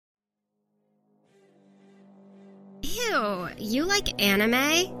Oh, you like anime?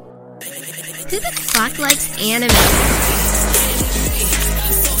 Who the fuck likes anime?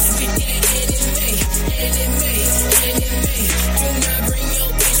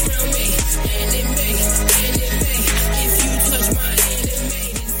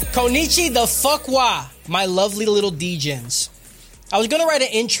 Konichi the fuck wa, my lovely little D-gens. I was going to write an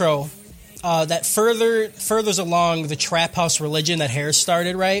intro that furthers along the trap house religion that Harris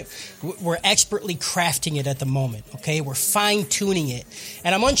started, right? We're expertly crafting it at the moment, okay? We're fine-tuning it.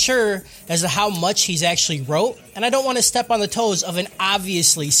 And I'm unsure as to how much he's actually wrote, and I don't want to step on the toes of an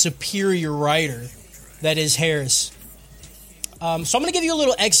obviously superior writer that is Harris. So I'm going to give you a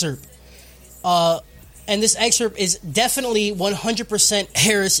little excerpt. And this excerpt is definitely 100%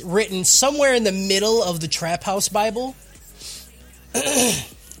 Harris, written somewhere in the middle of the Trap House Bible.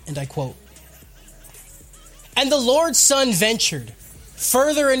 And I quote, "And the Lord's son ventured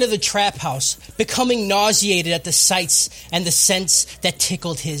further into the trap house, becoming nauseated at the sights and the scents that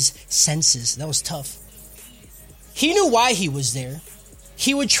tickled his senses." That was tough. He knew why he was there.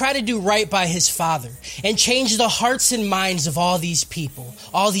 He would try to do right by his father and change the hearts and minds of all these people,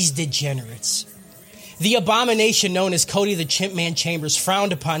 all these degenerates. The abomination known as Cody the Chimp Man Chambers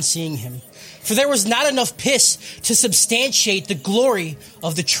frowned upon seeing him, for there was not enough piss to substantiate the glory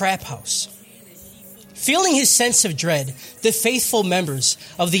of the trap house. Feeling his sense of dread, the faithful members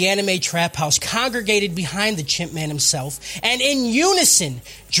of the anime trap house congregated behind the Chimp Man himself and in unison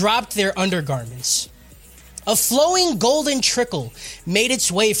dropped their undergarments. A flowing golden trickle made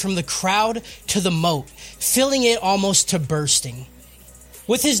its way from the crowd to the moat, filling it almost to bursting.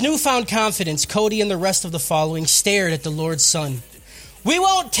 With his newfound confidence, Cody and the rest of the following stared at the Lord's son. "We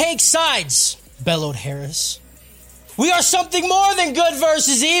won't take sides," bellowed Harris. "We are something more than good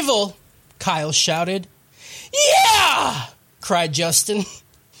versus evil," Kyle shouted. "Yeah!" cried Justin.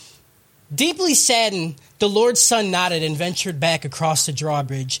 Deeply saddened, the Lord's son nodded and ventured back across the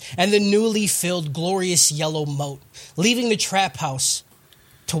drawbridge and the newly filled glorious yellow moat, leaving the trap house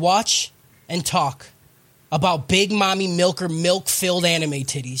to watch and talk about Big Mommy Milker milk-filled anime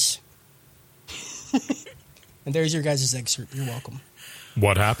titties. And there's your guys' excerpt. You're welcome.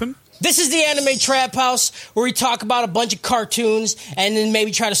 What happened? This is the Anime Trap House, where we talk about a bunch of cartoons and then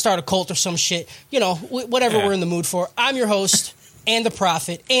maybe try to start a cult or some shit. You know, whatever we're in the mood for. I'm your host, and the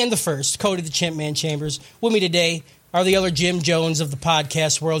prophet, and the first, Cody the Chimp Man Chambers. With me today are the other Jim Jones of the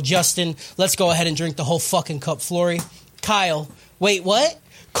podcast world. Justin, let's go ahead and drink the whole fucking cup, Flory. Kyle, wait, what?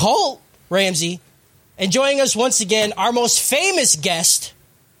 Colt Ramsey. And joining us once again, our most famous guest,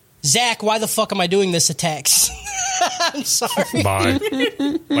 Zach. Why the fuck am I doing this attacks? I'm sorry. Bye.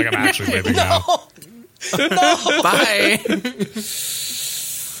 Like I'm actually living now. No. Bye. That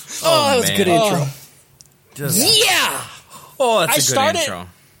was a good intro. Yeah. Oh, that's a good intro.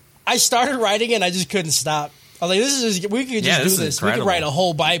 I started writing it and I just couldn't stop. I was like, we could just do this. We could write a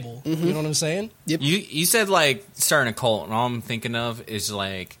whole Bible. Mm-hmm. You know what I'm saying? Yep. You said, like, starting a cult, and all I'm thinking of is,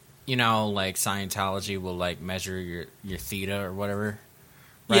 like, you know, like Scientology will, like, measure your theta or whatever,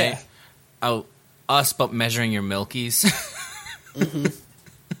 right? Yeah. Oh, us, but measuring your milkies. Mm-hmm.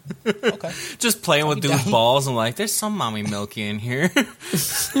 Okay. Just playing with dude's balls and like, there's some mommy milky in here.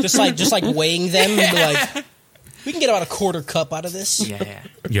 just like weighing them. Like, we can get about a quarter cup out of this. Yeah.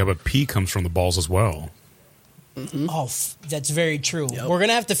 Yeah, but pee comes from the balls as well. Mm-hmm. Oh, that's very true. Yep. We're going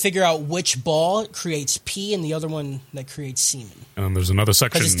to have to figure out which ball creates pee and the other one that creates semen. And there's another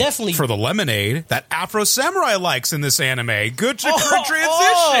section definitely for the lemonade that Afro Samurai likes in this anime. Good transition.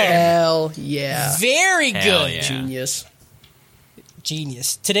 Hell yeah. Very Hell good. Yeah.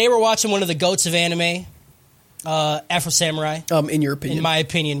 Genius. Today we're watching one of the goats of anime, Afro Samurai. In your opinion? In my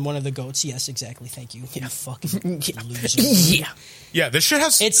opinion, one of the goats. Yes, exactly. Thank you. Yeah. You fucking loser. Yeah. Yeah, this shit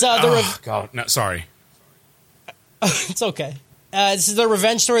has... It's God, no, sorry. It's okay. This is the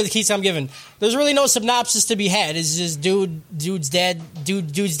revenge story that keeps on giving. There's really no synopsis to be had. It's just dude's dad's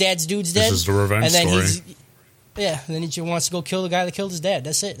dead. This is the revenge and then story. And then he wants to go kill the guy that killed his dad.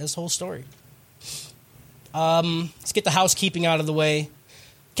 That's it. That's the whole story. Let's get the housekeeping out of the way.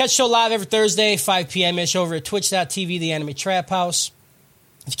 Catch the show live every Thursday, 5 p.m.-ish over at twitch.tv, the Anime Trap House.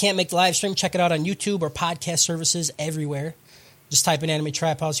 If you can't make the live stream, check it out on YouTube or podcast services everywhere. Just type in Anime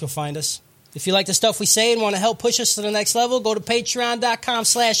Trap House, you'll find us. If you like the stuff we say and want to help push us to the next level, go to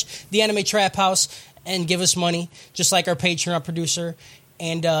patreon.com/the Anime Trap House and give us money, just like our Patreon producer.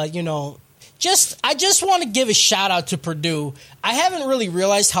 And, I just want to give a shout out to Purdue. I haven't really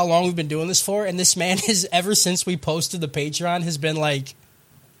realized how long we've been doing this for, and this man has, ever since we posted the Patreon, has been like,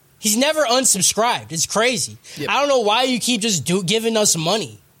 he's never unsubscribed. It's crazy. Yep. I don't know why you keep just giving us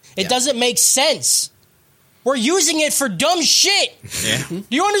money. It doesn't make sense. We're using it for dumb shit. Yeah. Do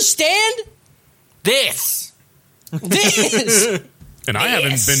you understand? This This. And I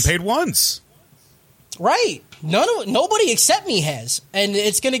haven't been paid once. Right. Nobody except me has. And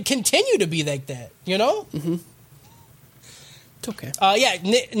it's going to continue to be like that, you know? Mm-hmm. It's okay. Yeah,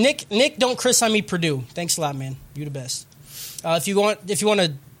 Nick, don't Chris on me, Purdue. Thanks a lot, man. You the best. If you want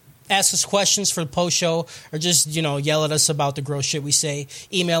to ask us questions for the post show or just, yell at us about the gross shit we say,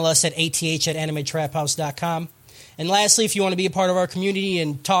 email us at ath@animetraphouse.com. And lastly, if you want to be a part of our community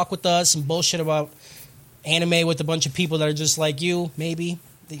and talk with us and bullshit about anime with a bunch of people that are just like you, maybe,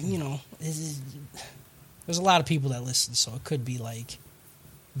 there's a lot of people that listen, so it could be like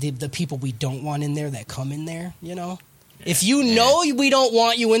the people we don't want in there that come in there, If you know we don't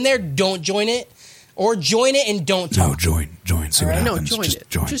want you in there, don't join it. Or join it and don't talk. No, join. See what happens. No, join Just it.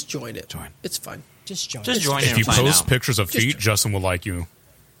 join. Just join it. Join. It's fine. Just join. Just join it If and you find post out. pictures of feet, Justin will like you.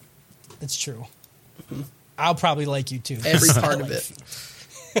 That's true. Mm-hmm. I'll probably like you too. Every part of it.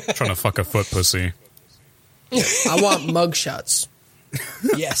 Trying to fuck a foot pussy. I want mugshots.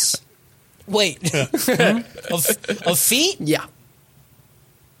 Yes. Wait. Of feet? Yeah.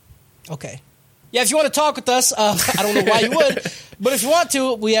 Okay. Yeah, if you want to talk with us, I don't know why you would, but if you want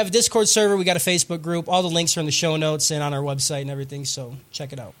to, we have a Discord server, we got a Facebook group, all the links are in the show notes and on our website and everything, so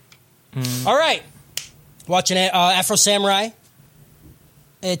check it out. All right. Watching Afro Samurai.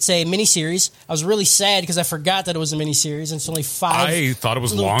 It's a miniseries. I was really sad because I forgot that it was a miniseries, and it's only 5. I thought it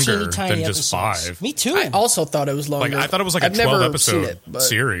was little longer teeny tiny than just episodes. 5. Me too. I also thought it was longer. I thought it was like a I've never 12 seen episode it, but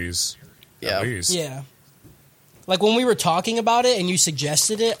series. Yeah. At least. Yeah. Like when we were talking about it and you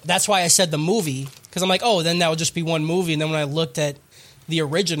suggested it, that's why I said the movie. Because I'm like, oh, then that would just be one movie. And then when I looked at the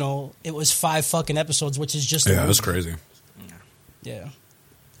original, it was 5 fucking episodes, which is just a Yeah, movie. it was crazy. Yeah.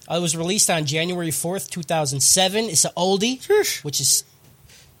 It was released on January 4th, 2007. It's an oldie, which is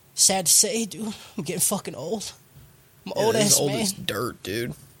sad to say, dude. I'm getting fucking old. I'm old this ass old man. as dirt,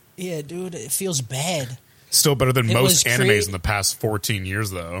 dude. Yeah, dude. It feels bad. Still better than It most was animes in the past 14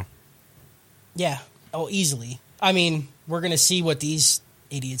 years, though. Yeah. Oh, easily. I mean, we're going to see what these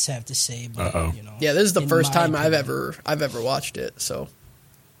idiots have to say. But, Yeah, this is the in first my time I've opinion. ever watched it. So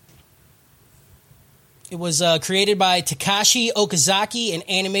It was created by Takashi Okazaki and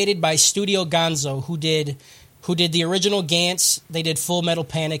animated by Studio Gonzo, who did the original Gantz. They did Full Metal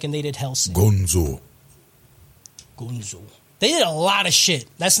Panic and they did Hellsing. Gonzo. They did a lot of shit.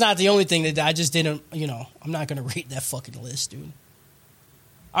 That's not the only thing that I just didn't. I'm not gonna read that fucking list, dude.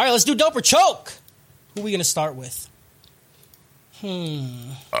 All right, let's do Dope or Choke. Who are we gonna start with?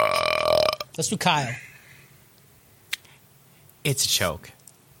 Let's do Kyle. It's a choke.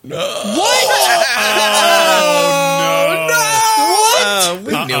 What?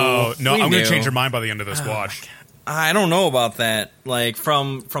 We knew. Oh no! We I'm going knew. to change your mind by the end of this watch. I don't know about that. Like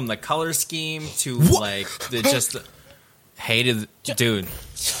from the color scheme to like just hated dude.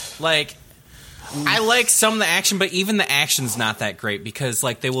 Like I like some of the action, but even the action's not that great because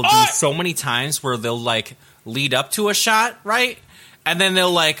like they will do so many times where they'll like lead up to a shot, right? And then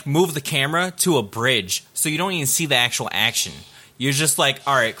they'll like move the camera to a bridge, so you don't even see the actual action. You're just like,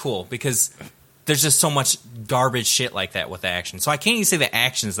 all right, cool, because there's just so much garbage shit like that with the action. So I can't even say the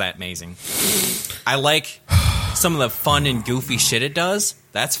action's that amazing. I like some of the fun and goofy shit it does.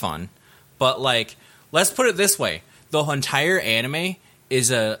 That's fun. But like, let's put it this way. The entire anime is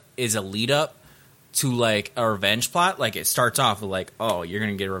a lead up to like a revenge plot. Like it starts off with like, oh, you're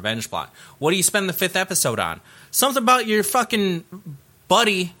going to get a revenge plot. What do you spend the 5th episode on? Something about your fucking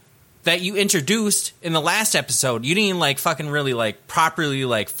buddy that you introduced in the last episode. You didn't like fucking really like properly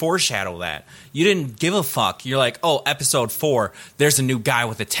like foreshadow that. You didn't give a fuck. You're like, oh, episode 4, there's a new guy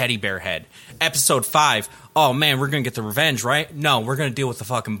with a teddy bear head. Episode 5, oh man, we're gonna get the revenge, right? No, we're gonna deal with the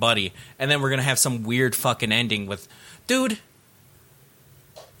fucking buddy, and then we're gonna have some weird fucking ending with, dude.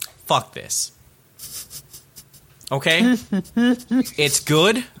 Fuck this. Okay, it's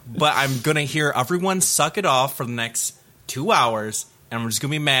good, but I'm gonna hear everyone suck it off for the next 2 hours. And I'm just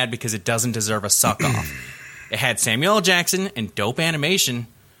going to be mad because it doesn't deserve a suck-off. It had Samuel L. Jackson and dope animation,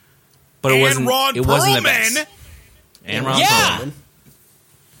 but it wasn't the best. And Ron Perlman.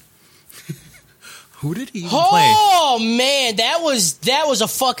 Who did he even play? Oh, man, that was a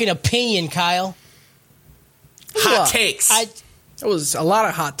fucking opinion, Kyle. Hot takes. That was a lot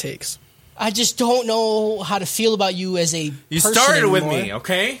of hot takes. I just don't know how to feel about you as a You person started with anymore. me,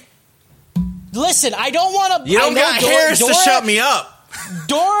 okay? Listen, I don't want to... You don't got hairs to shut me up.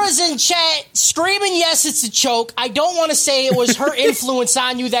 Dora's in chat screaming, yes, it's a choke. I don't want to say it was her influence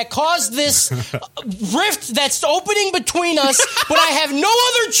on you that caused this rift that's opening between us, but I have no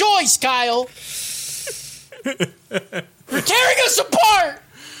other choice, Kyle. You're tearing us apart.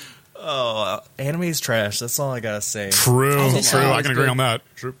 Oh, anime's trash. That's all I got to say. True. I I can agree on that.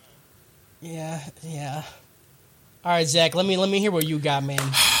 True. Yeah. All right, Zach. Let me hear what you got, man.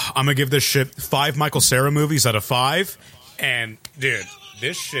 I'm gonna give this shit 5 Michael Cera movies out of 5, and dude,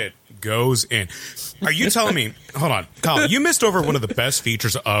 this shit goes in. Are you telling me? Hold on, Kyle. You missed over one of the best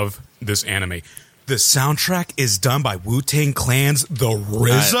features of this anime. The soundtrack is done by Wu-Tang Clan's The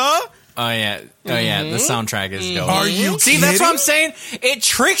RZA. Oh yeah, the soundtrack is dope. Are you See, kidding? that's what I'm saying. It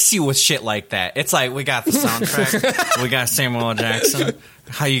tricks you with shit like that. It's like, we got the soundtrack, we got Samuel L. Jackson.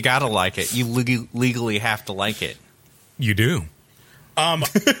 How you gotta like it? You legally have to like it. You do.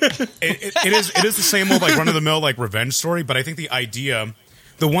 It is the same old like run of the mill like revenge story, but I think the idea,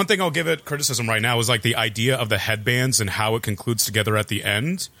 the one thing I'll give it criticism right now is like the idea of the headbands and how it concludes together at the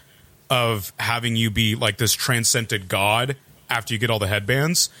end of having you be like this transcendent god after you get all the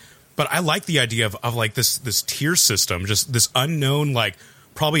headbands. But I like the idea of like this tier system, just this unknown, like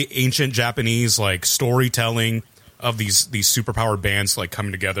probably ancient Japanese like storytelling of these superpowered bands like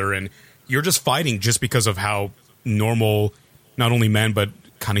coming together, and you're just fighting just because of how normal, not only men but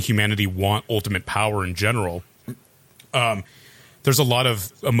kind of humanity want ultimate power in general. There's a lot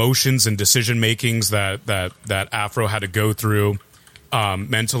of emotions and decision makings that Afro had to go through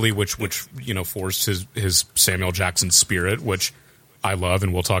mentally, which you know forced his Samuel Jackson spirit, which I love,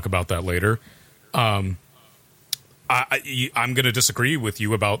 and we'll talk about that later. I'm going to disagree with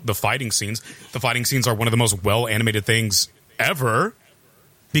you about the fighting scenes. The fighting scenes are one of the most well-animated things ever,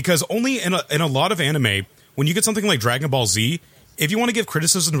 because only in a lot of anime, when you get something like Dragon Ball Z, if you want to give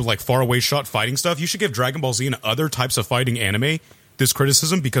criticism to like far-away shot fighting stuff, you should give Dragon Ball Z and other types of fighting anime this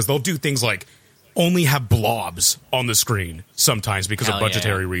criticism, because they'll do things like only have blobs on the screen sometimes because of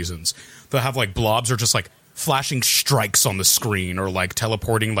budgetary reasons. They'll have like blobs or just like flashing strikes on the screen, or like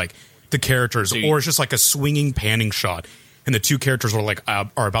teleporting like the characters, or it's just like a swinging panning shot and the two characters are like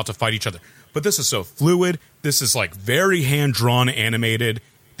are about to fight each other. But this is so fluid. This is like very hand-drawn animated.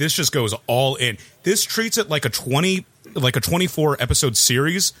 This just goes all in. This treats it like a 24 episode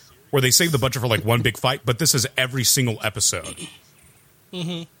series where they save the budget for like one big fight, but this is every single episode.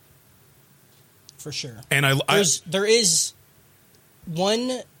 Mm-hmm. For sure. And there is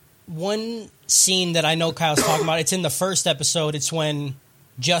one scene that I know Kyle's talking about. It's in the first episode. It's when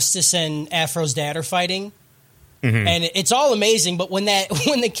Justice and Afro's dad are fighting, and it's all amazing. But when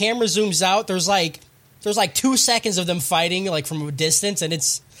the camera zooms out, there's like 2 seconds of them fighting like from a distance, and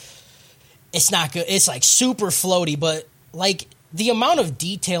it's not good. It's like super floaty, but like the amount of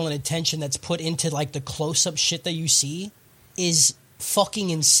detail and attention that's put into like the close up shit that you see is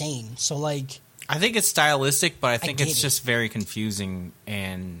fucking insane. So like, I think it's stylistic, but I think it's it. just very confusing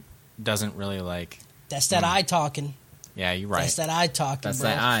and doesn't really like. That's that eye talking. Yeah, you're right. That's that eye talking. That's bro.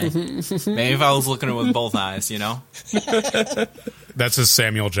 that eye. Maybe if I was looking at it with both eyes, you know. That's his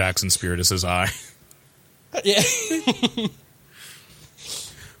Samuel Jackson spirit, is his eye. Yeah.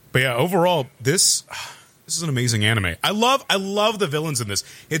 But yeah, overall, this is an amazing anime. I love the villains in this.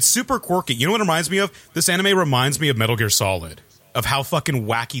 It's super quirky. You know what it reminds me of? This anime reminds me of Metal Gear Solid, of how fucking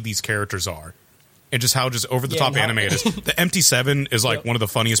wacky these characters are. And just how just over-the-top anime it is. The MT7 is like one of the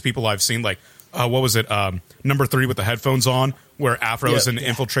funniest people I've seen. Like, what was it? Number 3 with the headphones on, where Afro is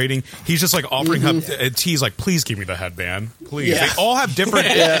infiltrating. He's just like offering up teas, like, please give me the headband. Please. Yeah. They all have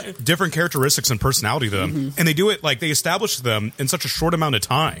different characteristics and personality to them. And they do it, like, they establish them in such a short amount of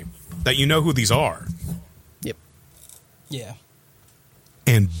time that you know who these are. Yep. Yeah.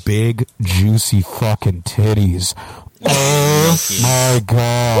 And big, juicy fucking titties. Oh my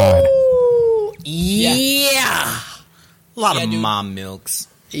god. Yeah. A lot of dude. mom milks.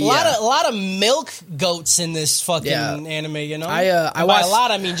 A lot of milk goats in this fucking anime, you know? I by watched, a lot,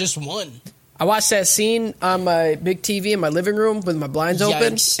 I mean just one. I watched that scene on my big TV in my living room with my blinds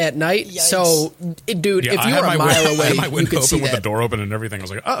open at night. Yikes. So, dude, if you were a mile I away, had my you window could see open with that. the door open and everything. I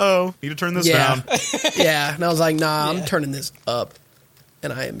was like, uh-oh, need to turn this down. Yeah, and I was like, nah, I'm turning this up.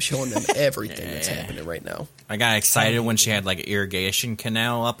 And I am showing them everything that's happening right now. I got excited when she had like an irrigation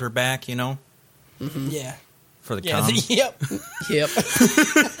canal up her back, you know? Yeah. For the Yeah. cum. Yep.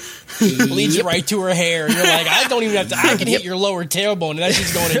 Leads you right to her hair. You're like, I don't even have to. I can hit your lower tailbone, and that's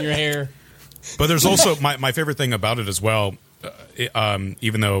just going in your hair. But there's also my favorite thing about it as well,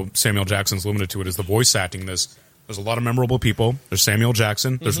 even though Samuel Jackson's limited to it, is the voice acting. There's a lot of memorable people. There's Samuel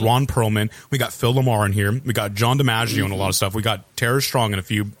Jackson. There's Ron Perlman. We got Phil Lamar in here. We got John DiMaggio in a lot of stuff. We got Tara Strong in a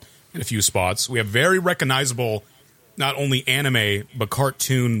few spots. We have very recognizable, not only anime but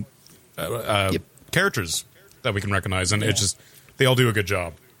cartoon characters that we can recognize, and it's just they all do a good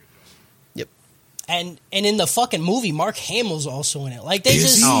job. Yep. And in the fucking movie, Mark Hamill's also in it. Like they Is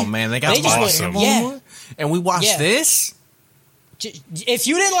just, he? Oh man, they got awesome. Yeah. And we watched this? If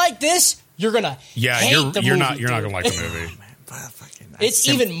you didn't like this, you're gonna hate the you're movie, not dude. gonna like the movie. It's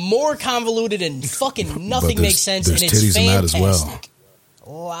even more convoluted and fucking nothing there's- makes sense, and there's it's titties in that as fantastic.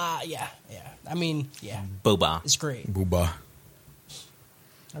 well. Yeah. I mean, yeah, Booba. it's great. Booba.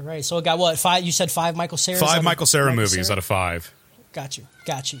 All right, so it got what? 5? You said 5 Michael Cera? 5 Michael Cera movies out of 5. Got you.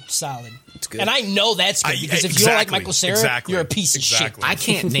 Solid. It's good. And I know that's good because if you don't like Exactly, Michael Cera, exactly, you're a piece of shit. exactly. I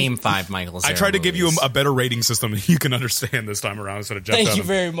can't name 5 Michael Cera I tried to give you movies. a better rating system you can understand this time around instead of Jeff Thank Dunham. you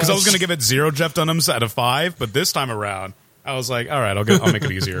very much. Because I was going to give it 0 Jeff Dunhams out of 5, but this time around, I was like, all right, I'll make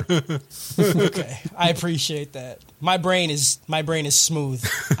it easier. Okay, I appreciate that. My brain is smooth.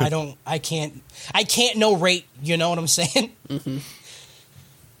 I can't no rate. You know what I'm saying? Mm-hmm.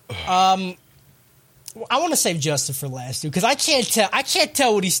 I want to save Justin for last, dude, because I can't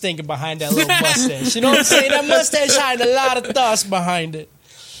tell what he's thinking behind that little mustache. You know what I'm saying? That mustache had a lot of thoughts behind it.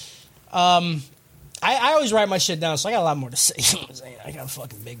 I always write my shit down, so I got a lot more to say. You know what I'm saying? I got a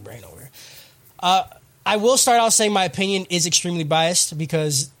fucking big brain over here. I will start out saying my opinion is extremely biased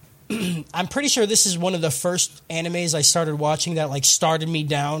because I'm pretty sure this is one of the first animes I started watching that like started me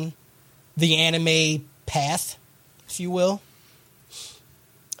down the anime path, if you will.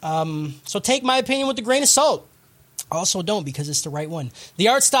 So take my opinion with a grain of salt. Also don't, because it's the right one. The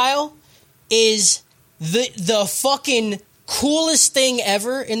art style is the fucking coolest thing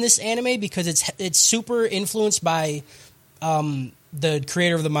ever in this anime because it's super influenced by the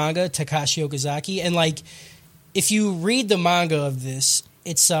creator of the manga, Takashi Okazaki. And like if you read the manga of this,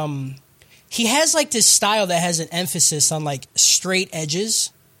 it's he has like this style that has an emphasis on like straight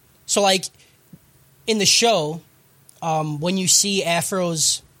edges. So like in the show, when you see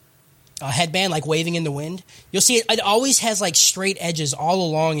Afro's headband like waving in the wind, you'll see it always has like straight edges all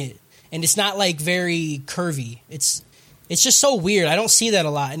along it, and it's not like very curvy. It's just so weird. I don't see that a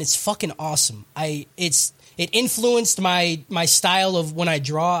lot, and it's fucking awesome. It influenced my style of when I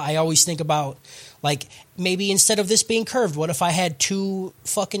draw. I always think about like maybe instead of this being curved, what if I had 2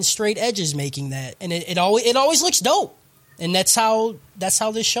 fucking straight edges making that, and it always looks dope. And that's how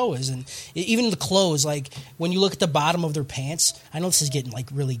this show is. And even the clothes, like when you look at the bottom of their pants, I know this is getting like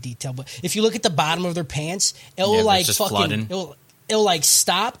really detailed, but if you look at the bottom of their pants, it will like fucking it'll like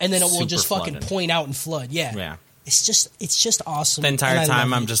stop, and then it will Super just fucking flooded. point out and flood. Yeah. It's just awesome. The entire And I time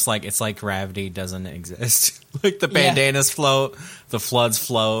love I'm it. just like, it's like gravity doesn't exist. Like the bandanas float, the floods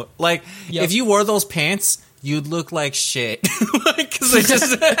float. Like Yep. if you wore those pants, you'd look like shit. Because they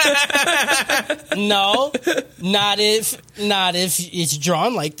just No, not if it's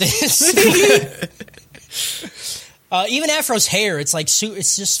drawn like this. Even Afro's hair, it's like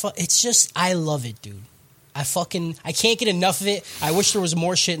it's just I love it, dude. I can't get enough of it. I wish there was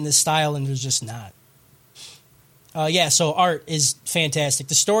more shit in this style, and there's just not. So art is fantastic.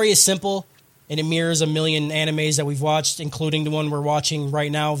 The story is simple, and it mirrors a million animes that we've watched, including the one we're watching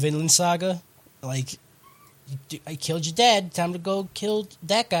right now, Vinland Saga. Like, I killed your dad. Time to go kill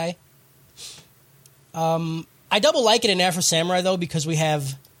that guy. I double like it in Afro Samurai, though, because we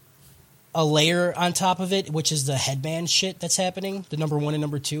have a layer on top of it, which is the headband shit that's happening, the number 1 and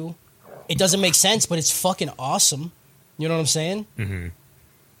number 2. It doesn't make sense, but it's fucking awesome. You know what I'm saying? Mm-hmm.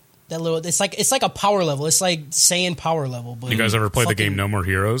 That little, it's like a power level. It's like Saiyan power level. But You guys ever played the fucking- game No More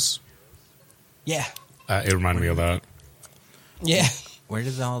Heroes? Yeah. It reminded me of that. Yeah. Where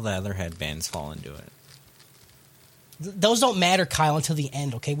did all the other headbands fall into it? Those don't matter, Kyle, until the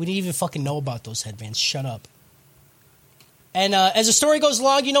end, okay? We didn't even fucking know about those headbands. Shut up. And as the story goes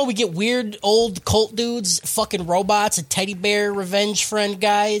along, we get weird old cult dudes, fucking robots, a teddy bear revenge friend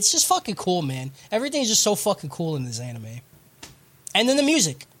guy. It's just fucking cool, man. Everything's just so fucking cool in this anime. And then the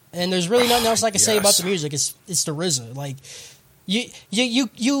music. And there's really nothing else I can say about the music. It's the RZA. Like,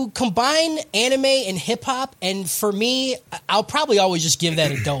 you combine anime and hip hop, and for me, I'll probably always just give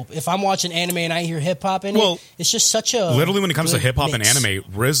that a dope. If I'm watching anime and I hear hip hop in it, it's just such a Literally, when it comes to good hip hop and mix. anime,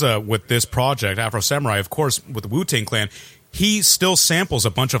 RZA with this project, Afro Samurai, of course, with the Wu-Tang Clan, he still samples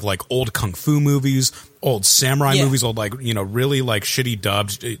a bunch of like old kung fu movies, old samurai Yeah. movies, old really like shitty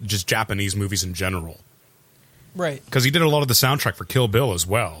dubbed, just Japanese movies in general. Right. Because he did a lot of the soundtrack for Kill Bill as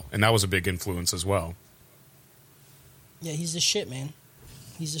well, and that was a big influence as well. Yeah, he's the shit, man.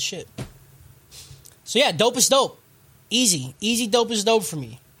 He's the shit. So yeah, dope is dope. Easy dope is dope for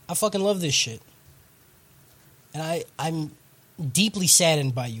me. I fucking love this shit. And I'm deeply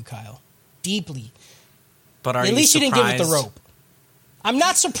saddened by you, Kyle. Deeply. But are At least you didn't give it the surprised- rope. I'm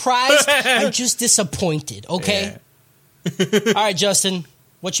not surprised. I'm just disappointed, okay? All right, Justin,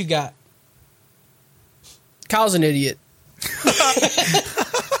 what you got? Kyle's an idiot.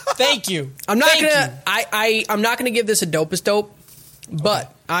 Thank you. I'm not Thank gonna. you. I'm not gonna give this a dopest dope,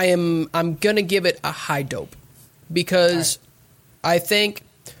 but I'm gonna give it a high dope because I think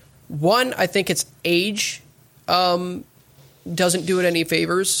it's age doesn't do it any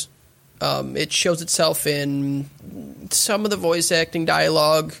favors. It shows itself in some of the voice acting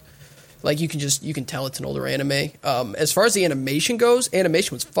dialogue. Like you can tell it's an older anime. As far as the animation goes,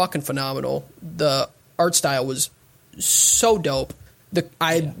 animation was fucking phenomenal. The art style was so dope.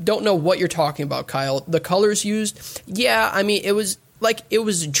 I don't know what you're talking about, Kyle. The colors used, I mean, it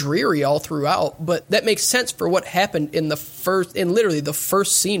was dreary all throughout, but that makes sense for what happened in literally the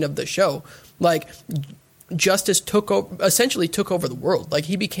first scene of the show. Like, Justice essentially took over the world. Like,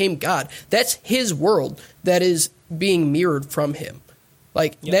 he became God. That's his world that is being mirrored from him.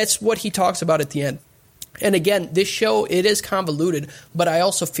 Like, that's what he talks about at the end. And again, this show, it is convoluted, but I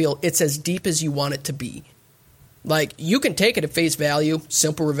also feel it's as deep as you want it to be. Like, you can take it at face value,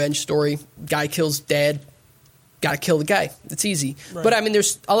 simple revenge story, guy kills dad, gotta kill the guy. It's easy. Right. But, I mean,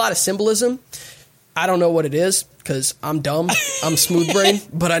 there's a lot of symbolism. I don't know what it is, because I'm dumb. I'm smooth brain,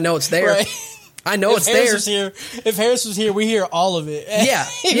 but I know it's there. Right. I know it's there. If Harris was here, we hear all of it.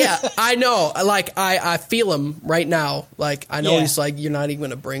 Yeah, I know. Like, I feel him right now. Like, I know he's like, you're not even going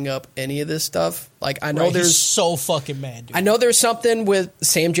to bring up any of this stuff. Like, I know he's so fucking mad, dude. I know there's something with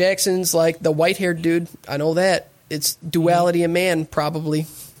Sam Jackson's, like, the white-haired dude. I know that. It's duality of man, probably.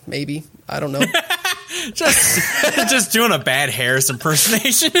 Maybe. I don't know. just doing a bad Harris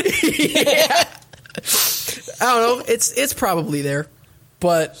impersonation. Yeah. I don't know. It's probably there.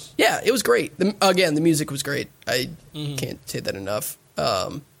 But, yeah, it was great. Again, the music was great. I can't say that enough.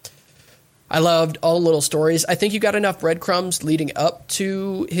 I loved all the little stories. I think you got enough breadcrumbs leading up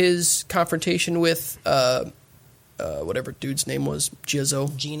to his confrontation with whatever dude's name was.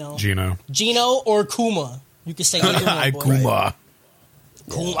 Gino or Kuma. You could say Kuma. Kuma. Right.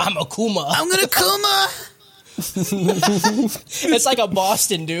 Kuma. I'm a Kuma. I'm going to Kuma. It's like a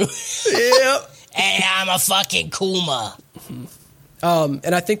Boston dude. Yeah. Hey, I'm a fucking Kuma.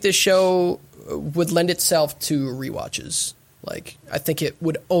 And I think this show would lend itself to rewatches. Like, I think it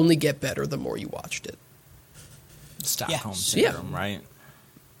would only get better the more you watched it. Stockholm Syndrome, right?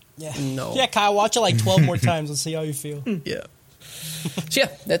 Yeah. No. Yeah, Kyle, watch it like 12 more times and see how you feel. Yeah. So, yeah,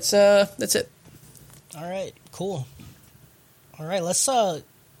 that's it. All right, cool. All right, let's get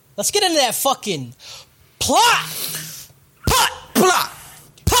into that fucking plot. Plot.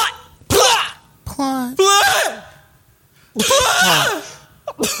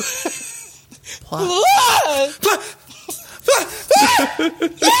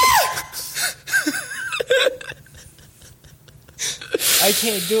 I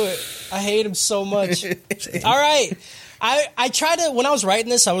can't do it. I hate him so much. All right. I tried to, when I was writing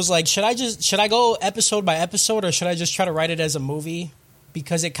this, I was like, should I go episode by episode, or should I just try to write it as a movie?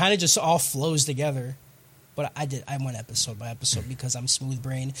 Because it kind of just all flows together. But I went episode by episode because I'm smooth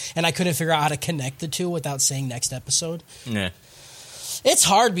brain, and I couldn't figure out how to connect the two without saying next episode. Yeah. It's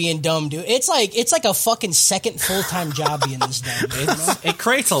hard being dumb, dude. It's like a fucking second full-time job being this dumb, dude. You know? It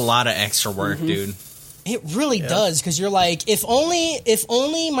creates a lot of extra work, dude. It really does, because you're like, if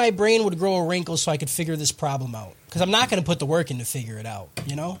only my brain would grow a wrinkle so I could figure this problem out. Because I'm not going to put the work in to figure it out,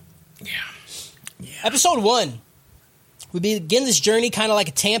 you know? Yeah. Episode 1. We begin this journey kind of like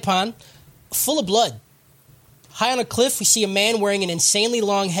a tampon, full of blood. High on a cliff, we see a man wearing an insanely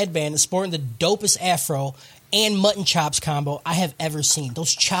long headband and sporting the dopest afro and mutton chops combo I have ever seen.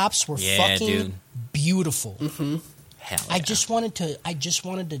 Those chops were fucking beautiful. Mm-hmm. Hell yeah. I just wanted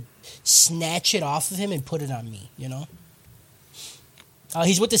to snatch it off of him and put it on me, you know?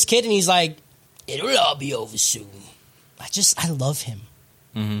 He's with this kid and he's like, it'll all be over soon. I love him.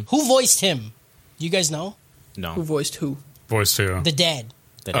 Mm-hmm. Who voiced him? You guys know? No. Who voiced who? Voice 2. The dad.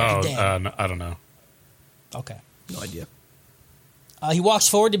 No, I don't know. Okay. No idea. He walks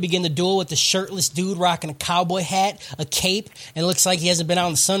forward to begin the duel with the shirtless dude rocking a cowboy hat, a cape, and looks like he hasn't been out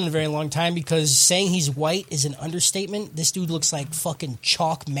in the sun in a very long time, because saying he's white is an understatement. This dude looks like fucking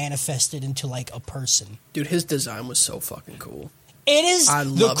chalk manifested into like a person. Dude, his design was so fucking cool. It is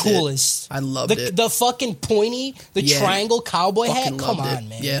the coolest. I loved it. The fucking pointy, triangle cowboy hat. Come on,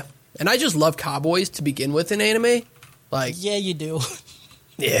 man. Yeah. And I just love cowboys to begin with in anime. Like, yeah, you do.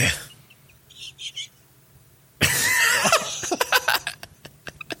 Yeah.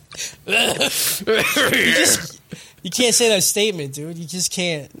 You can't say that statement, dude. You just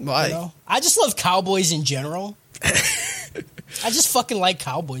can't. Why? You know? I just love cowboys in general. I just fucking like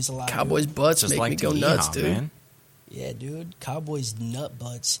cowboys a lot. Cowboys' butts Just make like me go to nuts, yeehaw, dude. man. Yeah, dude. Cowboys nut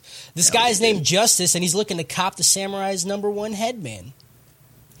butts. This guy's named Justice, and he's looking to cop the samurai's #1 headband.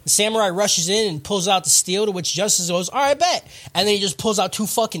 The samurai rushes in and pulls out the steel, to which Justice goes, all right, bet. And then he just pulls out 2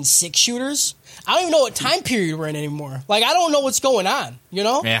 fucking 6-shooters. I don't even know what time period we're in anymore. Like, I don't know what's going on, you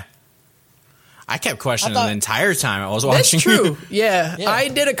know? Yeah. I kept questioning I thought- the entire time I was That's watching. true. Yeah. Yeah. I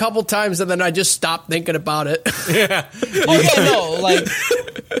did a couple times, and then I just stopped thinking about it. Oh yeah, no, like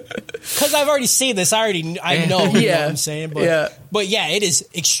because I've already seen this. I know. You know what I'm saying? But yeah, it is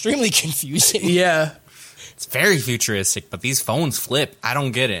extremely confusing. Yeah. It's very futuristic, but these phones flip. I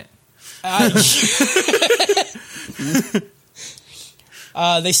don't get it.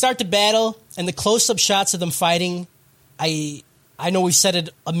 They start to battle, and the close-up shots of them fighting. I know we've said it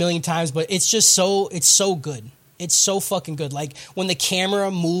a million times, but it's so good. It's so fucking good. Like when the camera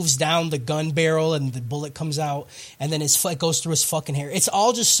moves down the gun barrel and the bullet comes out, and then it goes through his fucking hair. It's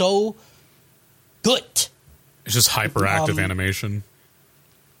all just so good. It's just hyperactive animation.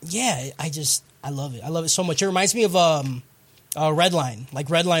 Yeah, I love it. I love it so much. It reminds me of Redline. Like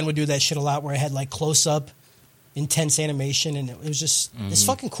Redline would do that shit a lot, where it had like close-up, intense animation, and it was just it's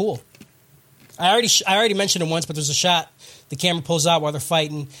fucking cool. I already mentioned it once, but there's a shot the camera pulls out while they're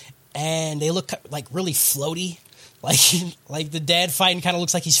fighting, and they look like really floaty. Like the dad fighting kind of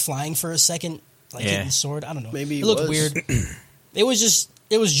looks like he's flying for a second, like hitting the sword. I don't know. Maybe it he looked was. weird. It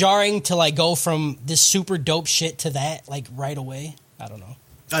was jarring to like go from this super dope shit to that like right away. I don't know.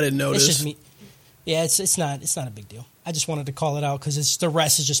 I didn't notice. It's just me. Yeah, it's not a big deal. I just wanted to call it out because the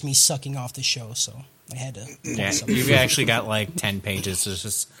rest is just me sucking off the show, so I had to. Yeah, you've actually got like 10 pages. It's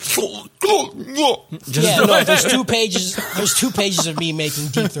just Yeah, no, there's 2 pages. There's 2 pages of me making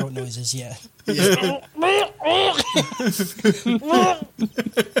deep throat noises. Yeah.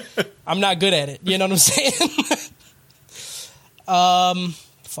 I'm not good at it. You know what I'm saying?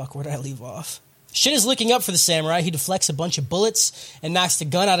 Fuck. Where did I leave off? Shit is looking up for the samurai. He deflects a bunch of bullets and knocks the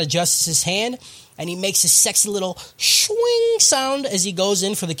gun out of Justice's hand, and he makes a sexy little swing sound as he goes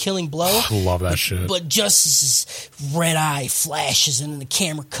in for the killing blow. I love that shit. But Justice's red eye flashes and then the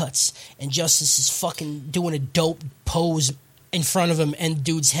camera cuts, and Justice is fucking doing a dope pose in front of him, and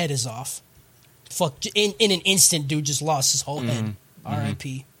dude's head is off. Fuck! In an instant, dude just lost his whole head.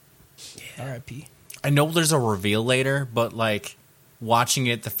 R.I.P. R.I.P. I know there's a reveal later, but like watching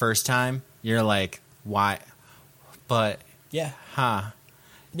it the first time, you're like, why? But Yeah. huh?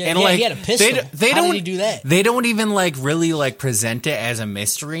 Yeah, And yeah, like he had a pistol. they How don't did he do that? They don't even like really like present it as a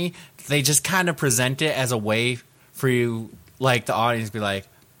mystery. They just kind of present it as a way for you, like the audience, to be like,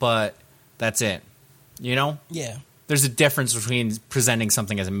 but that's it. You know? Yeah. There's a difference between presenting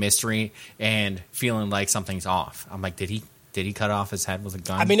something as a mystery and feeling like something's off. I'm like, did he cut off his head with a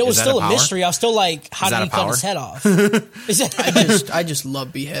gun? I mean, it was Is that still a power? mystery. I was still like, how Is did that he a cut power? his head off? Is that, I just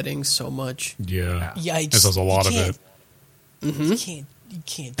love beheadings so much. Yeah. Yikes. This has a lot of You it. You can't.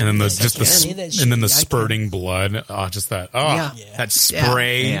 And then do the that. just I can't say that shit. and then the I can't. spurting blood. Just that. Yeah. That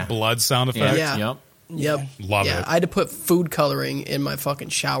spray Yeah. blood sound Yeah. effect. Yeah. Yep. Yep. Love yeah, it. I had to put food coloring in my fucking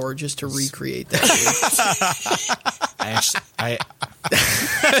shower just to recreate that shit. I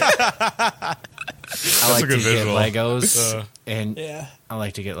a like good to visual. get Legos, and Yeah. I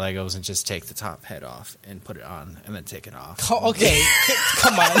like to get Legos and just take the top head off and put it on, and then take it off, Oh, okay,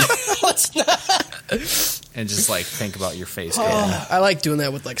 come on. Let's not. and just like think about your face. I like doing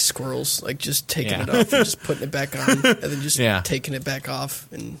that with like squirrels, like just taking Yeah. it off and just putting it back on, and then just Yeah. taking it back off.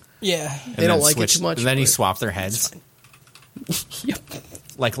 And Yeah. they don't like it too much. And then you but- swap their heads Yep.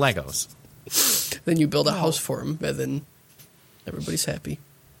 like Legos. Then you build a house for them, and then everybody's happy.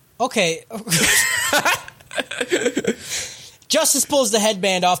 Okay. Justice pulls the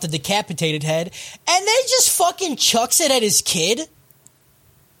headband off the decapitated head, and then just fucking chucks it at his kid.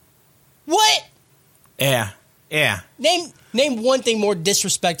 What? Yeah, yeah. Name one thing more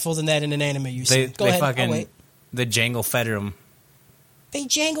disrespectful than that in an anime you've They seen. Go they ahead. fucking I'll wait. the Jango fed him. They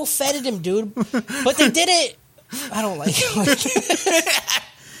Jango feted him, dude. But they did it. I don't like it.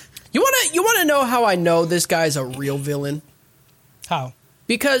 You wanna know how I know this guy's a real villain? How?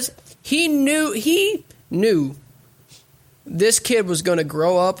 Because he knew this kid was going to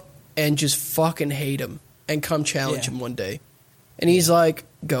grow up and just fucking hate him and come challenge Yeah. him one day. And he's like,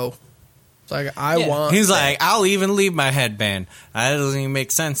 go. It's like, I Yeah. want. He's that. like, I'll even leave my headband. That doesn't even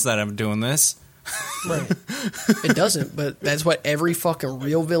make sense that I'm doing this. Right. It doesn't, but that's what every fucking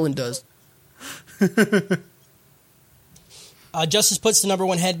real villain does. Justice puts the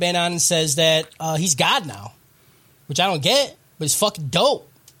 #1 headband on and says that he's God now, which I don't get, but it's fucking dope.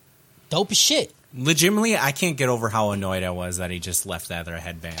 Dope as shit. Legitimately, I can't get over how annoyed I was that he just left that other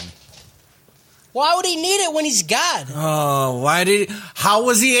headband. Why would he need it when he's God? Oh, how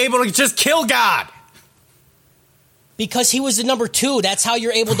was he able to just kill God? Because he was the #2. That's how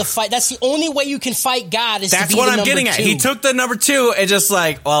you're able to fight. That's the only way you can fight God is to That's be what the I'm getting #2. at. He took the #2 and just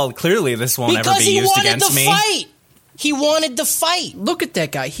like, well, clearly this won't ever because be he used wanted against to me. fight. He wanted to fight. Look at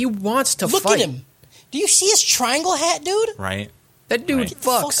that guy. He wants to Look fight. at him. Do you see his triangle hat, dude? Right? That dude Right.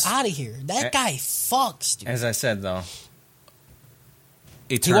 fucks. Fuck out of here. That guy fucks, dude. As I said, though,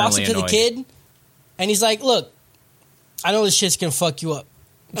 He eternally walks up to the annoyed. kid, and he's like, "Look, I know this shit's gonna fuck you up.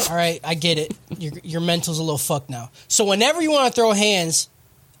 All right, I get it. Your mental's a little fucked now. So whenever you want to throw hands,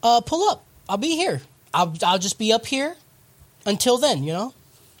 pull up. I'll be here. I'll just be up here until then, you know."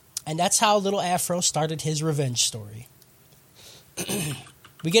 And that's how little Afro started his revenge story.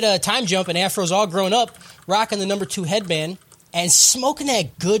 We get a time jump, and Afro's all grown up, rocking the number 2 headband, and smoking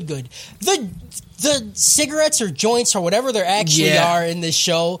that good. The cigarettes or joints or whatever there actually are in this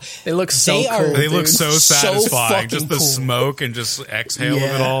show. They look so They cool. are- They look dude. so So satisfying. fucking Just the cool. smoke and just exhale of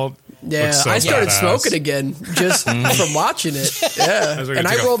Yeah. it all. Yeah, looks so I started badass. smoking again just from watching it. Yeah, was like and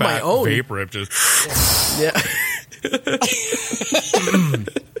I take a rolled my fat own. vape rip. Just Yeah,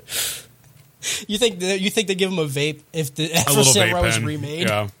 You think they give him a vape if the a Afro little Samurai vape was pen. remade?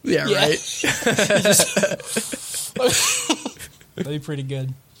 Yeah. yeah, Yeah. right. That'd be pretty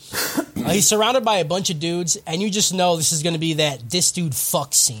good. He's surrounded by a bunch of dudes, and you just know this is going to be that this dude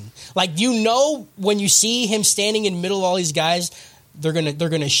fuck scene. Like, you know, when you see him standing in the middle of all these guys, they're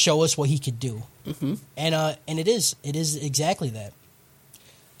gonna show us what he could do, and it is exactly that.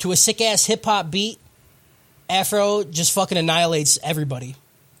 To a sick ass hip hop beat, Afro just fucking annihilates everybody.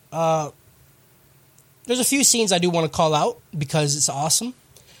 There's a few scenes I do want to call out because it's awesome.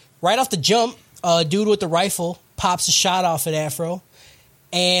 Right off the jump, a dude with the rifle pops a shot off at Afro,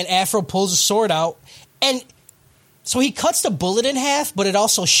 and Afro pulls a sword out, and so he cuts the bullet in half, but it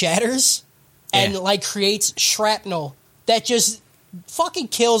also shatters and like creates shrapnel that just fucking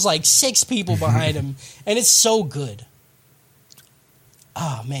kills like 6 people behind him, and it's so good.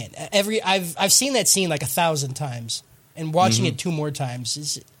 Oh man, I've seen that scene like 1,000 times, and watching it 2 more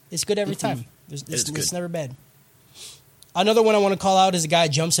times it's good every time. It's never bad. Another one I want to call out is a guy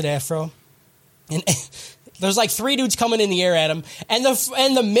jumps at Afro, and there's like 3 dudes coming in the air at him, and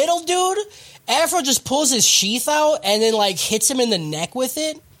the middle dude, Afro just pulls his sheath out and then like hits him in the neck with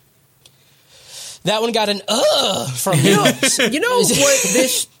it. That one got an from me. You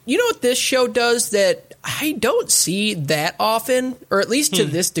know what this show does that I don't see that often, or at least to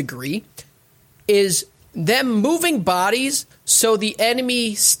this degree, is them moving bodies so the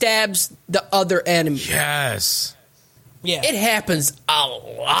enemy stabs the other enemy. Yes. Yeah, It happens a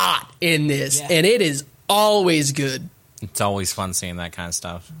lot in this, Yeah. and it is always good. It's always fun seeing that kind of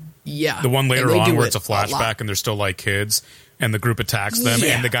stuff. Yeah, The one later And they on do where it it's a lot. flashback and they're still like kids and the group attacks them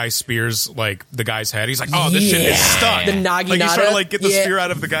Yeah. and the guy spears like the guy's head. He's like, oh, this shit is Yeah. stuck. The like he's trying to naginata. like get the Yeah. spear out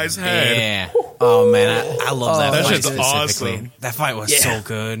of the guy's head. Yeah. Oh man, I love that that fight shit's specifically. awesome. That fight was Yeah. so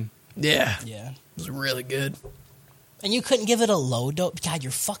good. Yeah, yeah. it was really good. And you couldn't give it a low dope. God,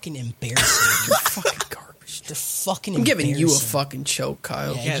 you're fucking embarrassing. You're fucking garbage. You're fucking. I'm giving you a embarrassing. fucking choke,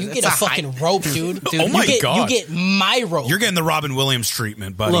 Kyle. Yeah, Yeah, you that's get a a high- fucking rope, dude. Oh my you God. You get my rope. You're getting the Robin Williams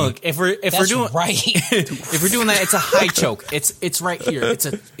treatment, buddy. Look, if we're That's doing right. if we're doing that, it's a high choke. It's right here. It's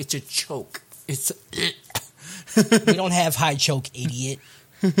a choke. It's We don't have high choke, idiot.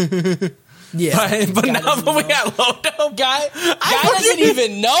 Yeah, but Guy now doesn't that we know. got low dope, Guy doesn't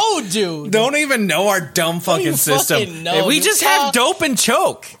even know, dude. don't even know our dumb fucking you system. fucking know, we dude. just have dope and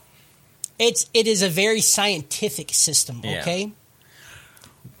choke. It is a very scientific system. Yeah. Okay.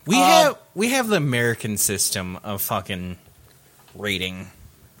 We have the American system of fucking rating.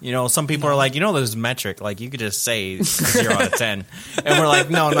 You know, some people are like, there's a metric. Like, you could just say 0 out of 10. And we're like,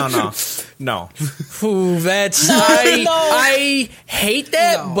 no. Ooh, that's No. I hate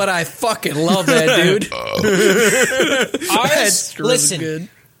that, No. but I fucking love that, dude. Ours, That's really listen, good.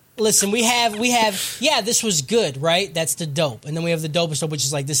 listen. We have. Yeah, this was good, right? That's the dope, and then we have the dopest dope, which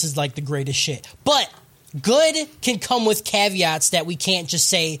is like this is like the greatest shit. But good can come with caveats that we can't just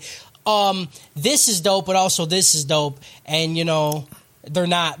say, this is dope, but also this is dope, and they're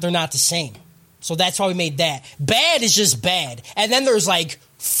not the same. So that's why we made that. Bad is just bad, and then there's like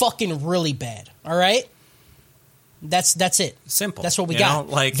fucking really bad. All right. That's it. Simple. That's what we You got.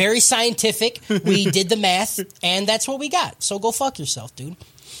 know, like- Very scientific. We did the math, and that's what we got. So go fuck yourself, dude.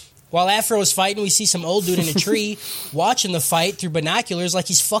 While Afro is fighting, we see some old dude in a tree watching the fight through binoculars like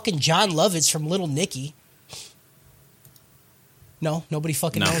he's fucking John Lovitz from Little Nicky. No, nobody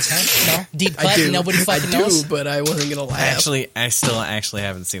fucking knows, huh? No, deep cut. I do. Nobody fucking knows. but I wasn't gonna laugh. I still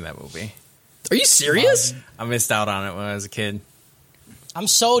haven't seen that movie. Are you serious? I missed out on it when I was a kid. I'm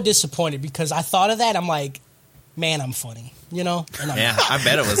so disappointed because I thought of that. I'm like, man, I'm funny, And I'm Yeah, I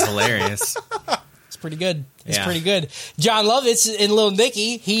bet it was hilarious. It's pretty good. It's Yeah. pretty good. John Lovitz in Little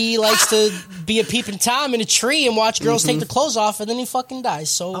Nicky, he likes to be a peeping Tom in a tree and watch girls take their clothes off, and then he fucking dies.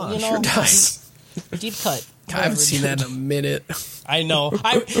 So, Sure does. deep cut. I haven't seen that in a minute. I know.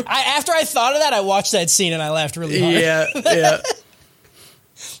 I after I thought of that, I watched that scene and I laughed really hard. Yeah.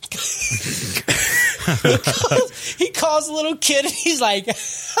 He calls a little kid and he's like,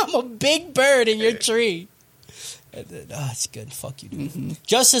 I'm a big bird in your tree. And then, it's good. Fuck you, dude.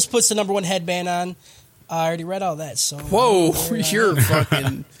 Justice puts the number one headband on. I already read all that, so... Whoa, you're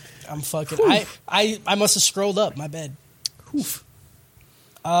fucking... I'm fucking... I must have scrolled up. My bad. Oof.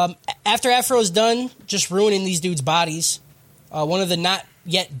 After Afro's done just ruining these dudes' bodies, one of the not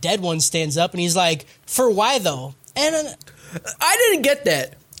yet dead ones stands up and he's like, for why though? And I didn't get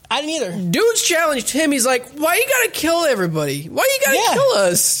that. I didn't either. Dudes challenged him. He's like, why you gotta kill everybody? Why you gotta kill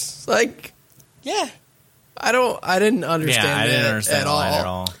us? Like, yeah. I didn't understand I didn't understand at the line all. at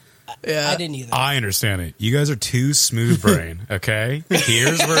all. Yeah. I didn't either. I understand it. You guys are too smooth brain, okay?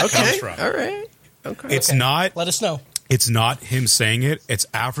 Here's where it comes from. All right. Okay. It's not Let us know. It's not him saying it. It's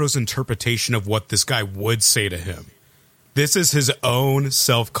Afro's interpretation of what this guy would say to him. This is his own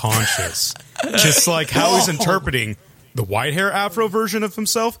self-conscious. Just like how he's interpreting the white hair Afro version of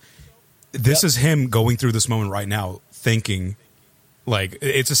himself. This is him going through this moment right now, thinking, like,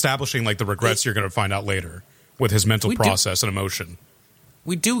 it's establishing like the regrets you're going to find out later with his mental process and emotion.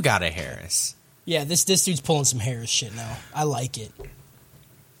 We do got a Harris. Yeah, this dude's pulling some Harris shit now. I like it.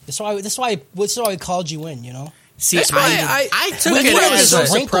 That's why we called you in, you know? See, That's why I took Look it at as his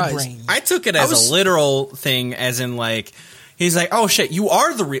a wrinkle surprise. brain. I took it as a literal thing, as in like he's like, "Oh shit, you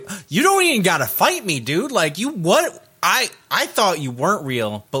are the real. You don't even gotta fight me, dude. Like you what? I thought you weren't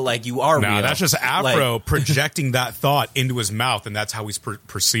real, but like you are real." No, that's just Afro Like, projecting that thought into his mouth, and that's how he's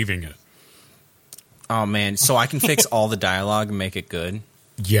perceiving it. oh man, so I can fix all the dialogue and make it good.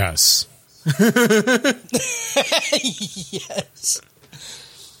 Yes. Yes.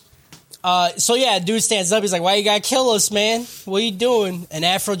 So yeah, dude stands up. He's like, "Why you gotta kill us, man? What are you doing?" And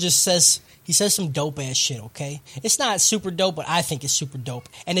Afro just says some dope ass shit. Okay, it's not super dope, but I think it's super dope,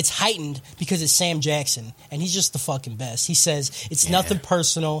 and it's heightened because it's Sam Jackson, and he's just the fucking best. He says it's nothing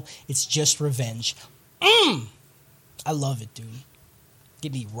personal. It's just revenge. I love it, dude.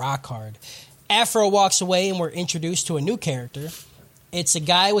 Get me rock hard. Afro walks away, and we're introduced to a new character. It's a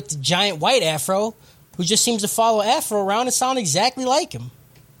guy with the giant white afro who just seems to follow Afro around and sound exactly like him.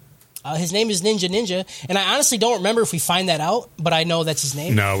 His name is Ninja, and I honestly don't remember if we find that out, but I know that's his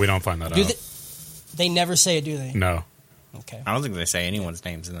name. No, we don't find that out. They never say it, do they? No. Okay. I don't think they say anyone's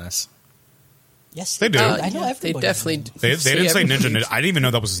names in this. Yes, They do. I know everybody. They definitely. They didn't say Ninja. I didn't even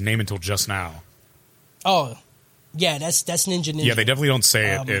know that was his name until just now. Oh, yeah, that's Ninja. Yeah, they definitely don't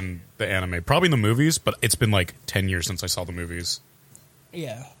say it in the anime. Probably in the movies, but it's been like 10 years since I saw the movies.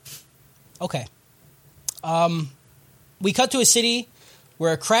 Yeah. Okay. We cut to a city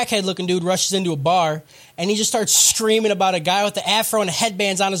where a crackhead-looking dude rushes into a bar, and he just starts screaming about a guy with the afro and the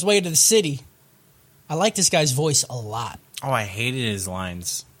headbands on his way to the city. I like this guy's voice a lot. Oh, I hated his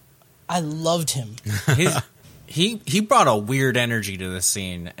lines. I loved him. He brought a weird energy to the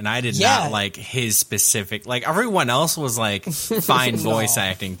scene, and I did not like his specific. Like everyone else was like fine voice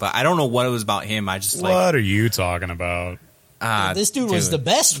acting, but I don't know what it was about him. I just like. What are you talking about? This dude was the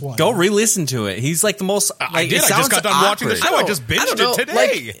best one. Go re-listen to it. He's like the most. Like, I did. I just got done watching the show. I just binged it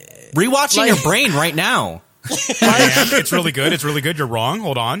today. Rewatching your brain right now. It's really good. It's really good. You're wrong.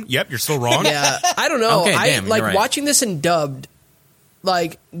 Hold on. Yep, you're still wrong. Yeah, I don't know. Okay, I damn, like you're right. watching this in dubbed.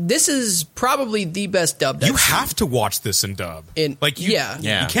 Like this is probably the best dubbed. You have to watch this in dub. Yeah.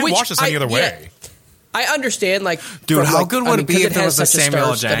 You can't Which watch this any other way. yeah. I understand, like, Dude, from, how like, good I would mean, it be 'cause if there has was a such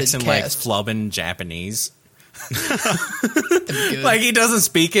Samuel star-studded Jackson like cast. flubbing Japanese? Good. Like he doesn't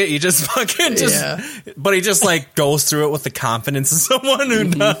speak it, he just fucking but he just like goes through it with the confidence of someone who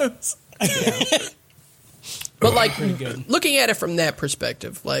does. But like looking at it from that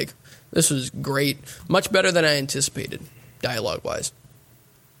perspective, like this was great, much better than I anticipated, dialogue wise.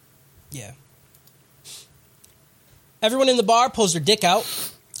 Yeah. Everyone in the bar pulls their dick out,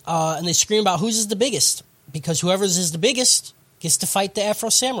 and they scream about whose is the biggest, because whoever's is the biggest gets to fight the Afro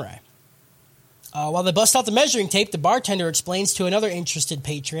Samurai. While they bust out the measuring tape, the bartender explains to another interested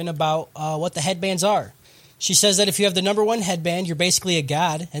patron about what the headbands are. She says that if you have the number one headband, you're basically a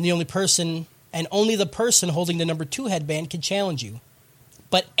god, and only the person holding the number two headband can challenge you.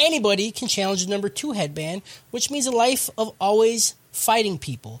 But anybody can challenge the number two headband, which means a life of always fighting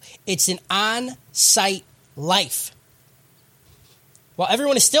people. It's an on-site life. While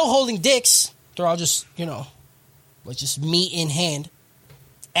everyone is still holding dicks, they're all just, just meat in hand.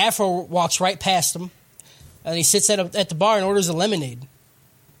 Afro walks right past them, and he sits at the bar and orders a lemonade.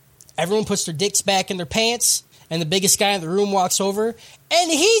 Everyone puts their dicks back in their pants, and the biggest guy in the room walks over, and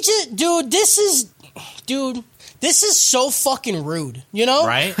he just, this is so fucking rude, you know?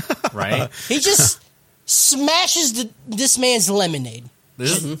 Right? He just smashes this man's lemonade.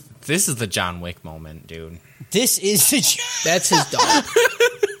 This is the John Wick moment, dude. This is That's his dog.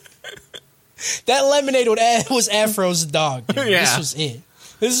 That lemonade was Afro's dog. Dude. Yeah. This was it.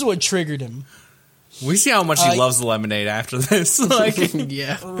 This is what triggered him. We see how much he loves the lemonade after this. Like,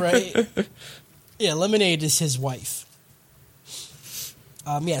 Yeah. Right? Yeah, lemonade is his wife.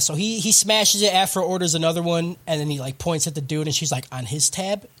 Yeah, so he smashes it. Afro orders another one, and then he like points at the dude, and she's like, on his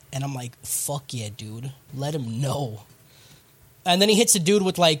tab? And I'm like, fuck yeah, dude. Let him know. And then he hits the dude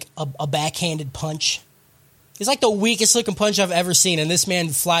with like a backhanded punch. It's like the weakest looking punch I've ever seen, and this man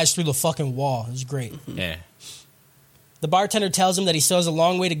flies through the fucking wall. It was great. yeah. The bartender tells him that he still has a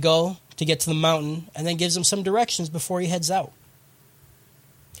long way to go to get to the mountain, and then gives him some directions before he heads out.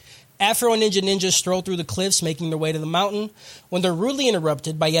 Afro and Ninja stroll through the cliffs, making their way to the mountain, when they're rudely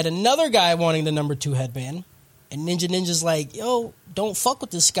interrupted by yet another guy wanting the number 2 headband. And Ninja's like, yo, don't fuck with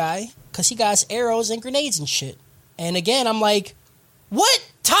this guy, because he got arrows and grenades and shit. And again, I'm like, what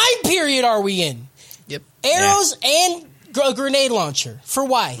time period are we in? Yep. Arrows and a grenade launcher. For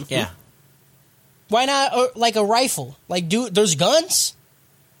why? Yeah. Why not like a rifle? Like, dude, there's guns.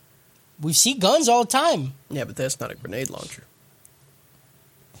 We see guns all the time. Yeah, but that's not a grenade launcher.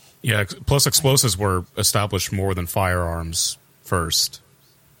 Yeah, plus explosives were established more than firearms first.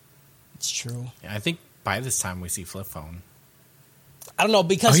 It's true. I think by this time we see flip phone. I don't know,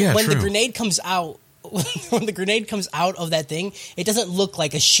 because Oh, yeah, when the true. grenade comes out, when the grenade comes out of that thing, it doesn't look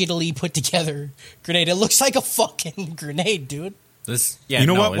like a shittily put together grenade. It looks like a fucking grenade, dude. This, yeah, You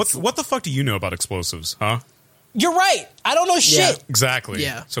know no, what? it's- What the fuck do you know about explosives, huh? You're right. I don't know shit. Exactly.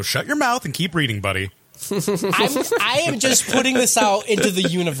 Yeah. So shut your mouth and keep reading, buddy. I am just putting this out into the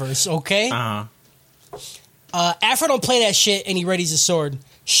universe, okay? Afro don't play that shit, and he readies his sword.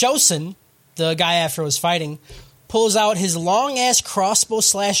 Shosen, the guy Afro is fighting, pulls out his long-ass crossbow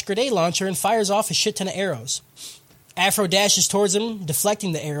 / grenade launcher and fires off a shit ton of arrows. Afro dashes towards him,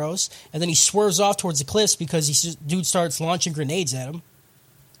 deflecting the arrows, and then he swerves off towards the cliffs because dude starts launching grenades at him.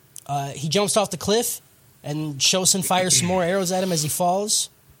 He jumps off the cliff, and Shosen fires some more arrows at him as he falls,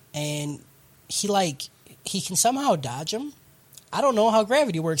 and he can somehow dodge him. I don't know how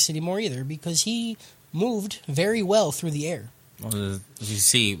gravity works anymore either, because he moved very well through the air. Well, you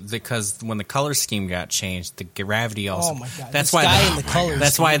see, because when the color scheme got changed, the gravity also. Oh my God, That's this why guy in the colors,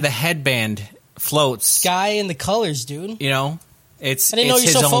 That's why dude. the headband floats. Guy in the colors, dude. You know, it's I didn't know it's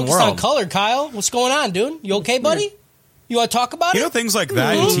you're his so own focused world. on color, Kyle. What's going on, dude? You okay, buddy? You want to talk about You know, it? things like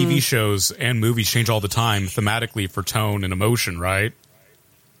that in TV shows and movies change all the time thematically for tone and emotion, right?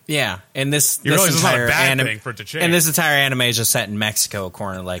 Yeah, and this You realize it's not a entire bad anim- thing for it to change. And this entire anime is just set in Mexico,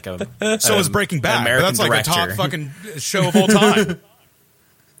 according to like a. So is Breaking Bad. But American that's like director. a top fucking show of all time.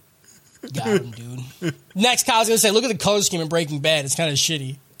 Got him, dude. Next, Kyle's going to say, look at the color scheme in Breaking Bad. It's kind of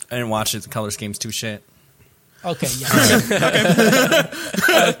shitty. I didn't watch it. The color scheme's too shit. Okay, yeah.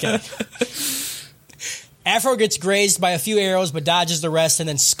 Okay. Afro gets grazed by a few arrows, but dodges the rest, and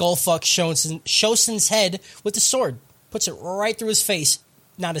then skullfucks Shosen's head with the sword. Puts it right through his face.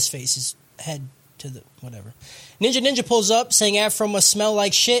 Not his face, his head to the whatever. Ninja pulls up, saying Afro must smell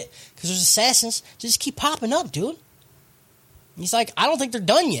like shit, because there's assassins. Just keep popping up, dude. He's like, I don't think they're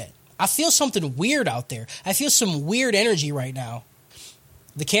done yet. I feel something weird out there. I feel some weird energy right now.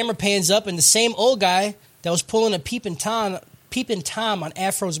 The camera pans up, and the same old guy that was pulling a peeping Tom on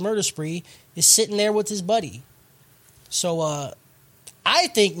Afro's murder spree is sitting there with his buddy. So, I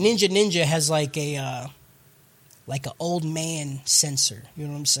think Ninja has like a old man sensor. You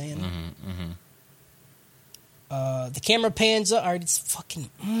know what I'm saying? The camera pans up. All right, it's fucking.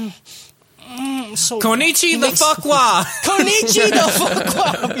 So Konichi the fuckwa. Konichi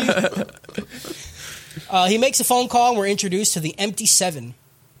the fuckwa. He makes a phone call, and we're introduced to the Empty Seven.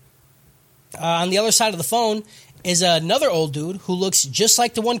 On the other side of the phone is another old dude who looks just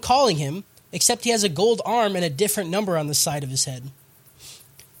like the one calling him, except he has a gold arm and a different number on the side of his head.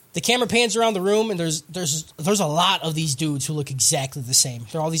 The camera pans around the room, and there's a lot of these dudes who look exactly the same.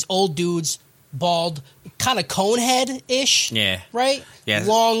 They're all these old dudes, bald, kind of cone head-ish. Yeah. Right? Yeah.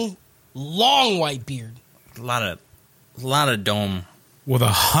 Long white beard. A lot of dome. With a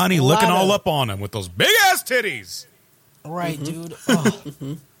honey A looking lot all of- up on him with those big ass titties. Right, dude. Oh.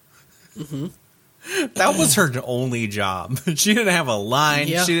 That was her only job. She didn't have a line.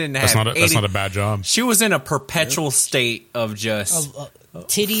 Yeah. She didn't have. That's not a bad job. She was in a perpetual state of just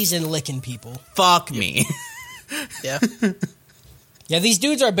Titties and licking people. fuck me. Yeah. Yeah, these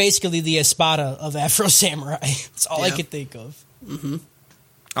dudes are basically the Espada of Afro Samurai. That's all I Yeah. could think of.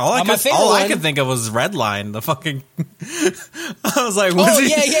 All I my favorite all I one- could think of was Redline. The fucking. I was like,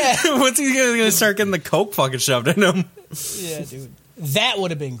 yeah. when's he gonna start getting the coke fucking shoved in him? Yeah, dude. That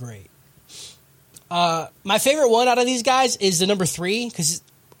would have been great. My favorite one out of these guys is the number 3, because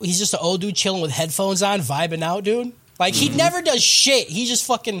he's just an old dude chilling with headphones on, vibing out, dude. Like, he never does shit. He just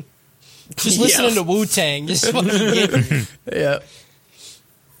fucking Just listening to Wu-Tang. Just fucking getting it. Yeah.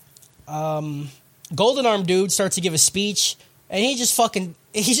 Golden Arm dude starts to give a speech, and he just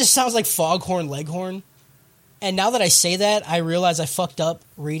sounds like Foghorn Leghorn. And now that I say that, I realize I fucked up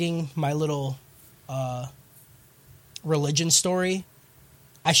reading my little religion story.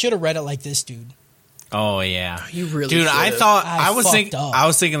 I should have read it like this, dude. Oh yeah, You really dude. I should've. thought I I was fucked thinking. up. I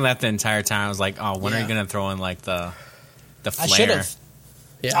was thinking that the entire time. I was like, oh, when are Yeah. you gonna throw in like the I flare? should have.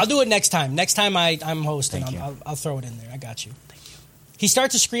 Yeah. I'll do it next time. Next time I'm hosting, Thank you. I'll throw it in there. I got you. Thank you. He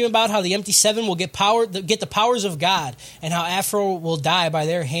starts to scream about how the Empty Seven will get the powers of God, and how Afro will die by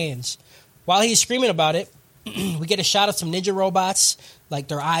their hands. While he's screaming about it, we get a shot of some ninja robots, like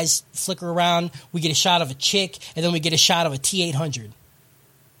their eyes flicker around. We get a shot of a chick, and then we get a shot of a T-800.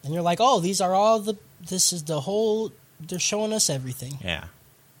 And you're like, oh, this is the whole, they're showing us everything. Yeah.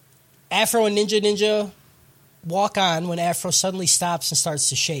 Afro and Ninja walk on when Afro suddenly stops and starts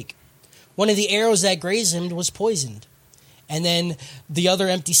to shake. One of the arrows that grazed him was poisoned. And then the other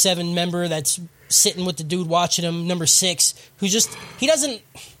Empty Seven member that's sitting with the dude watching him, number 6, who just he doesn't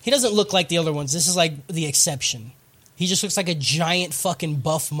look like the other ones. This is like the exception. He just looks like a giant fucking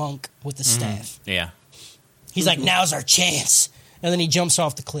buff monk with the staff. Yeah. He's like, now's our chance. And then he jumps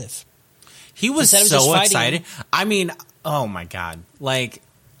off the cliff. He was Instead of just so fighting excited. I mean, oh my god! Like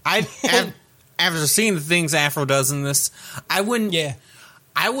after seeing the things Afro does in this, I wouldn't. Yeah.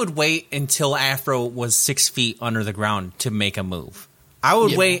 I would wait until Afro was 6 feet under the ground to make a move. I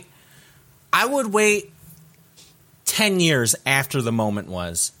would Yeah. wait. I would wait 10 years after the moment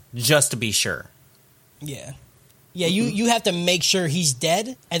was just to be sure. Yeah. Yeah, you have to make sure he's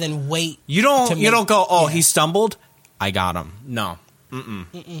dead and then wait. You don't. to You make- don't go. Oh, yeah. he stumbled. I got him. No.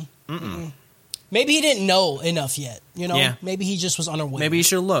 Maybe he didn't know enough yet. You know, Yeah. maybe he just was unaware. Maybe you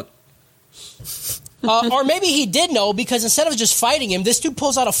should look. Or maybe he did know because instead of just fighting him, this dude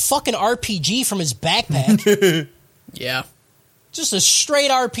pulls out a fucking RPG from his backpack. Yeah. Just a straight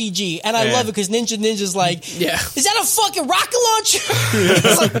RPG. And I Yeah. love it because Ninja's like, Yeah. is that a fucking rocket launcher?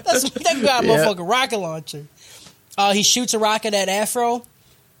 It's like, that got a Yeah. motherfucking rocket launcher. He shoots a rocket at Afro,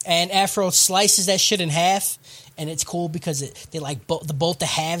 and Afro slices that shit in half. And it's cool because they like both the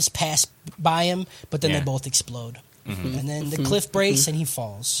halves pass by him, but then Yeah. they both explode. And then the cliff breaks and he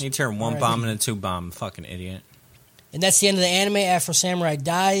falls. You turn one Alright. bomb into 2 bomb. Fucking idiot. And that's the end of the anime. Afro Samurai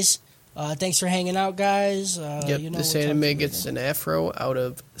dies. Thanks for hanging out, guys. Yep. You know This what time anime it gets is. an afro out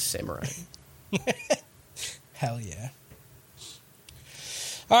of samurai. Hell yeah.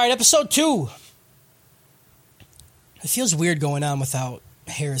 All right, episode 2. It feels weird going on without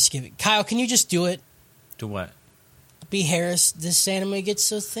Harris giving. Kyle, can you just do it? Do what? Be Harris. This anime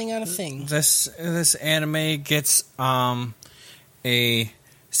gets a thing on a thing. This anime gets a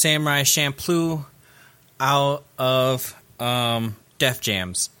Samurai Champloo out of Def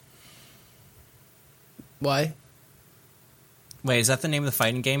Jams. Why? Wait, is that the name of the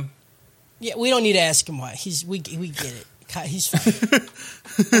fighting game? Yeah, we don't need to ask him why. We get it. He's fine.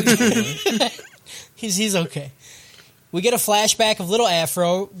 he's okay. We get a flashback of little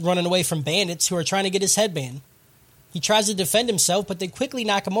Afro running away from bandits who are trying to get his headband. He tries to defend himself, but they quickly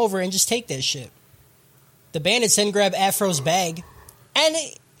knock him over and just take that shit. The bandits then grab Afro's bag, and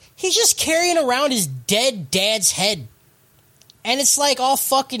he's just carrying around his dead dad's head. And it's like all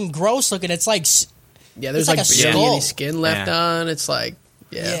fucking gross looking. It's like, Yeah, there's It's like like, a barely skull. any skin left Yeah. on. It's like,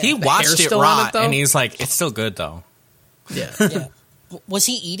 yeah. Yeah. He The watched hair's it still on rot, though? and he's like, "It's still good though." Yeah. yeah. Was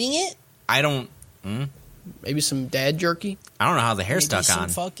he eating it? I don't Maybe some dad jerky. know how the hair Maybe stuck some on.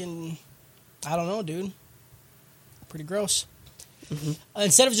 fucking, I don't know, dude. Pretty gross. Mm-hmm.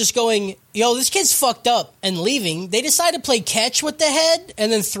 Instead of just going, yo, this kid's fucked up, and leaving, they decide to play catch with the head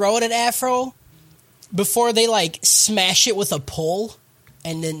and then throw it at Afro before they, like, smash it with a pole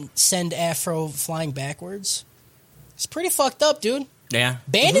and then send Afro flying backwards. It's pretty fucked up, dude. Yeah,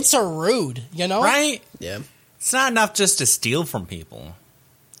 Bandits are rude, you know? right. Yeah. It's not enough just to steal from people.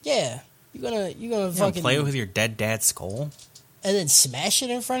 Yeah. You're gonna You know, fucking play with your dead dad's skull. and then smash it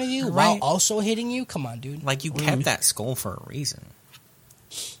in front of you while Right. also hitting you? Come on, dude. Like you kept that skull for a reason.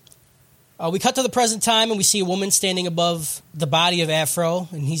 We cut to the present time and we see a woman standing above the body of Afro,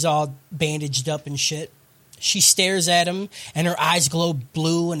 and he's all bandaged up and shit. She stares at him, and her eyes glow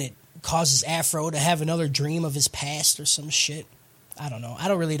blue, and it causes Afro to have another dream of his past or some shit. I don't know. I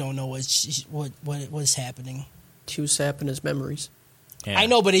don't know what is happening. She was sapping his memories. Yeah. I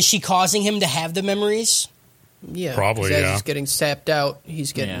know, but is she causing him to have the memories? Yeah. Probably, 'cause as yeah. he's getting sapped out,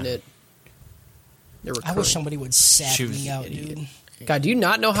 he's getting Yeah. it. They're I recurring. wish somebody would sap She was me an out, idiot. dude. God, do you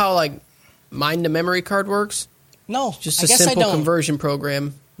not know how, like, mind the memory card works? No, Just I a guess I simple don't. conversion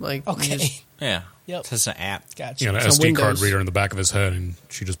program. Like, you Okay. just Yeah. Yep. It's just an app. Gotcha. You know, an It's on SD card Windows. reader in the back of his head, and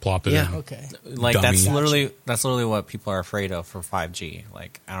she just plopped it Yeah. in. Okay. Like Dummy. that's literally what people are afraid of for 5G.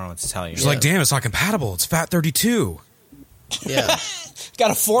 Like I don't know what to tell you. She's like, damn, it's not compatible. It's FAT32. Yeah.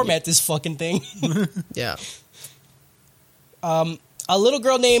 Gotta format this fucking thing. Yeah. A little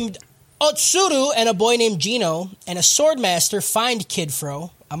girl named Otsuru and a boy named Gino and a swordmaster find Kid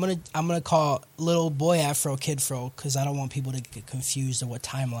Fro. I'm gonna call little boy Afro Kid Fro because I don't want people to get confused of what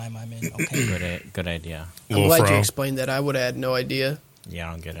timeline I'm in. Okay. Good idea. I'm Little glad fro. you explained that. I would have had no idea. Yeah,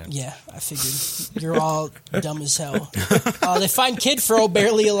 I don't get it. Yeah, I figured you're all dumb as hell. They find Kid Fro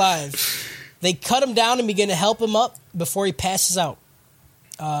barely alive. They cut him down and begin to help him up before he passes out.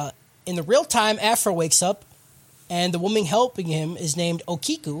 In the real time, Afro wakes up, and the woman helping him is named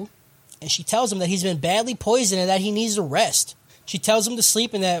Okiku, and she tells him that he's been badly poisoned and that he needs to rest. She tells him to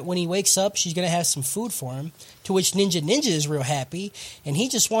sleep and that when he wakes up, she's going to have some food for him, to which Ninja is real happy, and he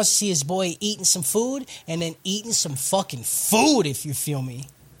just wants to see his boy eating some food and then eating some fucking food, if you feel me.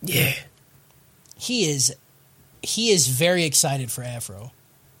 Yeah. He is very excited for Afro.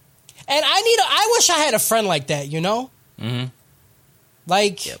 And I wish I had a friend like that, you know? Mm-hmm.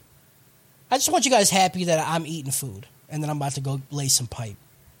 Like, Yep. I just want you guys happy that I'm eating food and then I'm about to go lay some pipe.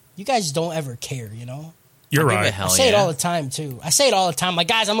 You guys don't ever care, you know? You're I'll give it right. hell I say it yeah. all the time, too. I say it all the time. Like,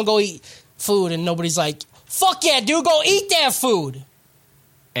 guys, I'm going to go eat food, and nobody's like, fuck yeah, dude, go eat that food.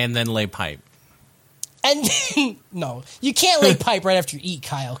 And then lay pipe. And, no, you can't lay pipe right after you eat,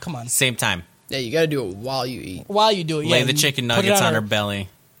 Kyle. Come on. Same time. Yeah, you got to do it while you eat. While you do it, Lay yeah, the you chicken put it nuggets on her belly.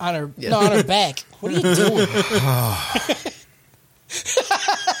 On her, Yeah. no, on her back. What are you doing?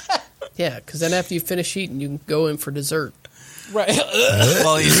 Yeah, because then after you finish eating, you can go in for dessert. Right.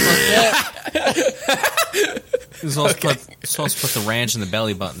 Well, he's supposed to put the ranch in the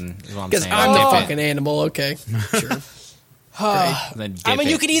belly button. Is what I'm Because saying. I'm the Dip it, fucking animal. Okay, sure. then I dip mean,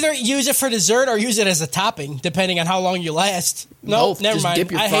 you it. could either use it for dessert or use it as a topping, depending on how long you last. No, Both. never Just mind.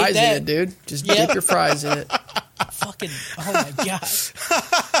 dip your I fries hate that. in it, dude. Just Yep. dip your fries in it. Fucking, oh my god.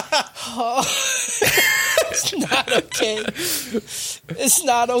 Oh, it's not okay. It's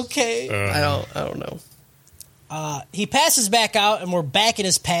not okay. I don't know. He passes back out, and we're back in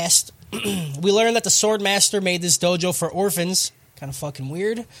his past. We learn that the Swordmaster made this dojo for orphans. Kind of fucking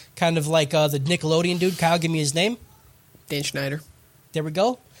weird. Kind of like the Nickelodeon dude. Kyle, give me his name. Dan Schneider. There we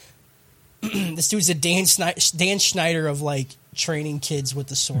go. This dude's a Dan Schneider of, like, training kids with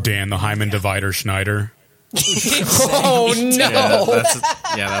the sword. Dan the Hyman Divider Schneider. Oh no!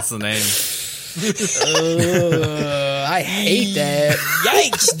 That's the name. I hate that.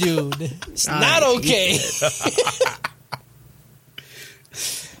 Yikes, dude. It's not okay.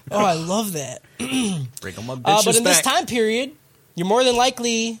 Oh, I love that. Bring on my bitches But in this back. time period, you're more than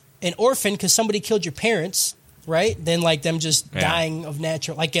likely an orphan because somebody killed your parents, right? Than like them just Yeah. dying of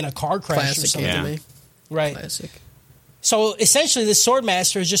natural, like in a car crash or Classic something. anime. Right. Classic. So essentially, the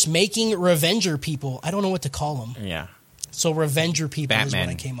Swordmaster is just making Revenger people. I don't know what to call them. Yeah. So Revenger people is Batman.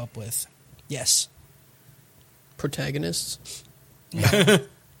 what I came up with. Yes. Protagonists.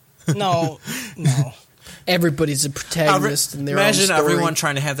 No. Everybody's a protagonist in their Imagine own story. everyone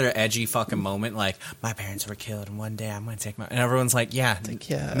trying to have their edgy fucking moment, like my parents were killed, and one day I'm going to take my. And everyone's like, "Yeah,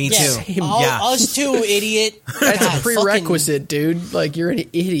 yeah, me Yeah. too." Same. Yeah, Us too, idiot. That's God, a prerequisite, dude. Like, you're an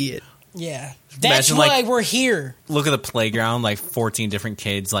idiot. Yeah. That's Imagine, why like- we're here. Look at the playground, like 14 different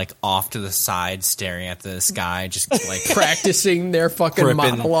kids, like off to the side, staring at the sky, just like Practicing their fucking Gripping.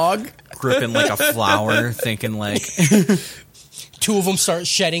 monologue. gripping like a flower, thinking like Two of them start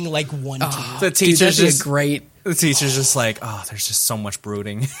shedding like one tear. the Dude, teacher's that'd be just a great... the teacher's just like, oh, there's just so much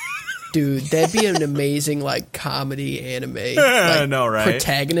brooding. Dude, that'd be an amazing, like, comedy anime. I Like, know, right?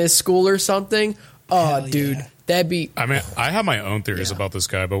 Protagonist school or something. Oh, Hell dude. yeah. That'd be... I mean, I have my own theories Yeah. about this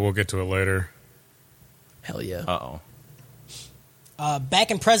guy, but we'll get to it later. Hell yeah.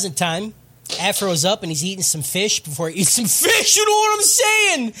 Back in present time, Afro's up and he's eating some fish before he eats some fish. You know what I'm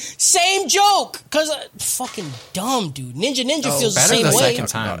saying? Same joke. Because fucking dumb, dude. Ninja feels the better same the way. second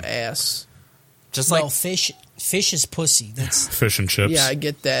time. About ass. Just No, like fish is pussy. That's Fish and chips. Yeah, I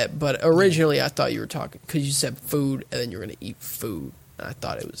get that. But originally I thought you were talking... Because you said food, and then you were going to eat food. And I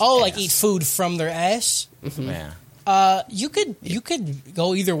thought it was like ass. eat food from their ass. yeah, You could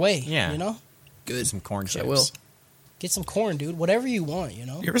go either way. Yeah. You know? Good. some corn chips. I will. Get some corn, dude. Whatever you want, you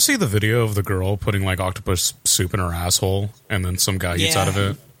know? You ever see the video of the girl putting like octopus soup in her asshole and then some guy eats Yeah. out of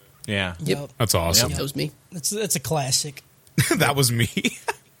it? Yeah, Yep. That's awesome. That was me. That's a classic. That was me.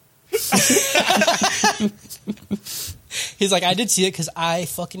 He's like, I did see it because I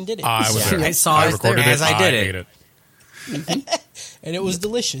fucking did it. I was there. I saw it recorded as it. I did it. ate it. And it was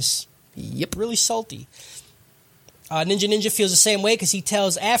delicious. Yep. Really salty. Ninja feels the same way because he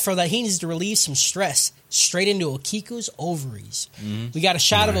tells Afro that he needs to relieve some stress straight into Okiku's ovaries. We got a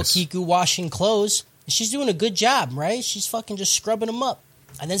shot of Okiku washing clothes, and she's doing a good job, right? She's fucking just scrubbing them up.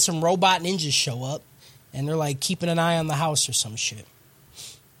 And then some robot ninjas show up, and they're like keeping an eye on the house or some shit.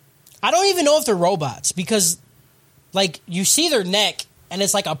 I don't even know if they're robots because, like, you see their neck, and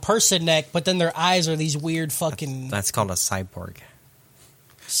it's like a person neck, but then their eyes are these weird fucking... That's called a cyborg.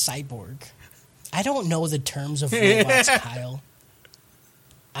 Cyborg. I don't know the terms of robots, Kyle.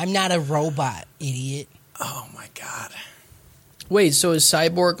 I'm not a robot, idiot. Oh my god. Wait, so is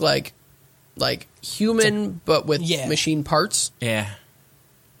Cyborg like human but with machine parts? Yeah.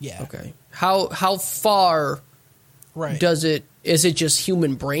 Yeah. Okay. How far is it just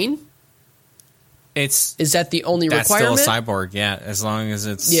human brain? Is that the only requirement? That's still a cyborg, yeah, as long as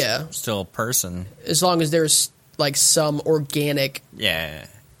it's still a person. As long as there's like some organic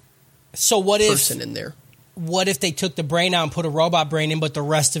So what if person in there? What if they took the brain out and put a robot brain in, but the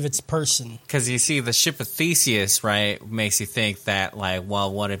rest of it's person? Because you see, the ship of Theseus, right, makes you think that, like,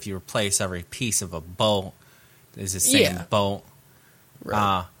 well, what if you replace every piece of a boat is the same boat?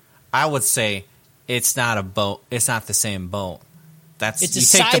 Right. I would say it's not a boat. It's not the same boat. It's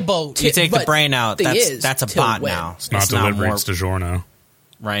a cyboat. You take the brain out. That's a bot now. It's not delivery. It's DiGiorno.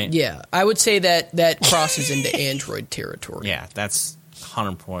 Right. Yeah, I would say that crosses into android territory. Yeah, that's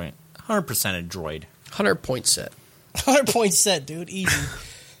 100% a droid. 100-point set. 100-point set, dude. Easy.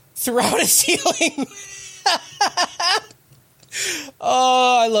 Throughout his healing.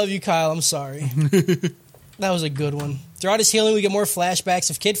 Oh, I love you, Kyle. I'm sorry. That was a good one. Throughout his healing, we get more flashbacks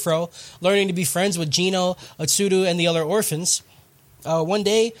of Kid Fro learning to be friends with Gino, Otsuru, and the other orphans. One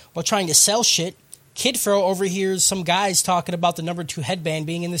day, while trying to sell shit, Kid Fro overhears some guys talking about the number 2 headband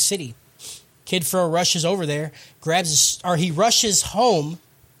being in the city. Kid Fro rushes over there, he rushes home,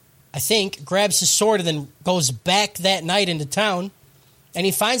 I think, grabs his sword, and then goes back that night into town. And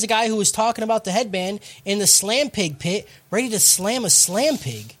he finds a guy who was talking about the headband in the Slam Pig pit, ready to slam a Slam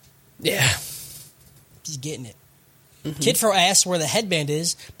Pig. Yeah. He's getting it. Kid Fro asks where the headband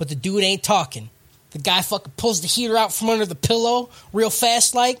is, but the dude ain't talking. The guy fucking pulls the heater out from under the pillow real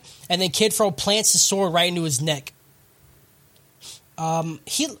fast like, and then Kid Fro plants his sword right into his neck. I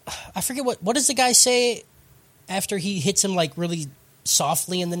forget what does the guy say after he hits him like really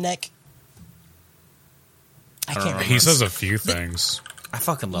softly in the neck? I can't remember. He says a few things. I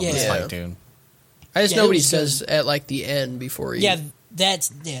fucking love this fight, dude. I just know what he says at like the end before he... That's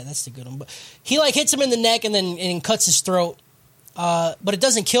the good one. But he like hits him in the neck and cuts his throat. But it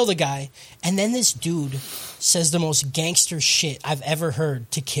doesn't kill the guy. And then this dude says the most gangster shit I've ever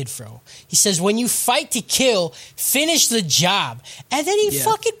heard to Kid Fro. He says, when you fight to kill, finish the job. And then he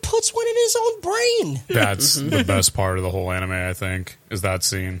fucking puts one in his own brain. That's the best part of the whole anime, I think, is that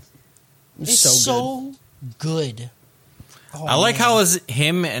scene. It's so good. Oh, I like how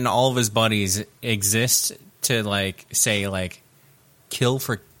him and all of his buddies exist to like say like kill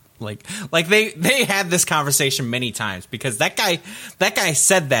for like they had this conversation many times because that guy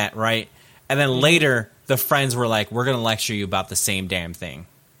said that, right? And then later the friends were like, we're gonna lecture you about the same damn thing.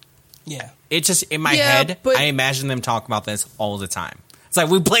 Yeah. It just in my head I imagine them talk about this all the time. It's like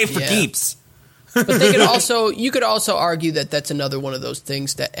we play for keeps. But they could you could also argue that that's another one of those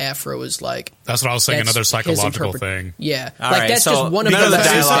things that Afro is like. That's what I was saying. Another psychological thing. Yeah, all like right, that's so just one of none the. of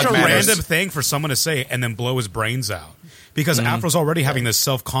the It's such a dialogue matters. random thing for someone to say and then blow his brains out. Because Afro's already having this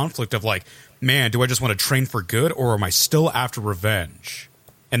self-conflict of like, man, do I just want to train for good or am I still after revenge?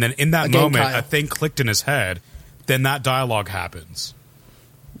 And then in that moment, Kyle. a thing clicked in his head. Then that dialogue happens.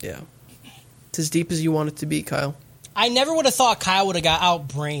 Yeah, it's as deep as you want it to be, Kyle. I never would have thought Kyle would have got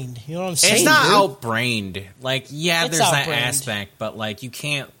outbrained. You know what I'm saying? It's not dude. outbrained. Like, yeah, It's there's that outbrained. aspect, but like you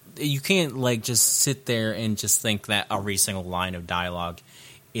can't like just sit there and just think that every single line of dialogue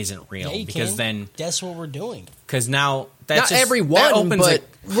isn't real Yeah, you because can. then That's what we're doing. because now Not that's just, every that one, opens but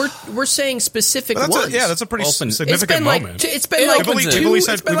we're saying specific But ones. that's a pretty Open. significant moment. It's been like opens two. it.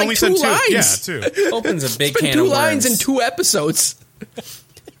 It's been like 2 lines. Yeah, two. opens a big It's been can 2 of lines worms. in 2 episodes.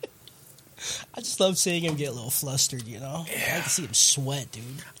 I just love seeing him get a little flustered, you know? I like to see him sweat, dude.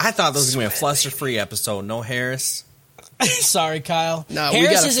 I thought this was gonna be a fluster-free episode. No Harris. Sorry, Kyle. No, we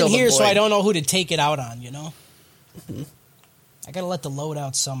Harris gotta isn't fill the here, so void. I don't know who to take it out on, you know? I gotta let the load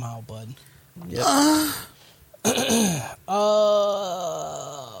out somehow, bud. Yep.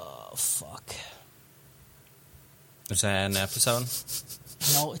 Fuck. Is that an episode?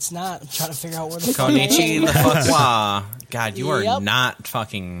 No, it's not. I'm trying to figure out where the fuck I Konichi am. the fuck wa. God, you are Yep. not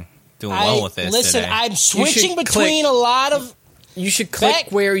fucking doing well with this Listen, today. I'm switching click- between a lot of... You should click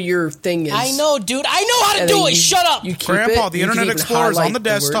Back- where your thing is. I know, dude. I know how to and do then it. you- Shut up. You keep Grandpa, it, the you can Internet even Explorer's on highlight the word.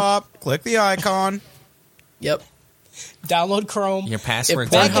 desktop. Click the icon. Yep. Download Chrome. Your If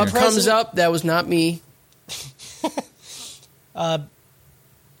password's Back on Pornhub in here. comes up, that was not me.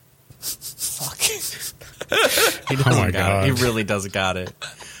 Fuck. He doesn't Oh my got it. He God. really doesn't got it.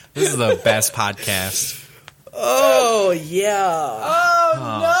 This is the best podcast. Oh yeah,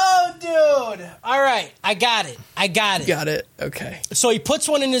 Oh, no, dude. All right, I got it. got it. Okay. So he puts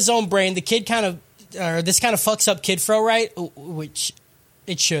one in his own brain. The kid this kind of fucks up Kid Fro, right? Which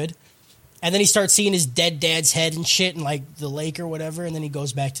it should. And then he starts seeing his dead dad's head and shit in like the lake or whatever, and then he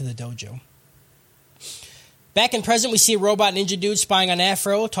goes back to the dojo. Back in present, we see a robot ninja dude spying on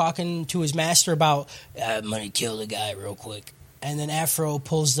Afro, talking to his master about, I'm gonna kill the guy real quick. And then Afro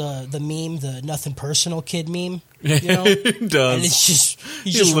pulls the meme, the nothing personal kid meme, you know? He does. And it's just, he's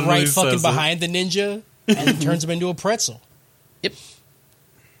He just literally right fucking says it. behind the ninja and turns him into a pretzel. Yep.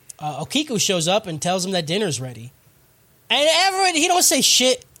 Okiku shows up and tells him that dinner's ready. And everyone, he don't say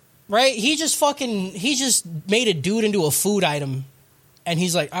shit, right? He just made a dude into a food item. And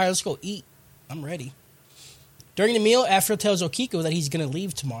he's like, all right, let's go eat. I'm ready. During the meal, Afro tells Okiku that he's going to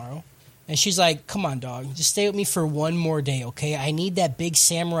leave tomorrow. And she's like, come on, dog. Just stay with me for one more day, okay? I need that big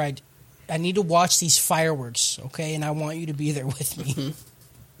samurai. I need to watch these fireworks, okay? And I want you to be there with me.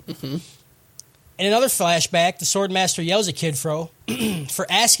 In another flashback, the Swordmaster yells at Kid Fro for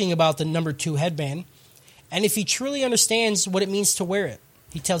asking about the number 2 headband, and if he truly understands what it means to wear it.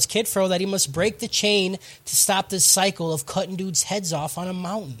 He tells Kid Fro that he must break the chain to stop this cycle of cutting dudes' heads off on a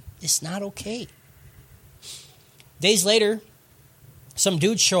mountain. It's not okay. Days later, some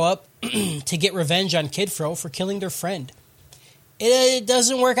dudes show up to get revenge on Kid Fro for killing their friend. It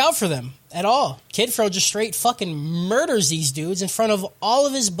doesn't work out for them at all. Kid Fro just straight fucking murders these dudes in front of all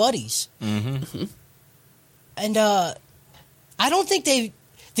of his buddies. Mm-hmm. And I don't think the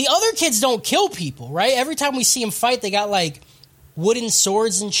other kids don't kill people, right? Every time we see them fight, they got like wooden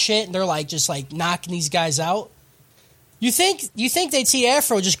swords and shit, and they're like just like knocking these guys out. You think they'd see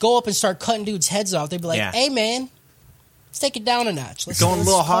Afro just go up and start cutting dudes' heads off? They'd be like, Yeah. "Hey, man, let's take it down a notch. Let's Going a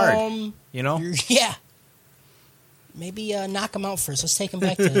little hard, calm you know? Yeah. Maybe knock him out first. Let's take him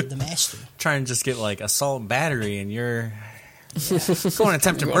back to the master. Try and just get like assault and battery, and you're going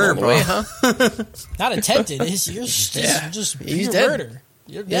attempted Going murder, all the bro. way, huh? Not attempted. You're just He's pure dead. murder.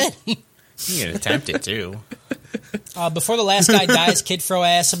 You're dead. You can attempt it too. Before the last guy dies, Kid Fro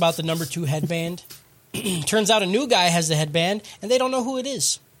asks about the number 2 headband. Turns out a new guy has the headband, and they don't know who it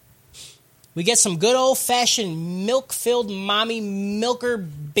is. We get some good old-fashioned milk-filled mommy milker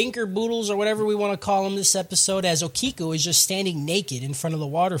binker boodles or whatever we want to call them this episode, as Okiku is just standing naked in front of the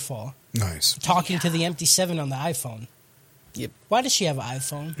waterfall, Nice. talking to the empty 7 on the iPhone. Yep. Why does she have an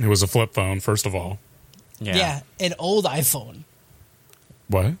iPhone? It was a flip phone, first of all. Yeah, an old iPhone.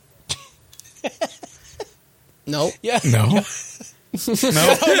 What? Nope. Yeah. No. Nope.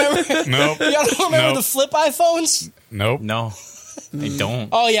 Nope. Y'all don't remember Nope. the flip iPhones? Nope. No, they don't.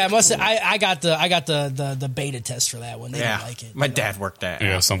 Oh yeah, I got the beta test for that one. They yeah, didn't like it. my dad worked that.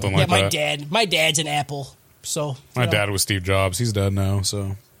 Yeah, something Yeah, like my that. my dad's an Apple, so My you know, dad was Steve Jobs. He's dead now,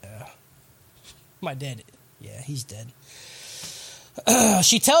 so. my dad, yeah, he's dead.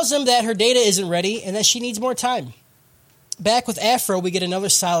 She tells him that her data isn't ready and that she needs more time. Back with Afro, we get another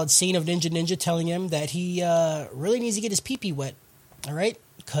solid scene of Ninja telling him that he really needs to get his pee-pee wet, all right?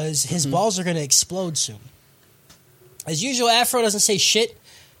 Because his balls are going to explode soon. As usual, Afro doesn't say shit,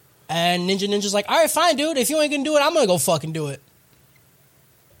 and Ninja's like, all right, fine, dude. If you ain't going to do it, I'm going to go fucking do it.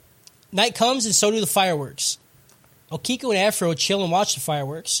 Night comes, and so do the fireworks. Okiku and Afro chill and watch the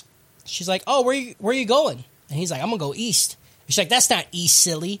fireworks. She's like, oh, where you going? And he's like, I'm going to go east. She's like, that's not east,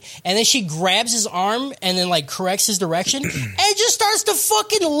 silly. And then she grabs his arm and then, like, corrects his direction and just starts to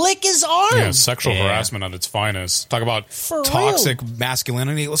fucking lick his arm. Yeah, sexual Yeah. harassment at its finest. Talk about For toxic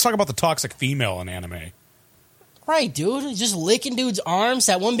masculinity. Let's talk about the toxic female in anime. Right, dude. Just licking dude's arms.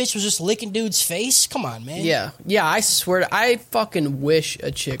 That one bitch was just licking dude's face. Come on, man. Yeah. I swear, I fucking wish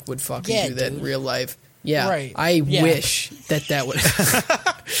a chick would fucking Yeah, do that in dude. real life. Yeah, Right. I Yeah. wish that would.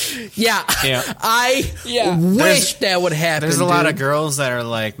 Yeah, I Yeah. wish that would happen. There's a lot of dude. girls that are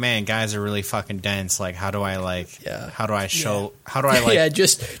like, man, guys are really fucking dense. Like, how do I like? Yeah. How do I show? How do I like? Yeah,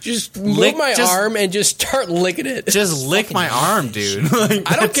 just move Lick- my just- arm and just start licking it. Just lick my arm, dude. Like,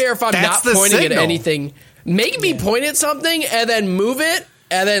 I don't care if I'm that's not the pointing signal. at anything. Make me point at something and then move it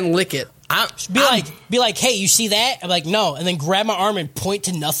and then lick it. Be like, hey, you see that? I'm like, no. And then grab my arm and point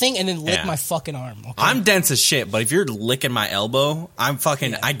to nothing and then lick Yeah. my fucking arm. Okay? I'm dense as shit, but if you're licking my elbow, I'm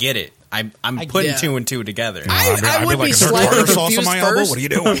fucking. I get it. I'm putting Yeah. 2 and 2 together. I would be is there slightly tartar sauce on confused my elbow? first. What are you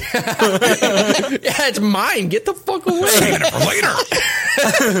doing? Yeah, it's mine. Get the fuck away. Saving it for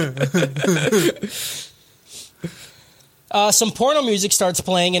later. Some porno music starts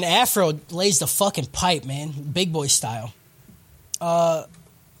playing, and Afro lays the fucking pipe, man, big boy style.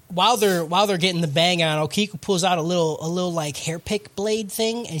 While they're getting the bang on, Okiko pulls out a little like hair pick blade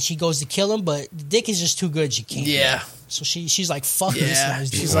thing, and she goes to kill him, but the dick is just too good. She can't. Yeah. So she's like, "Fuck this Yeah. guy's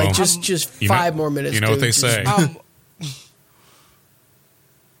She's dude." like, just You know- 5 more minutes. You know what dude. they Just- say.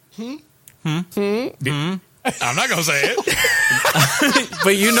 I'm not gonna say it.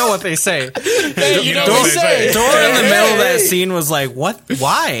 But you know what they say. You know Dora- what they say. Dora in the middle of that scene was like, "What?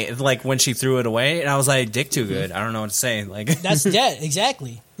 Why?" Like when she threw it away, and I was like, "Dick too good." I don't know what to say. Like That's dead.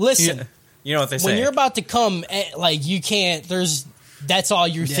 Exactly. Listen, Yeah. You know what they say. when you're about to come, like you can't. That's all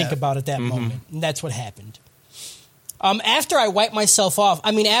you think about at that moment, and that's what happened. After I wipe myself off,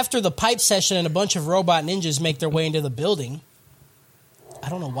 after the pipe session and a bunch of robot ninjas make their way into the building. I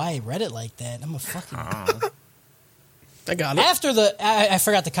don't know why I read it like that. I'm a fucking. I got it. After I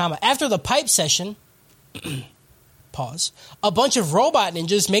forgot the comma. After the pipe session, pause. A bunch of robot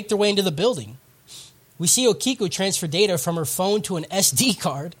ninjas make their way into the building. We see Okiko transfer data from her phone to an SD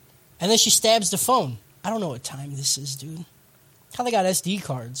card, and then she stabs the phone. I don't know what time this is, dude. How they got SD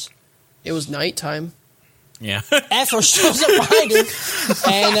cards? It was nighttime. yeah. Afro shows up behind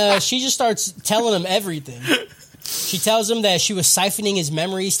her, and she just starts telling him everything. She tells him that she was siphoning his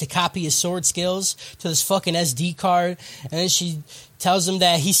memories to copy his sword skills to this fucking SD card, and then she tells him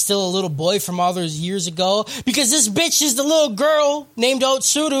that he's still a little boy from all those years ago because this bitch is the little girl named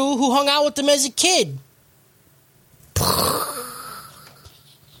Otsuru who hung out with him as a kid.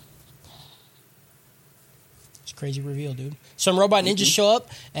 It's a crazy reveal, dude. Some robot ninjas show up,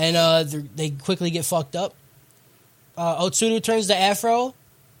 and they quickly get fucked up. Otsuru turns to Afro,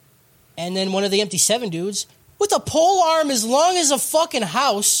 and then one of the Empty Seven dudes, with a pole arm as long as a fucking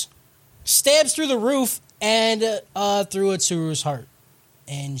house, stabs through the roof and through Otsuru's heart.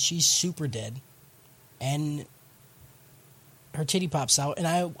 And she's super dead. And her titty pops out, and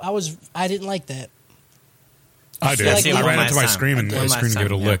I didn't like that. I did. like I one ran last into my time. screen and One my last screen gave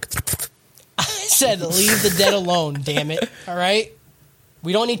it a time, lick. I said, leave the dead alone, damn it. All right?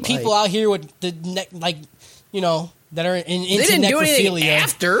 We don't need people out here with the that are into They didn't do anything necrophilia.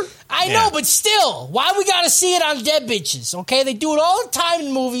 after. I know, but still, why we gotta see it on dead bitches? Okay, they do it all the time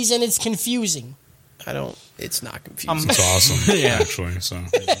in movies, and it's confusing. It's not confusing. It's awesome, actually. So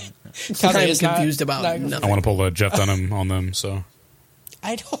I'm confused about nothing. I want to pull a Jeff Dunham on them. So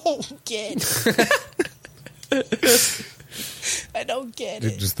I don't get. I don't get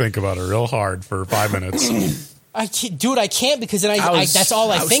it. just think about it real hard for 5 minutes. I can't because then that's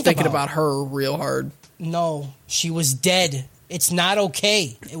all I was think thinking about. her real hard. No, she was dead. It's not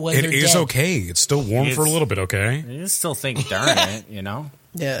okay. It is okay. It's still warm for a little bit. Okay. You still think, darn it, you know?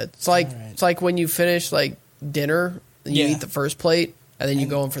 Yeah, it's like when you finish like dinner and you Yeah. eat the first plate and then you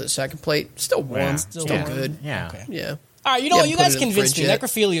go in for the second plate. Still warm, Yeah. still Yeah. good. Yeah. Okay. Yeah. All right, you know what? Yeah, You put guys it in the convinced me. fridge yet.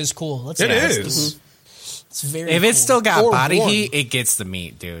 Necrophilia is cool. Let's It be honest. is. It's very. If it's cool. still got Or body warm. heat, it gets the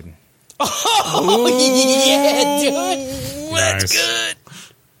meat, dude. Oh yeah, dude. Nice. Good.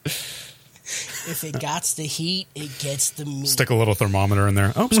 If it got the heat, it gets the meat. Stick a little thermometer in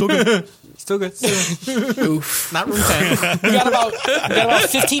there. Oh, still good. Still good. Oof. Not room 10. We got about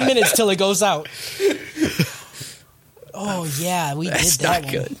 15 minutes till it goes out. Oh yeah, we That's did that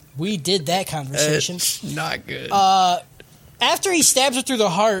not one. good. We did that conversation. It's not good. After he stabs her through the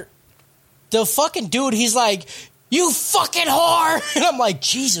heart, the fucking dude, he's like, "You fucking whore!" And I'm like,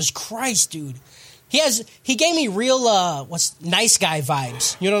 Jesus Christ, dude. He gave me real nice guy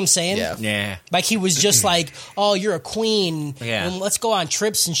vibes. You know what I'm saying? Yeah. Yeah. Like he was just like, "Oh, you're a queen. Yeah. And let's go on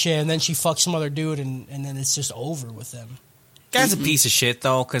trips and shit." And then she fucks some other dude, and then it's just over with them. Guy's a piece of shit,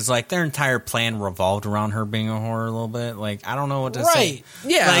 though, because, like, their entire plan revolved around her being a whore a little bit. Like, I don't know what to say. Right.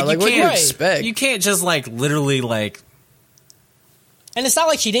 yeah, like what do you can't- expect? You can't just, like, literally, like... And it's not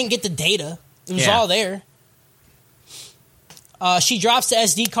like she didn't get the data. It was Yeah. all there. She drops the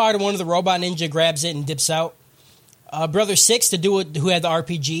SD card, and one of the robot ninja grabs it and dips out. Brother Six, the dude who had the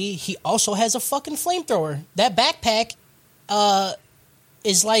RPG, he also has a fucking flamethrower. That backpack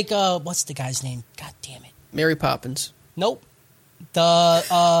is like, what's the guy's name? God damn it. Mary Poppins. Nope. The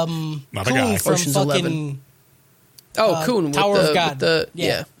Not a Coon guy. from Ocean's fucking 11. Oh, Coon with Tower the, of God. with the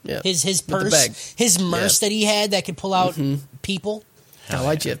yeah. His With the purse, bag. his merce that he had that could pull out people. Now,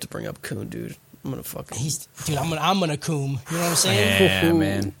 why'd you have to bring up Coon, dude? I'm gonna fucking. Dude, I'm gonna coom. You know what I'm saying? Yeah,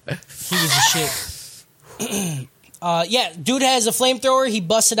 man. He was the shit. Yeah, dude has a flamethrower. He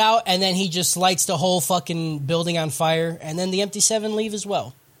busts it out, and then he just lights the whole fucking building on fire. And then the Empty Seven leave as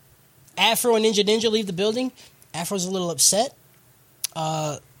well. Afro and Ninja leave the building. Afro's a little upset.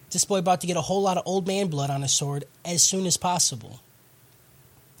 This boy about to get a whole lot of old man blood on his sword as soon as possible.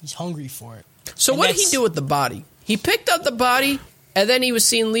 He's hungry for it. So And what did he that's- do with the body? He picked up the body, and then he was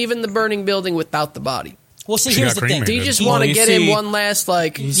seen leaving the burning building without the body. Well, see, She here's got the thing. cremated. Do you just Well, want to you get see- him one last,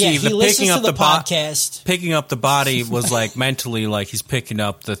 like... You Yeah, see, he the listens picking to up the the podcast. picking up the body was like mentally like he's picking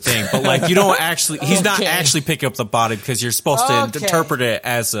up the thing, but like you don't actually. He's not Okay. actually picking up the body because you're supposed to Okay. interpret it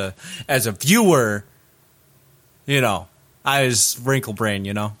as a viewer. You know, I was wrinkle brain.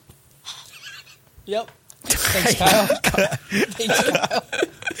 You know, Yep. Thanks, Kyle. Thanks, Kyle.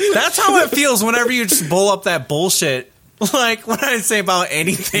 that's how it feels whenever you just blow up that bullshit. Like when I say about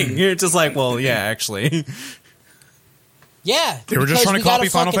anything, you're just like, well, yeah, actually. Yeah. They were just because trying we to copy gotta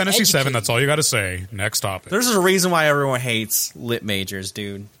Final fucking Fantasy VII. educate. That's all you got to say. Next topic. There's a reason why everyone hates lit majors,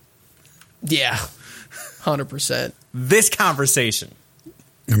 dude. Yeah, 100%. This conversation.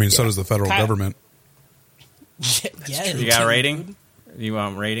 I mean, so does the federal Kyle- government. Yeah, You got a rating? You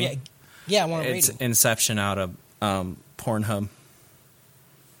want rating? Yeah, yeah, I want a It's rating. Inception out of Pornhub.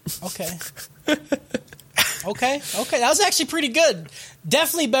 Okay. Okay. That was actually pretty good.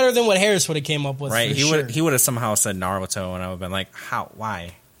 Definitely better than what Harris would have came up with. Right? For He sure. would have somehow said Naruto, and I would have been like, how?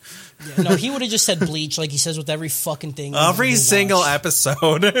 Why? Yeah, no, he would have just said Bleach like he says with every fucking thing. Every we single watch.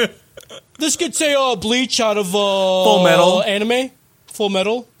 episode. This could say Bleach out of Full Metal. anime. Full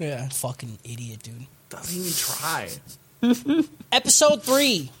Metal. Yeah, fucking idiot, dude. Doesn't even try. Episode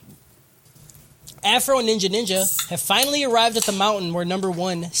 3. Afro and Ninja have finally arrived at the mountain where number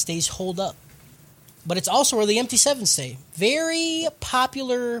 1 stays holed up. But it's also where the Empty Seven stay. Very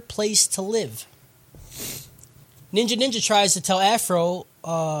popular place to live. Ninja tries to tell Afro,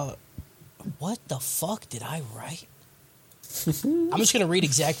 what the fuck did I write? I'm just going to read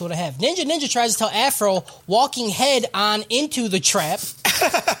exactly what I have. Ninja tries to tell Afro, walking head on into the trap.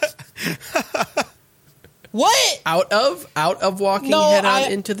 What? Out of walking No, head on I-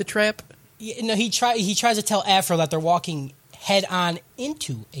 into the trap? Yeah, no, he tries to tell Afro that they're walking head on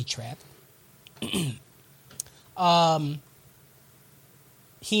into a trap.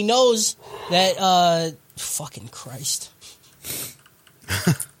 He knows that fucking Christ.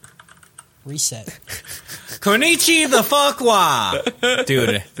 Reset. Konichi the fuckwa!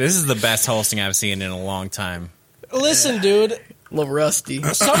 Dude, this is the best hosting I've seen in a long time. Listen, dude. A little rusty.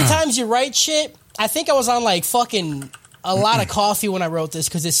 Sometimes you write shit. I think I was on like fucking a lot of coffee when I wrote this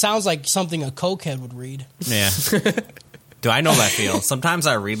because it sounds like something a cokehead would read. Yeah. Do I know that feel? Sometimes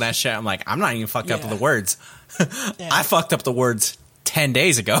I read that shit, I'm like, I'm not even fucked up Yeah. with the words. Yeah. I fucked up the words 10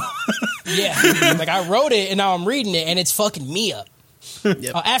 days ago. Yeah, like I wrote it and now I'm reading it and it's fucking me up.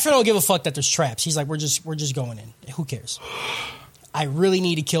 Yep. Afro don't give a fuck that there's traps. He's like, we're just going in. Who cares? I really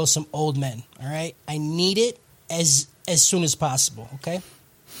need to kill some old men. All right, I need it as soon as possible. Okay.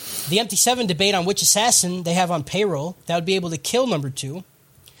 The Empty Seven debate on which assassin they have on payroll that would be able to kill number 2.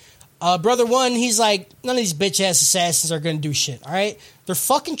 Brother 1, he's like, none of these bitch ass assassins are gonna do shit. All right, they're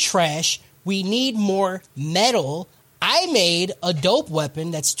fucking trash. We need more metal. I made a dope weapon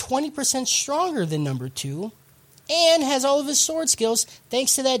that's 20% stronger than number 2 and has all of his sword skills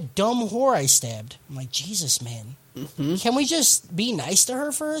thanks to that dumb whore I stabbed. I'm like, Jesus, man. Can we just be nice to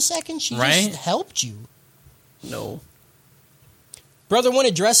her for a second? She Right? just helped you. No. Brother 1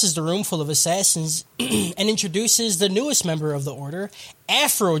 addresses the room full of assassins and introduces the newest member of the order,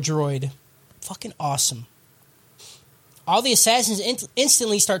 Afro Droid. Fucking awesome. All the assassins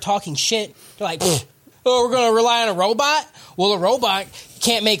instantly start talking shit. They're like, oh, we're going to rely on a robot? Well, a robot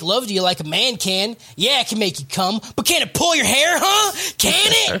can't make love to you like a man can. Yeah, it can make you come, but can it pull your hair, huh?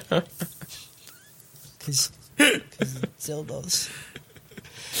 Can it? Because dildos.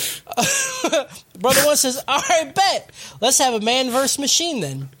 Brother 1 says, all right, bet. Let's have a man versus machine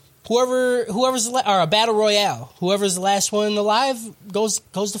then. Whoever's or a battle royale. Whoever's the last one alive goes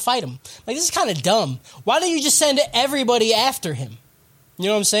to fight him. Like, this is kind of dumb. Why don't you just send everybody after him? You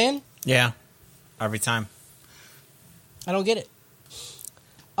know what I'm saying? Yeah. Every time. I don't get it.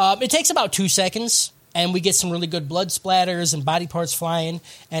 It takes about 2 seconds, and we get some really good blood splatters and body parts flying,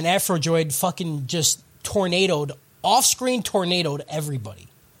 and Afro Droid fucking just off-screen tornadoed everybody.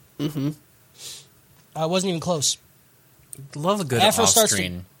 Mm-hmm. Wasn't even close. Love a good Afro off starts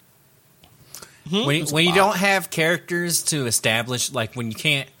screen. When you don't have characters to establish, like when you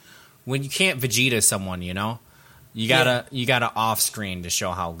can't Vegeta someone, you know, you gotta off screen to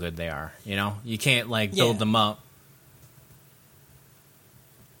show how good they are. You know, you can't like build Yeah. them up.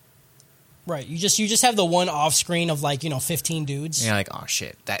 Right. You just have the one off-screen of 15 dudes. And you're like, oh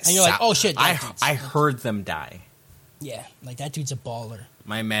shit, that. And you're like, oh, shit, that dude's- I heard them die. Yeah, like that dude's a baller.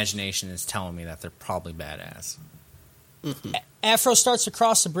 My imagination is telling me that they're probably badass. Afro starts to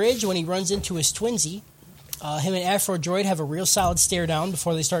cross the bridge when he runs into his twinsy. Him and Afro Droid have a real solid stare down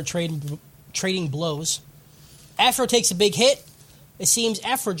before they start trading blows. Afro takes a big hit, It seems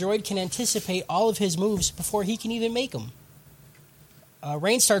Afrodroid can anticipate all of his moves before he can even make them.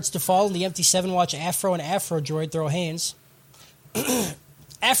 Rain starts to fall, and the Empty Seven watch Afro and Afrodroid throw hands.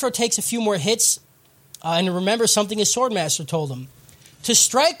 Afro takes a few more hits and remembers something his Swordmaster told him. To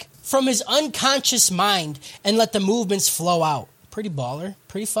strike from his unconscious mind and let the movements flow out. Pretty baller.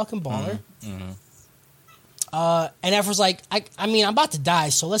 Pretty fucking baller. And Afro's like, I mean, I'm about to die,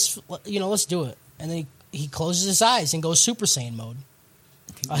 so let's do it. And then he closes his eyes and goes Super Saiyan mode.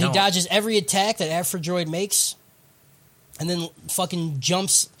 He dodges every attack that Afrodroid makes, and then fucking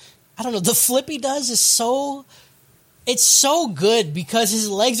jumps. I don't know. The flip he does is so good because his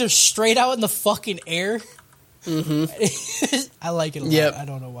legs are straight out in the fucking air. I like it a lot. I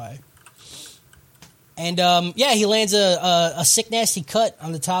don't know why. And he lands a sick, nasty cut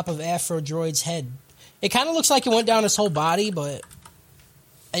on the top of Afrodroid's head. It kind of looks like it went down his whole body, but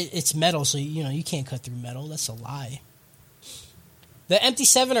it's metal, so you can't cut through metal. That's a lie. The Empty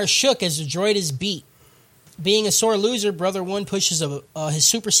Seven are shook as the droid is beat. Being a sore loser, Brother One pushes his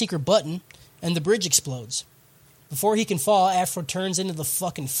super secret button, and the bridge explodes. Before he can fall, Afro turns into the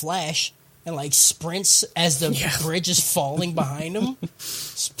fucking Flash and sprints as the bridge is falling behind him.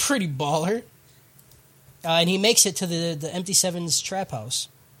 It's pretty baller. And he makes it to the Empty Seven's trap house.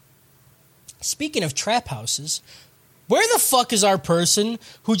 Speaking of trap houses, where the fuck is our person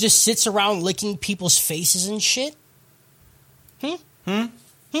who just sits around licking people's faces and shit?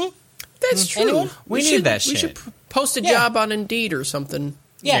 That's true. Anyone? We need that shit. We should post a job on Indeed or something.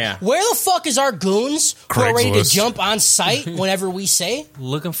 Yeah. Where the fuck is our goons who are ready to jump on site whenever we say?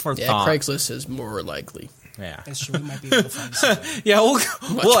 Looking for thought. Craigslist is more likely. Yeah. That's true. We might be able to find something. Yeah,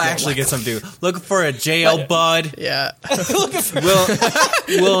 we'll actually get some dude. Looking for a JL bud. Yeah.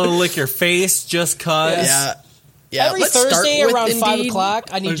 We'll lick your face just cuz. Yeah. Every Thursday around 5 o'clock,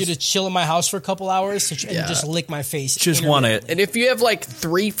 I need you to chill in my house for a couple hours and just lick my face. Just want it. And if you have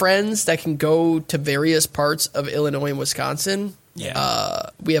 3 friends that can go to various parts of Illinois and Wisconsin,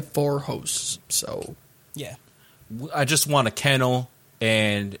 we have 4 hosts. So yeah, I just want a kennel,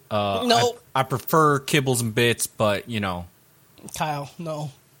 and no, I prefer kibbles and bits, but Kyle,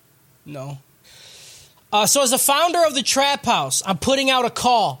 no. So as a founder of the Trap House, I'm putting out a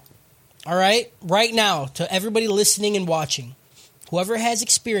call. All right, right now, to everybody listening and watching, whoever has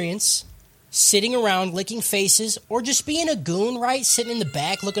experience sitting around licking faces or just being a goon, right, sitting in the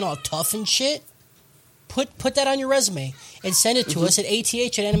back looking all tough and shit, put that on your resume and send it to us at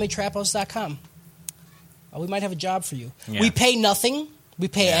ath@animetraphouse.com. We might have a job for you. Yeah. We pay nothing. We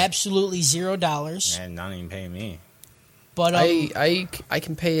pay absolutely $0. And not even pay me. But I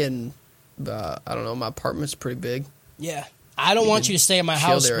can pay in. I don't know. My apartment's pretty big. Yeah. I don't want you to stay at my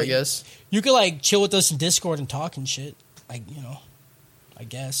house. There, I guess. You could chill with us in Discord and talk and shit. I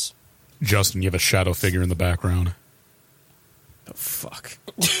guess. Justin, you have a shadow figure in the background. Oh fuck!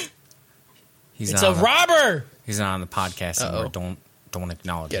 It's a robber. He's not on the podcast anymore. Don't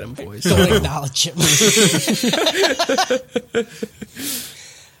acknowledge him, boys. Don't acknowledge him.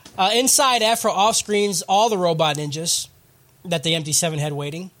 Inside, Afro off-screens all the robot ninjas that the Empty Seven had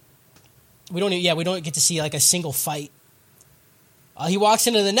waiting. We don't get to see a single fight. He walks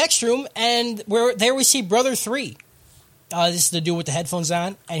into the next room, and there we see Brother 3. This is the dude with the headphones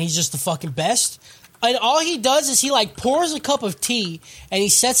on, and he's just the fucking best. And all he does is he pours a cup of tea, and he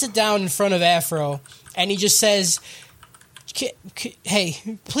sets it down in front of Afro, and he just says, "Hey,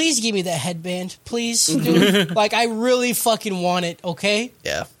 please give me that headband, please, dude. I really fucking want it, okay?"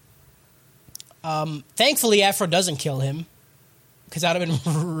 Yeah. Thankfully, Afro doesn't kill him, because I'd have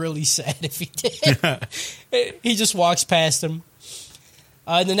been really sad if he did. He just walks past him.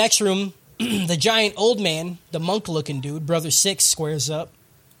 In the next room, the giant old man, the monk-looking dude, Brother 6, squares up.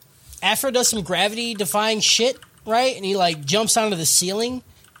 Afro does some gravity-defying shit, right? And he, jumps onto the ceiling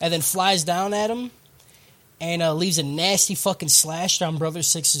and then flies down at him and leaves a nasty fucking slash down Brother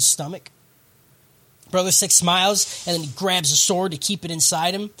 6's stomach. Brother 6 smiles, and then he grabs a sword to keep it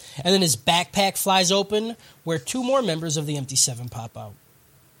inside him. And then his backpack flies open, where 2 more members of the Empty Seven pop out.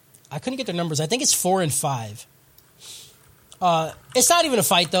 I couldn't get their numbers. I think it's 4 and 5. It's not even a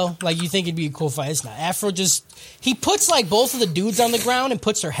fight, though. You think it'd be a cool fight. It's not. Afro he puts, both of the dudes on the ground and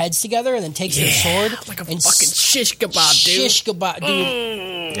puts their heads together and then takes their sword. Like a fucking shish kebab, dude. Shish kebab,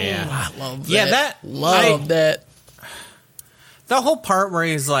 dude. Yeah. I love that. Yeah, Love that. The whole part where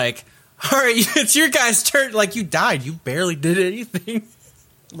he's like, all right, it's your guys' turn. You died. You barely did anything.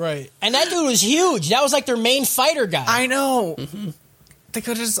 Right. And that dude was huge. That was, their main fighter guy. I know. Mm-hmm. They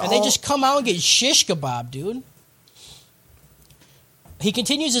could just they just come out and get shish kebab, dude. He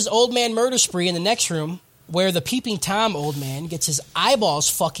continues his old man murder spree in the next room, where the peeping Tom old man gets his eyeballs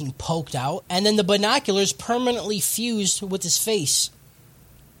fucking poked out, and then the binoculars permanently fused with his face.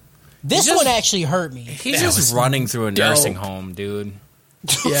 This one actually hurt me. He's just running through a nursing home, dude.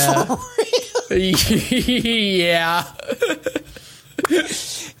 Yeah. Yeah.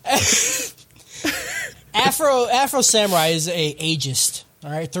 Afro Samurai is a ageist,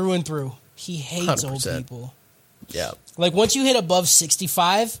 all right, through and through. He hates 100%. old people. Yeah. Like, once you hit above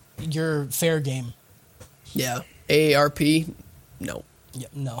 65, you're fair game. Yeah. AARP, no. Yeah,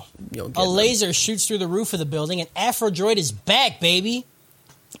 no. You don't A get none. laser shoots through the roof of the building, and Afro Droid is back, baby.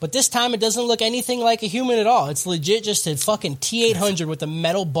 But this time, it doesn't look anything like a human at all. It's legit just a fucking T-800 with a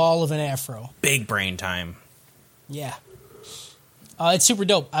metal ball of an afro. Big brain time. Yeah. It's super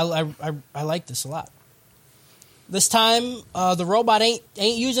dope. I like this a lot. This time, the robot ain't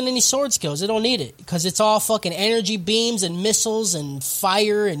using any sword skills. It don't need it because it's all fucking energy beams and missiles and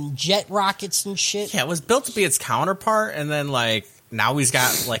fire and jet rockets and shit. Yeah, it was built to be its counterpart, and then like now he's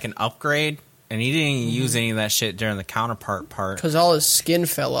got like an upgrade, and he didn't even use any of that shit during the counterpart part. Because all his skin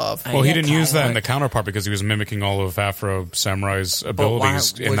fell off. Well, he Yeah, didn't use that in kinda. the counterpart because he was mimicking all of Afro Samurai's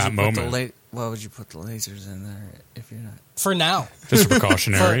abilities in that moment. Why would you put the lasers in there if you're not? For now. Just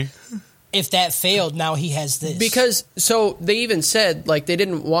precautionary. If that failed, now he has this. Because, so they even said, like, they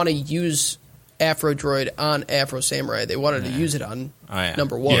didn't want to use Afro Droid on Afro Samurai. They wanted to use it on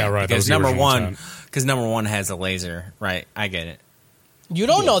number one. Yeah, right. That Because was the number original one, intent. because number one has a laser, right? I get it. You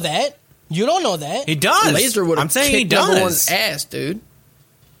don't know that. You don't know that. He does. Laser would I'm have saying he kicked number one's does. ass, dude.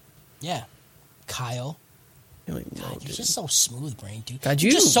 Yeah. Kyle. You're like, no, You're dude. just so smooth, brain, dude. God, You're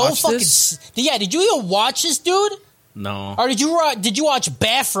you just even so watch fucking. this? Yeah, did you even watch this, dude? No, Or did you watch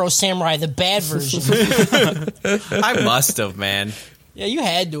Bafro Samurai, the bad version? I must have, man. Yeah, you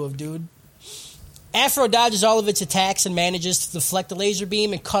had to have, dude. Afro dodges all of its attacks and manages to deflect the laser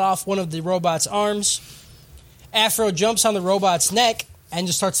beam and cut off one of the robot's arms. Afro jumps on the robot's neck and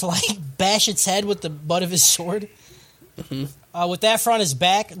just starts to like bash its head with the butt of his sword. With Afro on his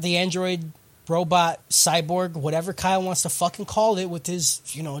back, the android robot cyborg, whatever Kyle wants to fucking call it, with his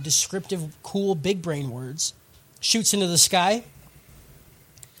descriptive, cool, big brain words, shoots into the sky.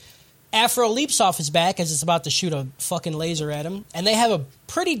 Afro leaps off his back as it's about to shoot a fucking laser at him, and they have a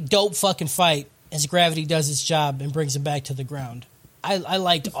pretty dope fucking fight as gravity does its job and brings him back to the ground. I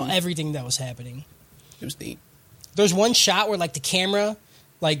liked everything that was happening. It was neat. There's one shot where like the camera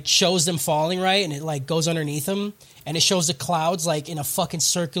like shows them falling, right, and it like goes underneath them, and it shows the clouds like in a fucking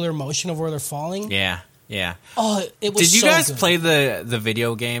circular motion of where they're falling. Yeah, yeah. Oh, it was. Did you so guys good. play the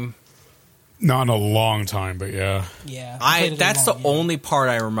video game? Not in a long time, but yeah. Yeah, I played it That's the along, yeah. only part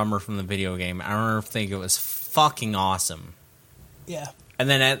I remember from the video game. I remember thinking it was fucking awesome. Yeah. And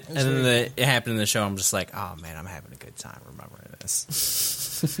then it very happened in the show. I'm just like, oh man, I'm having a good time remembering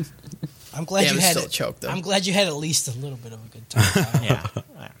this. I'm glad Yeah, you it was had still it. a choke, though. I'm glad you had at least a little bit of a good time. Yeah,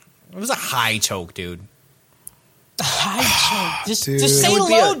 it was a high choke, dude. High choke. Just Dude. say Would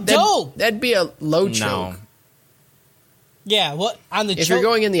be low a- dope. That'd be a low choke. No, Yeah, what on the If choke? you're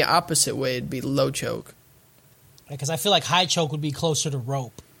going in the opposite way, it'd be low choke. Because I feel like high choke would be closer to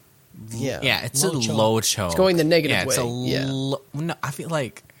rope. Yeah. yeah, it's Low a choke. low choke. It's going the negative yeah, it's way. A Yeah. no, I feel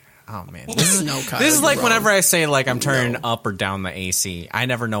like, oh man, this is No, Kyle, this is you're like wrong. whenever I say like I'm turning No. up or down the AC. I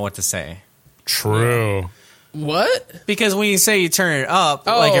never know what to say. True. What? Because when you say you turn it up,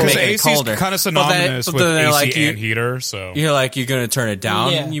 Oh. like you're Because making it AC is colder. kind of But synonymous then with they're AC like, and heater, so. You're like, you're gonna turn it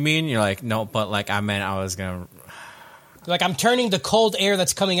down. Yeah. You mean? You're like, no, but like I meant I was gonna. Like I'm turning the cold air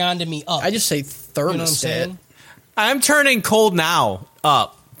that's coming onto me up. I just say you know what I'm thermostat. saying? I'm turning cold now.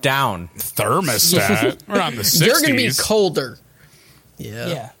 Up, down. Thermostat. We're not in the 60s. You're going to be colder. Yeah.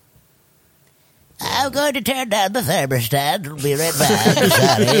 Yeah. I'm going to turn down the thermostat. We'll be right back.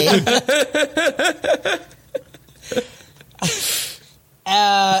 Sorry.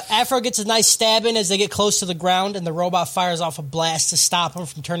 Afro gets a nice stab in as they get close to the ground, and the robot fires off a blast to stop him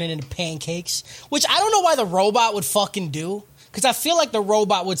from turning into pancakes. Which I don't know why the robot would fucking do, because I feel like the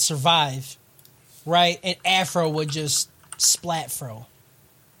robot would survive, right? And Afro would just splat-fro.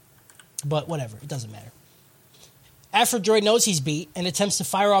 But whatever, it doesn't matter. Afro Droid knows he's beat and attempts to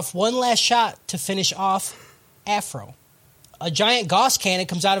fire off one last shot to finish off Afro. A giant Gauss cannon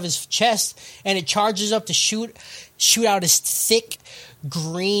comes out of his chest, and it charges up to shoot out his thick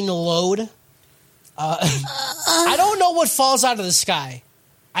green load. I don't know what falls out of the sky.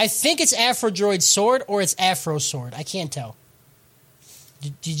 I think it's Afro Droid's sword or it's Afro's sword. I can't tell.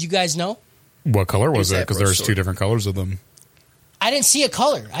 Did you guys know? What color was It's it? Because Afro's there's sword. two different colors of them. I didn't see a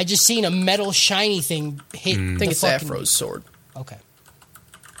color. I just seen a metal shiny thing hit. I think the it's fucking- Afro's sword. Okay.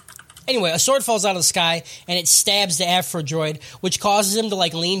 Anyway, a sword falls out of the sky, and it stabs the Afro droid, which causes him to,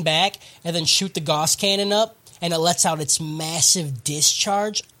 like, lean back and then shoot the Gauss cannon up, and it lets out its massive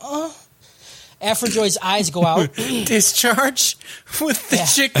discharge. Afro droid's eyes go out. Discharge with the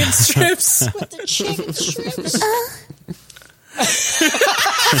chicken strips. With the chicken strips.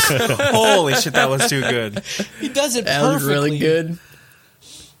 Holy shit, that was too good. He does it That perfectly. was really good.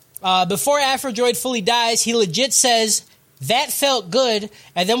 Before Afro droid fully dies, he legit says, "That felt good,"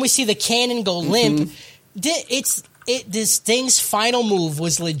 and then we see the cannon go limp. This thing's final move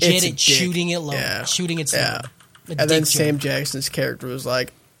was legit It's a at dick. shooting it low, Yeah. shooting its Yeah. load. A And dick then joke. Sam Jackson's character was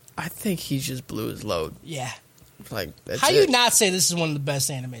like, I think he just blew his load. Yeah. Like, that's How it. you not say this is one of the best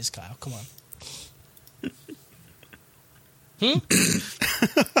animes, Kyle? Come on.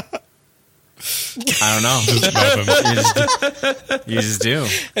 I don't know. Just nothing. You just do.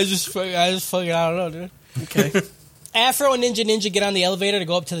 I just fucking, I don't know, dude. Okay. Afro and Ninja get on the elevator to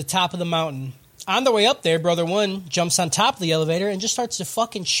go up to the top of the mountain. On their way up there, Brother One jumps on top of the elevator and just starts to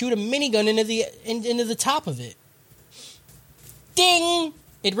fucking shoot a minigun into the top of it. Ding!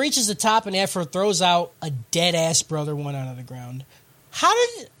 It reaches the top and Afro throws out a dead-ass Brother One onto the ground. How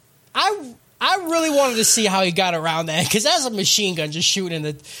did... I really wanted to see how he got around that, because that's a machine gun just shooting in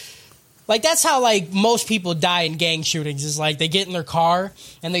the... Like, that's how, like, most people die in gang shootings, is like, they get in their car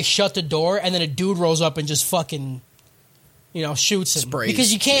and they shut the door and then a dude rolls up and just fucking... You know, shoots him. Sprays,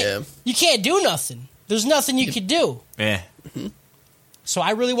 Because you can't do nothing. There's nothing you could do. Yeah. So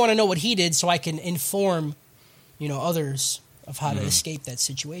I really want to know what he did so I can inform, you know, others of how to escape that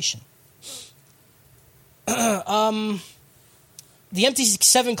situation. The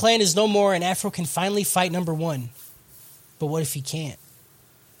MT7 clan is no more and Afro can finally fight number one. But what if he can't?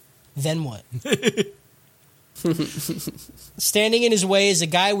 Then what? Standing in his way is a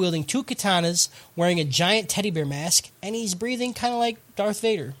guy wielding two katanas, wearing a giant teddy bear mask, and he's breathing kind of like Darth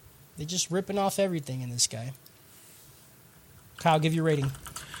Vader. They're just ripping off everything in this guy. Kyle, give your rating.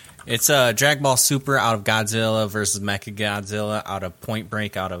 It's Dragon Ball Super out of Godzilla versus Mecha Godzilla out of Point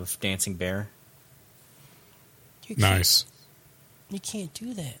Break out of Dancing Bear. You can't- Nice. You can't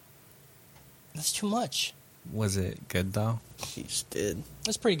do that. That's too much. Was it good though? He just did.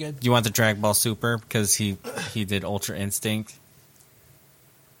 That's pretty good. You want the Dragon Ball Super because he did Ultra Instinct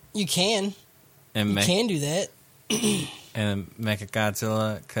You can. and You can do that. and Mecha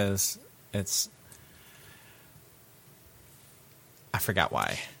Godzilla because it's I forgot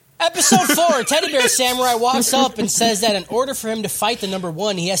why. Episode 4, Teddy Bear Samurai walks up and says that in order for him to fight the number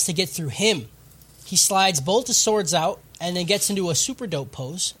one, he has to get through him. He slides both the swords out and then gets into a super dope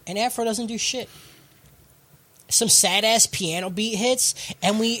pose, and Afro doesn't do shit. Some sad-ass piano beat hits,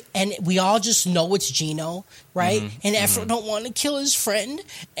 and we all just know it's Gino, right? And Afro don't want to kill his friend,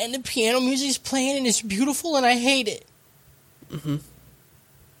 and the piano music's playing, and it's beautiful, and I hate it.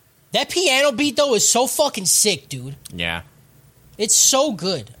 That piano beat, though, is so fucking sick, dude. Yeah. It's so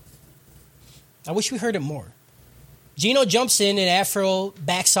good. I wish we heard it more. Gino jumps in and Afro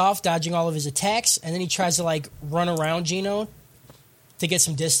backs off, dodging all of his attacks, and then he tries to, like, run around Gino to get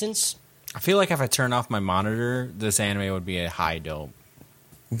some distance. I feel like if I turn off my monitor, this anime would be a high dope.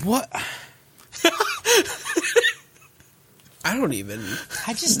 What? I don't even.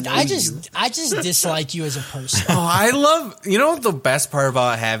 I just dislike you as a person. Oh, I love, you know, the best part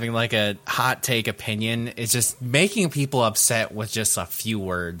about having like a hot take opinion is just making people upset with just a few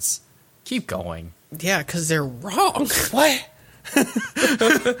words. Keep going. Yeah, because they're wrong. What?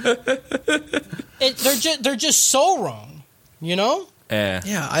 They're just so wrong, you know?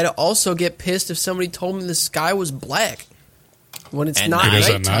 Yeah, I'd also get pissed if somebody told me the sky was black when it's And not It is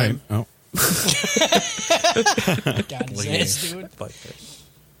at nighttime. night. Oh. God, his ass, dude.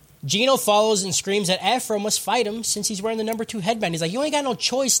 Gino follows and screams that Afro must fight him since he's wearing the number 2 headband. He's like, you ain't got no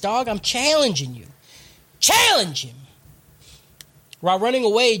choice, dog. I'm challenging you. Challenge him. While running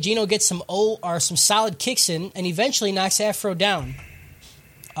away, Gino gets some solid kicks in and eventually knocks Afro down.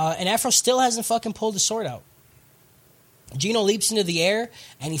 And Afro still hasn't fucking pulled the sword out. Gino leaps into the air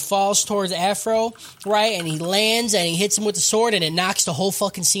and he falls towards Afro, right? And he lands and he hits him with the sword and it knocks the whole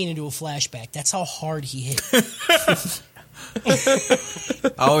fucking scene into a flashback. That's how hard he hit.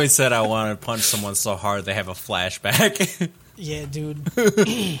 I always said I wanted to punch someone so hard they have a flashback. Yeah, dude.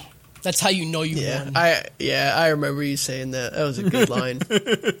 That's how you know you won. I remember you saying that. That was a good line.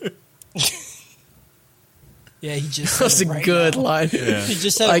 Yeah, he just That was said a it right good now. line. He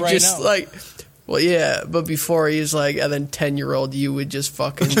just said Like it right just now. like, well, yeah, but before he was like, and then 10-year-old you would just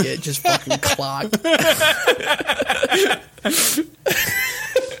fucking get just fucking clocked.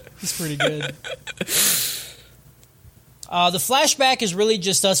 He's pretty good. The flashback is really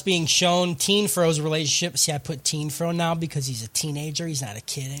just us being shown Teen Fro's relationship. See, I put Teen Fro now because he's a teenager. He's not a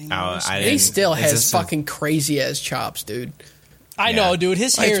kid anymore. He still has fucking crazy ass chops, dude. I know, dude.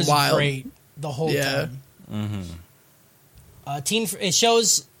 His hair It's is wild. great the whole time. It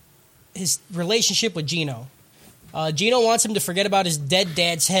shows his relationship with Gino. Gino wants him to forget about his dead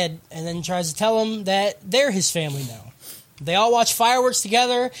dad's head and then tries to tell him that they're his family now. They all watch fireworks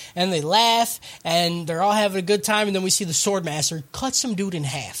together, and they laugh, and they're all having a good time, and then we see the Swordmaster cut some dude in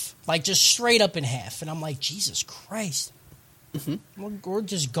half. Like, just straight up in half. And I'm like, Jesus Christ. We're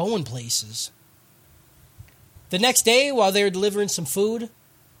just going places. The next day, while they were delivering some food,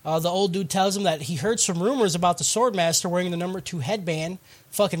 the old dude tells him that he heard some rumors about the Swordmaster wearing the number 2 headband,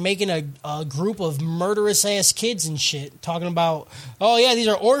 fucking making a group of murderous-ass kids and shit, talking about, oh, yeah, these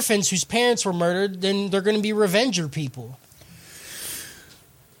are orphans whose parents were murdered, then they're going to be revenger people.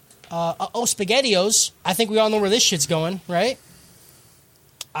 SpaghettiOs. I think we all know where this shit's going, right?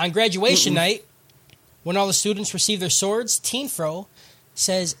 On graduation night, when all the students receive their swords, Teen Fro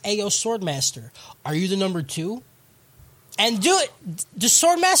says, "Ayo, Swordmaster, are you the number 2?" And the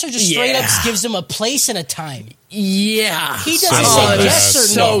Swordmaster just straight up gives him a place and a time. Yeah. He doesn't say yes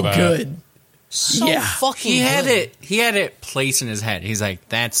or no. So good. So fucking He had good. it. He had it placed in his head. He's like,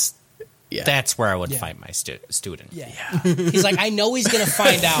 that's where I would fight my student. Yeah. He's like, I know he's going to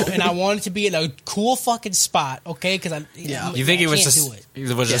find out, and I want it to be in a cool fucking spot, okay? Because You think he was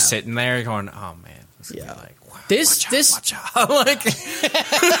just sitting there going, oh man. Yeah. Like, wow, This watch out. Like,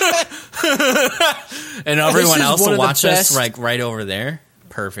 and everyone else will watch us like right over there.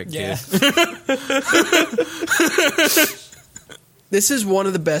 Perfect, dude. This is one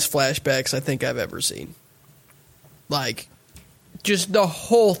of the best flashbacks I think I've ever seen. Like, just the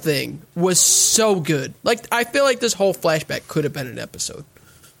whole thing was so good. Like, I feel like this whole flashback could have been an episode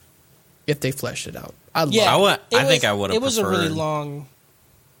if they fleshed it out. I think I would have. It was a really long.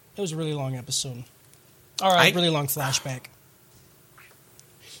 It was a really long episode. All right, really long flashback.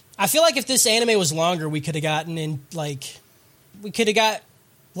 I feel like if this anime was longer, we could have gotten in the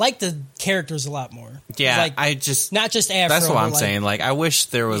characters a lot more. Yeah, like, not just Afro. That's what I'm saying. Like, I wish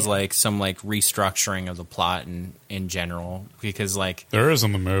there was like some like restructuring of the plot in general, because like there is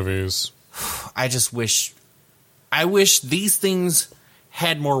in the movies. I wish these things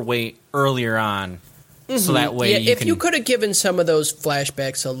had more weight earlier on, so that way you could have given some of those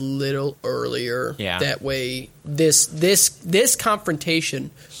flashbacks a little earlier. Yeah. That way, this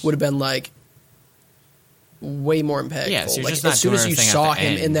confrontation would have been like way more impactful. Yeah, so you're like, just not as soon as you doing saw anything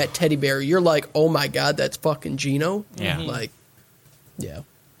at him the in end. that teddy bear, you're like, oh my god, that's fucking Gino. Yeah. Like, yeah.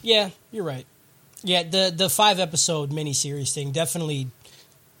 Yeah, you're right. Yeah, the 5-episode miniseries thing definitely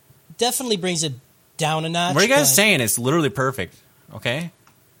brings it down a notch. What are you guys saying? It's literally perfect. Okay.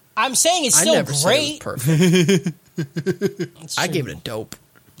 I'm saying it's still I never said it great. was perfect. That's I true. gave it a dope.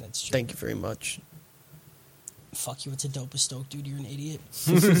 That's true. Thank you very much. Fuck you, it's a dope as Stoke, dude. You're an idiot.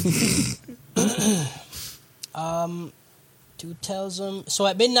 Dude tells him. So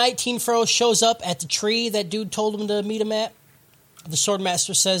at midnight, Teen Fro shows up at the tree that dude told him to meet him at. The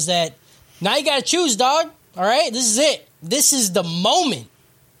Swordmaster says that, now you gotta choose, dog. All right, this is it. This is the moment.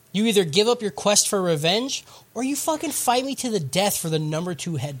 You either give up your quest for revenge, or you fucking fight me to the death for the number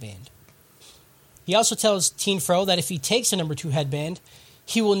 2 headband. He also tells Teen Fro that if he takes the number 2 headband,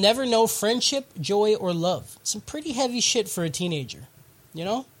 he will never know friendship, joy, or love. Some pretty heavy shit for a teenager, you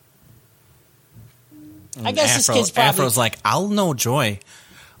know? I guess this kid's probably... Afro's like, I'll know joy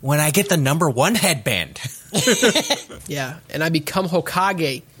when I get the number 1 headband. Yeah, and I become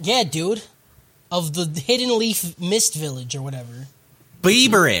Hokage. Yeah, dude. Of the Hidden Leaf Mist Village or whatever.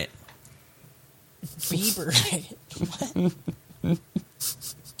 Bieber it. Bieber. What?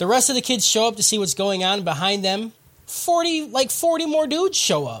 The rest of the kids show up to see what's going on. Behind them, 40 more dudes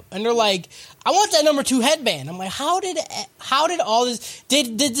show up, and they're like, "I want that number 2 headband." I'm like, "How did all this?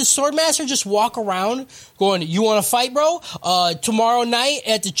 Did the Swordmaster just walk around going, 'You want to fight, bro? Tomorrow night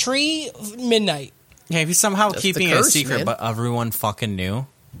at the tree, midnight.'" Yeah, if he's somehow That's keeping the it a curse, secret, man. but everyone fucking knew.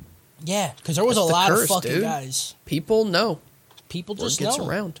 Yeah, because there was That's a the lot curse, of fucking dude. guys. People know. People Word just gets know.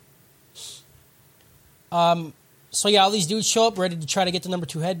 around. So yeah, all these dudes show up ready to try to get the number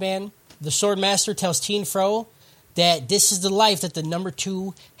 2 headband. The Swordmaster tells Teen Fro that this is the life that the number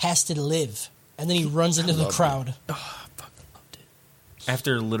 2 has to live, and then he runs into the crowd. Oh, I fucking loved it.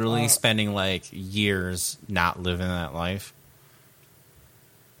 After literally spending like years not living that life.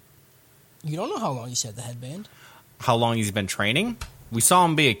 You don't know how long he's had the headband. How long he's been training? We saw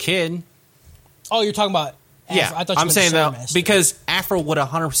him be a kid. Oh, you're talking about Afro. Yeah, I thought you I'm meant saying the that Swordmaster. because Afro would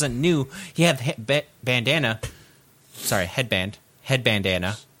 100% knew he had bandana. Sorry, headband. Head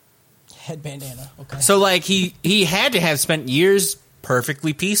bandana. Head bandana. Okay. So like he had to have spent years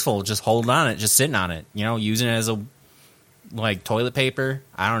perfectly peaceful, just holding on it, just sitting on it, using it as a like toilet paper.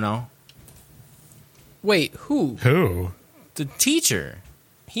 I don't know. Wait, who? Who? The teacher.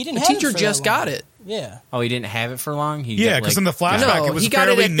 He didn't The have teacher it for just that long. got it. Yeah. Oh, he didn't have it for long. Yeah, because in the flashback, No, it was he got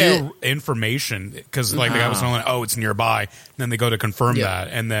it fairly at new information. Because like the guy was telling, "Oh, it's nearby." And then they go to confirm Yeah. that,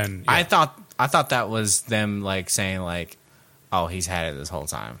 and then I thought that was them like saying like, "Oh, he's had it this whole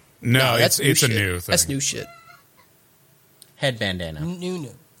time." no, that's it's a shit. new thing. That's new shit. Head bandana. Nunu.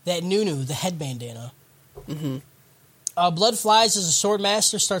 That Nunu, the head bandana. Mm-hmm. Blood flies as a sword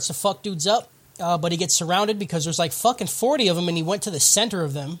master starts to fuck dudes up, but he gets surrounded because there's like fucking 40 of them, and he went to the center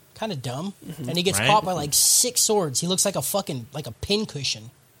of them. Kind of dumb. Mm-hmm. And he gets Right. caught by like 6 swords. He looks like a fucking, like a pincushion.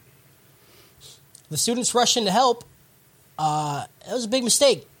 The students rush in to help. It was a big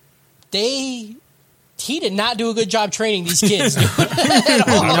mistake. He did not do a good job training these kids. Dude. At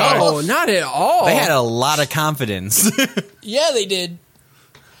all. No, not at all. They had a lot of confidence. Yeah, they did.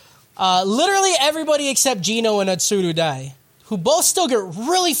 Literally everybody except Gino and Atsuru die, who both still get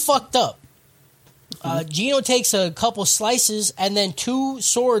really fucked up. Gino takes a couple slices, and then 2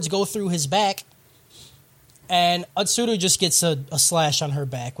 swords go through his back, and Atsuru just gets a slash on her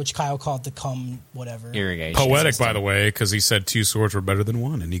back, which Kyle called the cum whatever. Irrigation. Poetic, by the way, because he said 2 swords were better than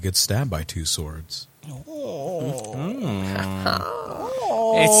 1, and he gets stabbed by 2 swords.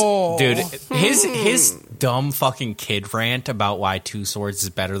 It's dude, his dumb fucking kid rant about why 2 swords is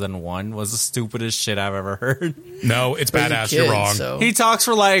better than 1 was the stupidest shit I've ever heard. No, it's He's a badass. kid, You're wrong. so- He talks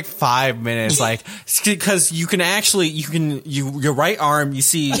for like 5 minutes, like because your right arm. You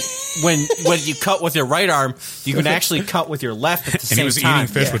see when you cut with your right arm, you can actually cut with your left at the And same he was time.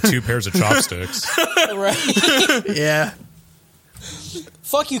 eating fish with 2 pairs of chopsticks. Right? Yeah.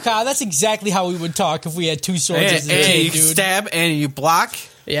 Fuck you, Kyle. That's exactly how we would talk if we had 2 swords And, as a and kid, you dude. stab and you block.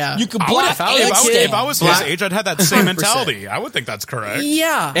 Yeah. You could I would- block if I and was, stab. if I was his Block. age, I'd have that same mentality. I would think that's correct.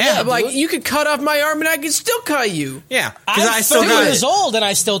 Yeah. Yeah, Like, dude. you could cut off my arm and I could still cut you. Yeah, because I'm I still 30 got years old, and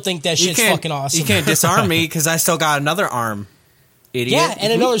I still think that You shit's can't- fucking awesome. You can't disarm me because I still got another arm. Idiot. Yeah,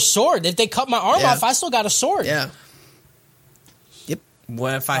 and another sword. If they cut my arm Yeah. off, I still got a sword. Yeah. Yep.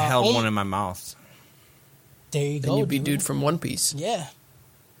 What if I held only- one in my mouth? There you Then go, you'd be dude from One Piece. Yeah.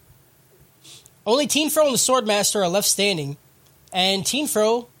 Only Teen Fro and the Swordmaster are left standing, and Teen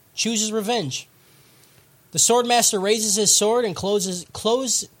Fro chooses revenge. The Swordmaster raises his sword and closes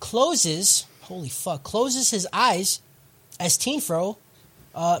his eyes as Teen Fro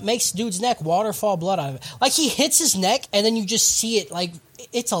makes dude's neck waterfall blood out of it. Like, he hits his neck, and then you just see it. Like,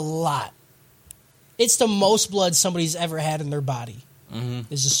 it's a lot. It's the most blood somebody's ever had in their body.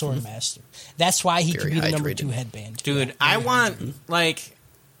 Is the Swordmaster. That's why he Very could be the number hydrated. 2 headband. Dude, Yeah, I very want hydrated. like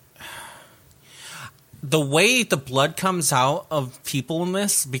the way the blood comes out of people in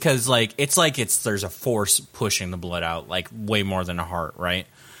this, because there's a force pushing the blood out, like way more than a heart, right?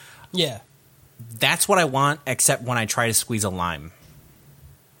 Yeah. That's what I want, except when I try to squeeze a lime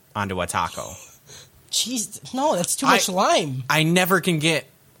onto a taco. Jeez, no, that's too much lime. I never can get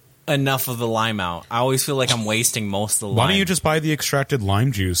enough of the lime out. I always feel like I'm wasting most of the lime. Why don't you just buy the extracted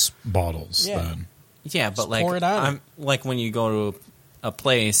lime juice bottles Yeah. then? Yeah, but like pour it on I'm like when you go to a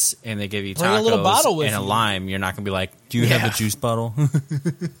place and they give you Bring a tacos little bottle with and a you. lime, you're not gonna be like, "Do you have Yeah. a juice bottle?" No, they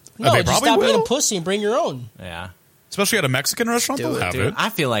just probably stop being will. a pussy and bring your own. Yeah. Especially at a Mexican restaurant, Do they'll it, have Dude, it. I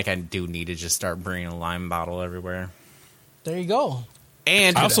feel like I do need to just start bringing a lime bottle everywhere. There you go.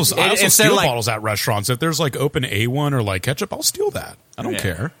 And I also instead of, steal like, bottles at restaurants. If there's like open A1 or like ketchup, I'll steal that. I don't Yeah.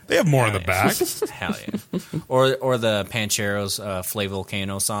 care. They have more in the back. Hell yeah. Or the Pancheros Flavor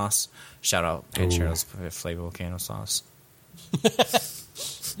Volcano sauce. Shout out Pancheros Flavor Volcano sauce.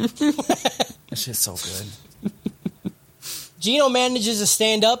 That shit's so good. Gino manages to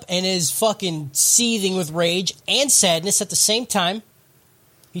stand up and is fucking seething with rage and sadness at the same time.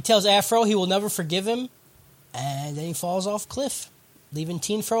 He tells Afro he will never forgive him, and then he falls off a cliff, leaving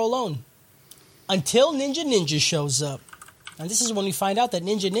Teen Fro alone. Until Ninja Ninja shows up. And this is when we find out that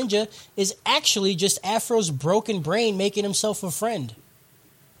Ninja Ninja is actually just Afro's broken brain making himself a friend.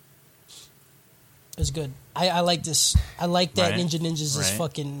 It's good. I like this. I like that Right. Ninja Ninja's this Right.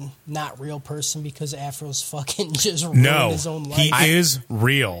 fucking not real person because Afro's fucking just ruined No, his own life. he is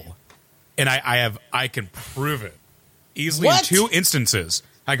real, and I can prove it easily What? in 2 instances.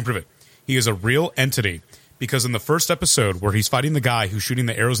 I can prove it. He is a real entity because in the first episode where he's fighting the guy who's shooting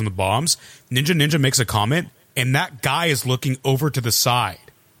the arrows and the bombs, Ninja Ninja makes a comment, and that guy is looking over to the side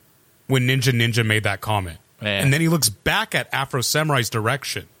when Ninja Ninja made that comment, Yeah. and then he looks back at Afro Samurai's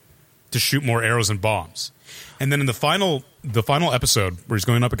direction to shoot more arrows and bombs. And then in the final episode where he's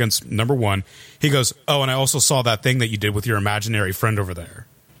going up against number 1, he goes, "Oh, and I also saw that thing that you did with your imaginary friend over there."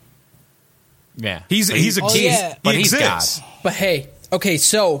 Yeah. He's a he yeah. But he's exists. God. But hey, okay,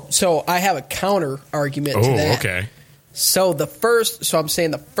 so I have a counter argument to Oh, that. okay. So I'm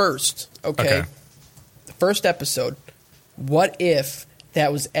saying the first, okay? The first episode, what if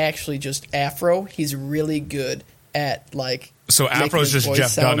that was actually just Afro? He's really good at, like... So making Afro's his just voice Jeff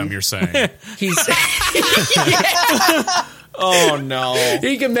sound- Dunham, you're saying. He's... Oh, no.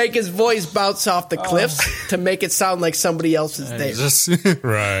 he can make his voice bounce off the cliffs to make it sound like somebody else is there.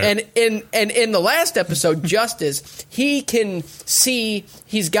 Right. And in the last episode, Justice, he can see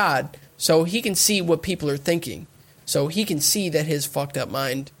he's God, so he can see what people are thinking. So he can see that his fucked up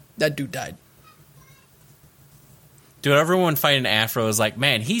mind, that dude died. Dude, everyone fighting Afro is like,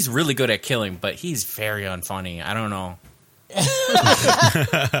 man, he's really good at killing, but he's very unfunny. I don't know.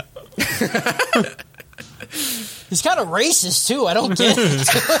 He's kind of racist too. I don't get it.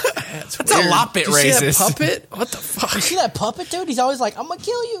 It's a lot bit You see that racist. puppet? What the fuck? You see that puppet, dude? He's always like, "I'm gonna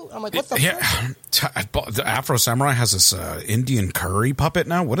kill you." I'm like, "What the fuck?" Yeah, the Afro Samurai has this Indian curry puppet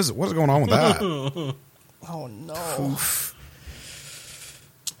now. What is going on with that? Oh no!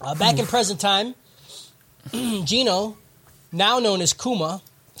 Back in present time, Gino, now known as Kuma,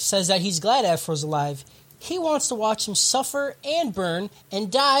 says that he's glad Afro's alive. He wants to watch him suffer and burn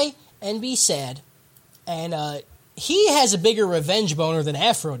and die and be sad. And he has a bigger revenge boner than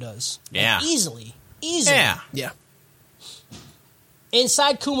Afro does. Like, Yeah. easily. Yeah. Yeah.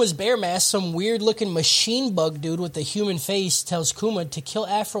 Inside Kuma's bear mask, some weird-looking machine bug dude with a human face tells Kuma to kill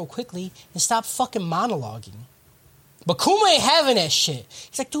Afro quickly and stop fucking monologuing. But Kuma ain't having that shit.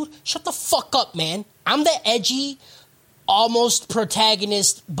 He's like, dude, shut the fuck up, man. I'm the edgy, almost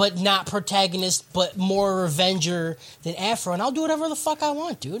protagonist, but not protagonist, but more revenger than Afro, and I'll do whatever the fuck I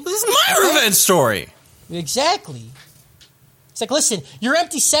want, dude. This is my revenge story. Exactly. It's like, listen, your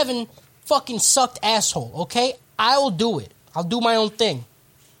empty 7 fucking sucked asshole, okay? I will do it. I'll do my own thing.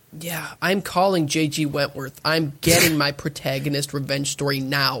 Yeah, I'm calling J.G. Wentworth. I'm getting my protagonist revenge story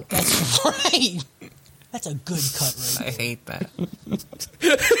now. That's right. That's a good cut, right? I hate that.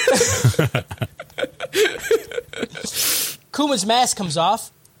 Kuma's mask comes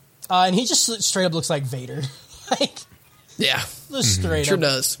off, and he just straight up looks like Vader. Like, Yeah. just straight Sure up.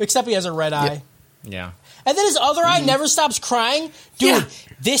 does. Except he has a red eye. Yeah. And then his other eye never stops crying. Dude, Yeah.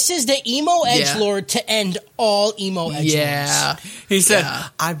 this is the emo edgelord to end all emo edgelords. Yeah. He said, Yeah.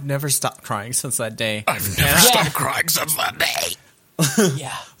 I've never stopped crying since that day. I've never stopped crying since that day.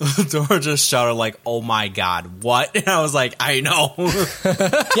 Yeah. Dora just shouted like, oh my God, what? And I was like, I know.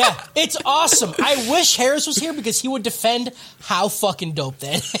 Yeah. It's awesome. I wish Harris was here because he would defend how fucking dope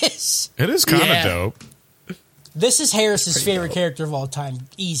that is. It is kind of Yeah. dope. This is Harris's favorite character of all time.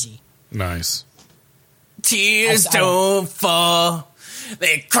 Easy. Nice. Tears I- don't fall.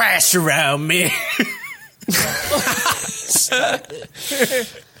 They crash around me.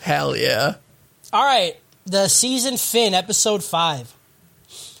 Hell yeah. All right. The season fin, episode 5.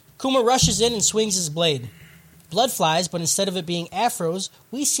 Kuma rushes in and swings his blade. Blood flies, but instead of it being Afro's,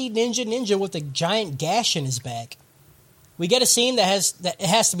 we see Ninja with a giant gash in his back. We get a scene that it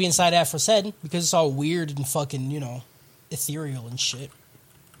has to be inside Afro's head because it's all weird and fucking, ethereal and shit.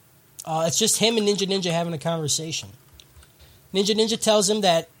 It's just him and Ninja having a conversation. Ninja tells him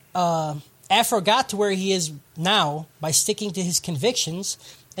that Afro got to where he is now by sticking to his convictions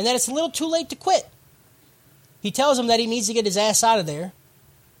and that it's a little too late to quit. He tells him that he needs to get his ass out there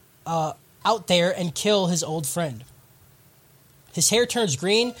and kill his old friend. His hair turns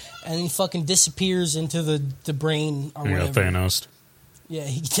green, and he fucking disappears into the brain or You got whatever. Thanos. Yeah,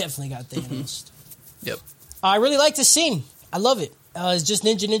 he definitely got Thanos. Yep. I really like this scene. I love it. It's just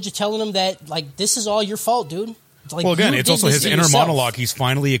Ninja telling him that, like, this is all your fault, dude. It's like, Well, again, you it's did also this his to inner yourself. monologue. He's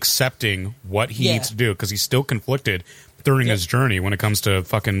finally accepting what he Yeah. needs to do because he's still conflicted during his journey when it comes to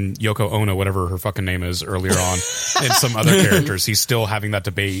fucking Yoko Ono, whatever her fucking name is earlier on, and some other characters. He's still having that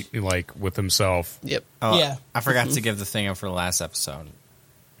debate, like, with himself. Yep. Oh, Yeah. I forgot to give the thing up for the last episode.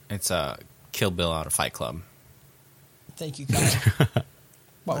 It's Kill Bill out of Fight Club. Thank you, Kyle.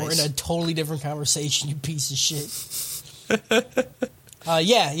 Well, we're in Nice. a totally different conversation, you piece of shit.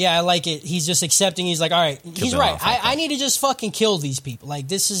 Yeah, I like it. He's just accepting. He's like, all right, he's Bill right. off, I I need to just fucking kill these people. Like,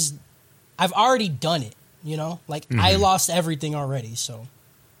 this is, I've already done it, Like, I lost everything already, so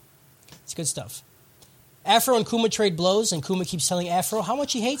it's good stuff. Afro and Kuma trade blows, and Kuma keeps telling Afro how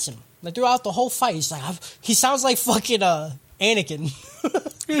much he hates him. Like, throughout the whole fight, he's like, he sounds like fucking Anakin.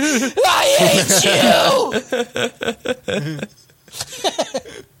 I hate you!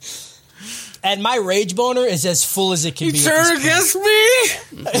 And my rage boner is as full as it can be. at this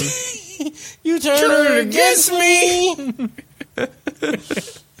point. me? You turn against me.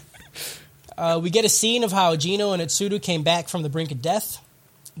 We get a scene of how Gino and Itsudu came back from the brink of death.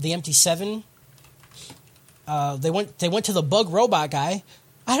 The empty 7 They went to the bug robot guy.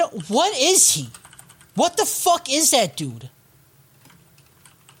 What is he? What the fuck is that dude?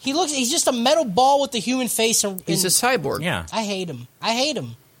 He's just a metal ball with a human face. He's a cyborg. Yeah. I hate him.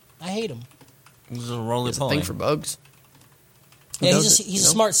 He's a roly It's a poly. thing for bugs. Yeah, does it, he's you a know?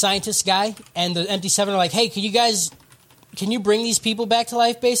 smart scientist guy, and the MT7 are like, hey, can you bring these people back to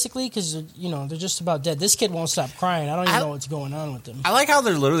life, basically? Because, they're just about dead. This kid won't stop crying. I don't even know what's going on with them. I like how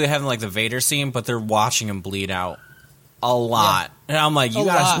they're literally having like the Vader scene, but they're watching him bleed out a lot. And I'm like, you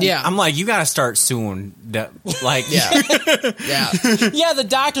gotta start soon. Like, Yeah. Yeah, the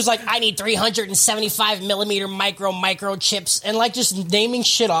doctor's like, I need 375 millimeter microchips, and like just naming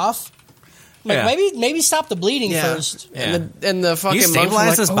shit off. Like, Yeah. maybe stop the bleeding first. Yeah. And the fucking You monks were stabilize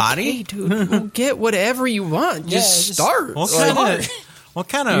like, his body? okay, dude, we'll get whatever you want. Just just- start. What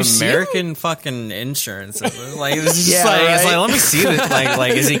kind of You see American fucking insurance? Like, it's just Yeah, it's right? like, let me see this.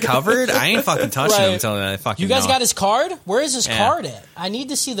 Like, is he covered? I ain't fucking touching him Right. until I fucking You guys know. got his card? Where is his Yeah. card at? I need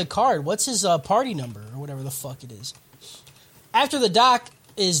to see the card. What's his party number or whatever the fuck it is? After the doc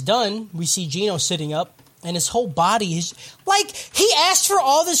is done, we see Gino sitting up, and his whole body is like he asked for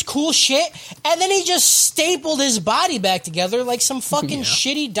all this cool shit, and then he just stapled his body back together like some fucking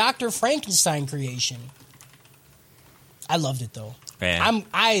shitty Dr. Frankenstein creation. I loved it though. Yeah.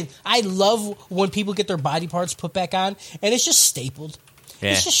 I love when people get their body parts put back on, and it's just stapled.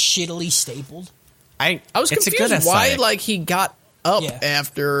 Yeah. It's just shittily stapled. I was it's a confused good why aesthetic. like he got up Yeah.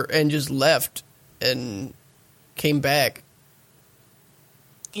 after and just left and came back.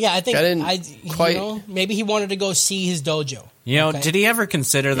 Yeah, I think I didn't quite- maybe he wanted to go see his dojo. You know, Okay. did he ever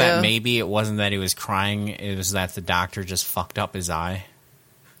consider that Yeah. maybe it wasn't that he was crying, it was that the doctor just fucked up his eye?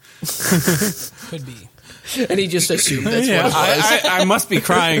 Could be. And he just assumed that's what it was. I must be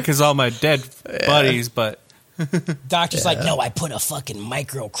crying because all my dead buddies, but Doctor's like, no, I put a fucking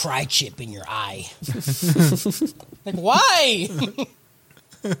micro cry chip in your eye. Like, why?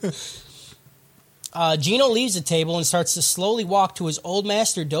 Gino leaves the table and starts to slowly walk to his old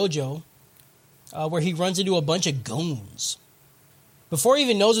master dojo, where he runs into a bunch of goons. Before he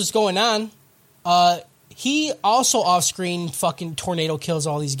even knows what's going on, he also off screen fucking tornado kills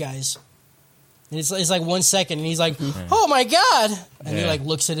all these guys. And it's like 1 second, and he's like, "Oh my god!" And he Yeah. like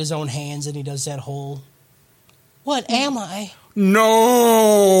looks at his own hands, and he does that whole, "What am I?"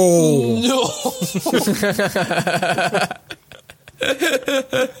 no. No.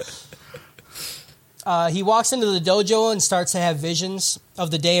 He walks into the dojo and starts to have visions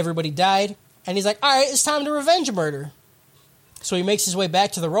of the day everybody died, and he's like, "All right, it's time to revenge a murder." So he makes his way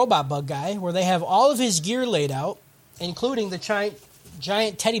back to the robot bug guy, where they have all of his gear laid out, including the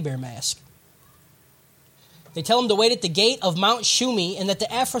giant teddy bear mask. They tell him to wait at the gate of Mount Shumi and that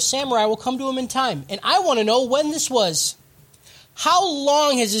the Afro Samurai will come to him in time. And I want to know when this was. How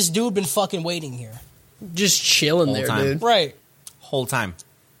long has this dude been fucking waiting here? Just chilling Whole there, time. dude. Right. Whole time.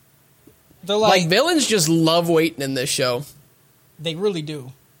 They're Like like, villains just love waiting in this show. they really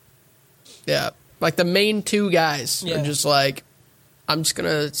do. Yeah. Like the main two guys Yeah. are just like, I'm just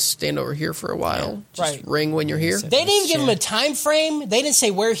gonna stand over here for a while. Just Right. ring when you're here. They didn't even give him a time frame. They didn't say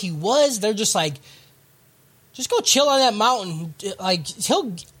where he was. They're just like, just go chill on that mountain. Like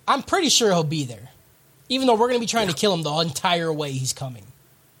I'm pretty sure he'll be there, even though we're gonna be trying to kill him the entire way he's coming.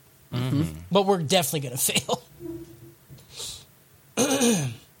 But we're definitely gonna fail.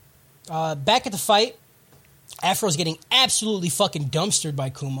 Back at the fight, Afro's getting absolutely fucking dumpstered by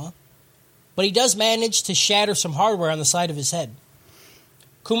Kuma, but he does manage to shatter some hardware on the side of his head.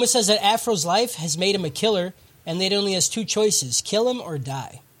 Kuma says that Afro's life has made him a killer, and that he only has two choices: kill him or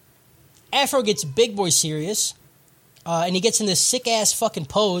die. Afro gets big boy serious, and he gets in this sick ass fucking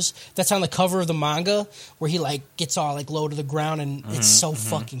pose that's on the cover of the manga, where he like gets all like low to the ground, and it's so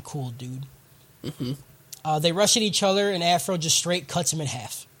fucking cool, dude. They rush at each other, and Afro just straight cuts him in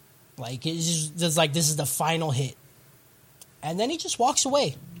half. Like it's like this is the final hit, and then he just walks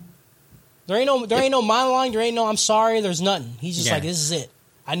away. There ain't no monologue. There ain't no I'm sorry. There's nothing. He's just Yeah. like, this is it.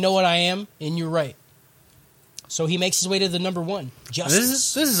 I know what I am, and you're right. So he makes his way to the number one,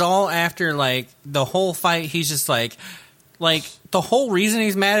 Justice. This is all after like the whole fight. He's just like the whole reason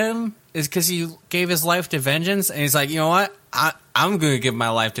he's mad at him is because he gave his life to vengeance, and he's like, you know what? I'm gonna give my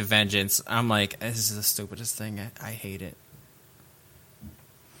life to vengeance. I'm like, this is the stupidest thing. I hate it.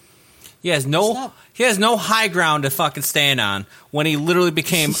 He has no high ground to fucking stand on when he literally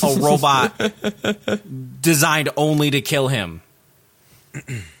became a robot designed only to kill him.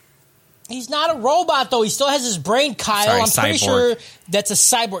 He's not a robot, though. He still has his brain, Kyle. Sorry, I'm pretty cyborg. sure that's a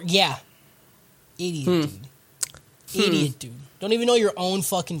cyborg. Yeah. Idiot, dude. Idiot, dude. Don't even know your own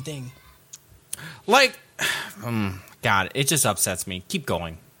fucking thing. Like, God, it just upsets me. Keep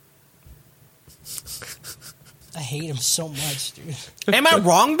going. I hate him so much, dude. Am I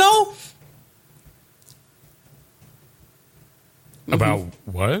wrong though? About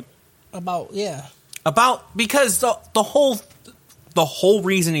what? Because the whole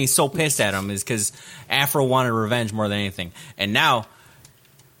reason he's so pissed at him is because Afro wanted revenge more than anything, and now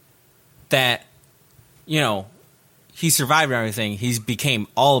that he survived everything, he's became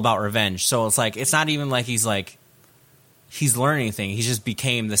all about revenge. So it's like it's not even like he's learning anything. He just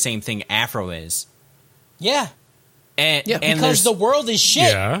became the same thing Afro is. Yeah. And because the world is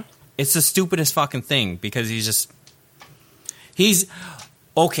shit. Yeah. It's the stupidest fucking thing because he's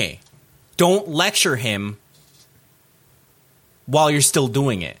okay. Don't lecture him while you're still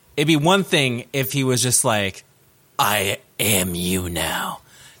doing it. It'd be one thing if he was just like, I am you now.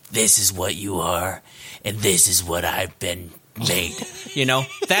 This is what you are, and this is what I've been made.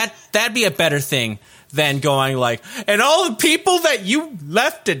 That'd be a better thing than going like, and all the people that you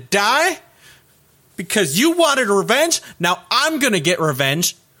left to die because you wanted revenge, now I'm gonna get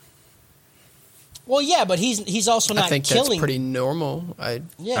revenge. Well, yeah, but he's also not I think killing. that's pretty normal. I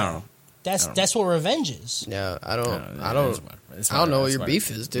don't know. That's what revenge is. Yeah, I don't know what your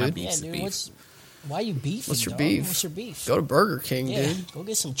beef is, dude. Yeah, dude. Why are you beefing? What's your dog? beef? What's your beef? Go to Burger King, Yeah, dude. go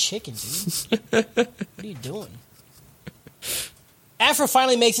get some chicken, dude. What are you doing? Afro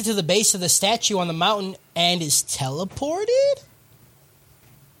finally makes it to the base of the statue on the mountain and is teleported?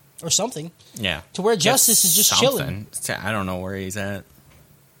 Or something. Yeah. To where Justice is just chilling. I don't know where he's at.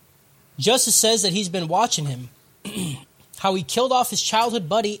 Justice says that he's been watching him. How he killed off his childhood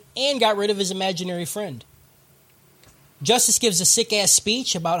buddy and got rid of his imaginary friend. Justice gives a sick-ass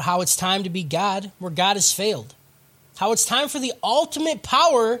speech about how it's time to be God, where God has failed. How it's time for the ultimate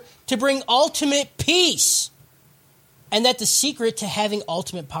power to bring ultimate peace. And that the secret to having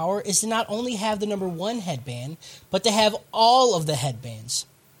ultimate power is to not only have the number 1 headband, but to have all of the headbands.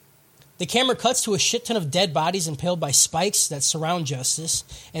 The camera cuts to a shit ton of dead bodies impaled by spikes that surround Justice,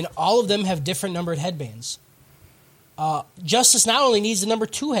 and all of them have different numbered headbands. Justice not only needs the number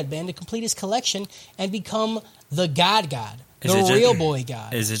 2 headband to complete his collection and become the God, the real boy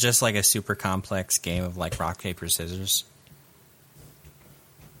God. Is it just like a super complex game of like rock, paper, scissors?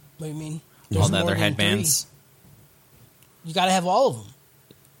 What do you mean? All the other headbands? 3. You got to have all of them.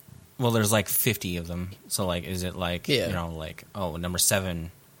 Well, there's like 50 of them. So like, is it like, number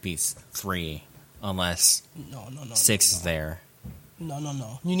 7 beats 3 unless No. 6 is there.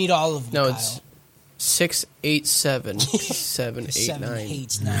 No. You need all of them, No, Kyle. it's 6, 8, 7, 7, 8, 7 9.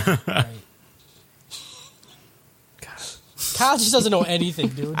 hates 9. Right. Kyle just doesn't know anything,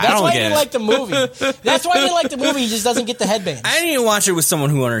 dude. That's why he didn't like the movie. That's why he didn't like the movie. He just doesn't get the headbands. I need to watch it with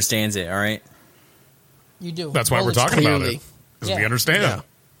someone who understands it, all right? You do. That's why Well, we're it's talking about clearly- it. Because Yeah. we understand. Yeah.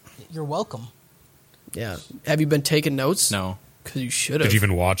 You're welcome. Yeah. Have you been taking notes? No. Because you should have. Did you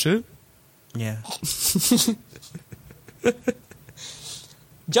even watch it? Yeah.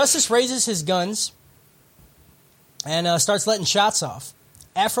 Justice raises his guns and starts letting shots off.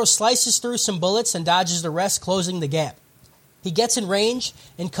 Afro slices through some bullets and dodges the rest, closing the gap. He gets in range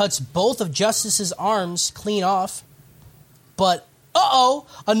and cuts both of Justice's arms clean off. But,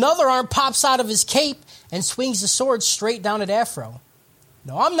 another arm pops out of his cape and swings the sword straight down at Afro.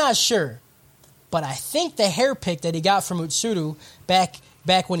 Now, I'm not sure, but I think the hair pick that he got from Utsuru back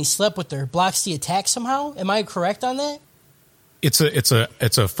when he slept with her blocks the attack somehow. Am I correct on that? It's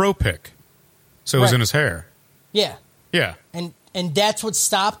a fro pick. So it was Right. in his hair. Yeah. Yeah. And that's what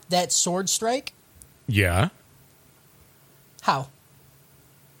stopped that sword strike? Yeah. How?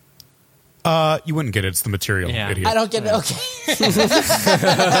 You wouldn't get it. It's the material, idiot. I don't get it. Okay.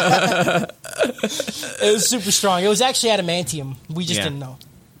 It was super strong. It was actually adamantium. We just didn't know.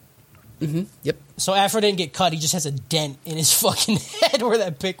 Mm-hmm. Yep. So Afro didn't get cut. He just has a dent in his fucking head where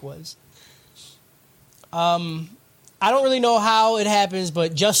that pick was. I don't really know how it happens,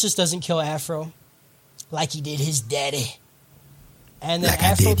 but Justice doesn't kill Afro like he did his daddy. And then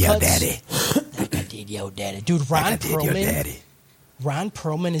Afro cuts, like I did your daddy. Dude, Ron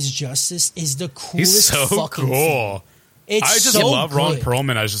Perlman as Justice is the coolest He's so fucking cool. thing. It's I just so love Ron good.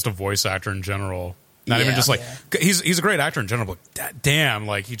 Perlman as just a voice actor in general. Not even just like he's a great actor in general, but damn,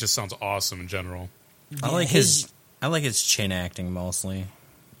 like he just sounds awesome in general. I like his chin acting mostly.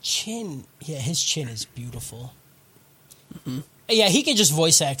 Chin. Yeah, his chin is beautiful. Mm-hmm. Yeah, he could just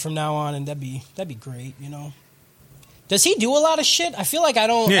voice act from now on, and that'd be great. You know. Does he do a lot of shit? I feel like I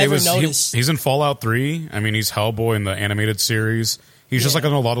don't ever notice. He's in Fallout 3. I mean, he's Hellboy in the animated series. He's just like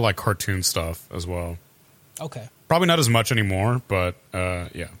in a lot of like cartoon stuff as well. Okay. Probably not as much anymore, but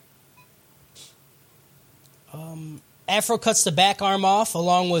yeah. Afro cuts the back arm off,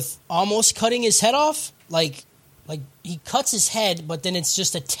 along with almost cutting his head off. Like Like, he cuts his head, but then it's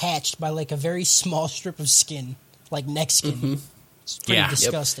just attached by, like, a very small strip of skin, like neck skin. Mm-hmm. It's pretty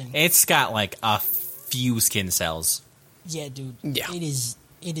disgusting. It's got like a few skin cells. Yeah, dude. Yeah.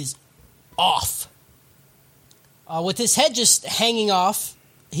 It is off. With his head just hanging off,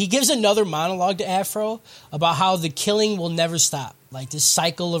 he gives another monologue to Afro about how the killing will never stop. Like, this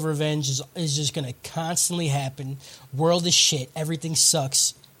cycle of revenge is just going to constantly happen. World is shit. Everything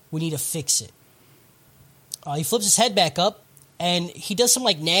sucks. We need to fix it. He flips his head back up, and he does some,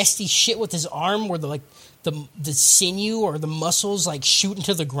 like, nasty shit with his arm where the sinew or the muscles, like, shoot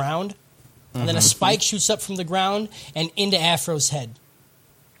into the ground. And then a spike shoots up from the ground and into Afro's head.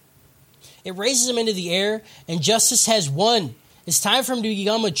 It raises him into the air, and justice has won. It's time for him to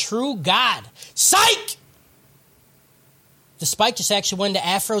become a true god. Psych! The spike just actually went to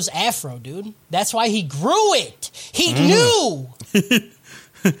Afro's afro, dude. That's why he grew it. He knew. It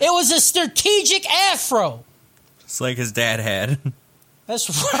was a strategic afro. It's like his dad had.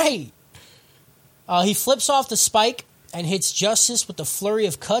 That's right. He flips off the spike and hits Justice with a flurry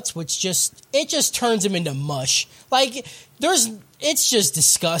of cuts, which just turns him into mush. Like, it's just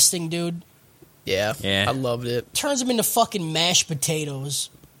disgusting, dude. Yeah. Yeah. I loved it. Turns him into fucking mashed potatoes.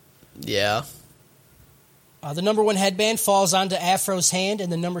 Yeah. The number 1 headband falls onto Afro's hand,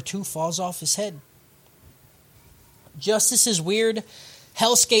 and the number 2 falls off his head. Justice's weird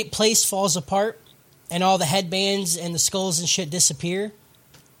hellscape place falls apart, and all the headbands and the skulls and shit disappear.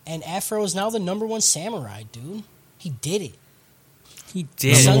 And Afro is now the number 1 samurai, dude. He did it. He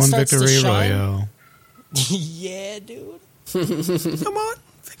did. Sun Number 1 starts to victory shine. royale. Yeah, dude. Come on,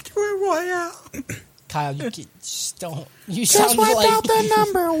 victory royale. Kyle, just don't. You sound like the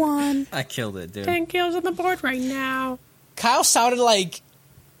number 1. I killed it, dude. 10 kills on the board right now. Kyle sounded like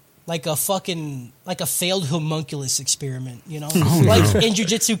a fucking a failed homunculus experiment, you know? Like in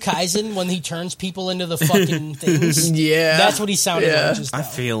Jujutsu Kaisen when he turns people into the fucking things. Yeah. That's what he sounded like just now. I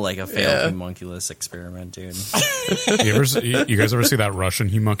feel like a failed homunculus experiment, dude. You guys ever see that Russian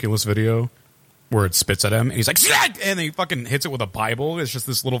homunculus video where it spits at him and he's like, "Shit!" And he fucking hits it with a Bible? It's just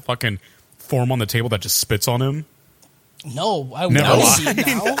this little fucking form on the table that just spits on him. No, I Never want to see it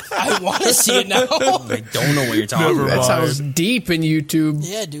now. I want to see it now. I don't know what you're talking Never about. That sounds deep in YouTube.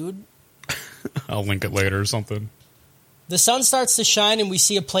 Yeah, dude. I'll link it later or something. The sun starts to shine and we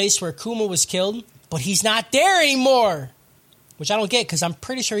see a place where Kuma was killed, but he's not there anymore. Which I don't get because I'm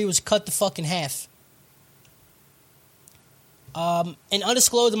pretty sure he was cut the fucking half. An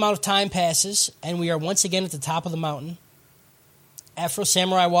undisclosed amount of time passes, and we are once again at the top of the mountain. Afro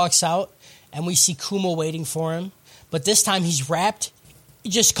Samurai walks out, and we see Kuma waiting for him. But this time he's wrapped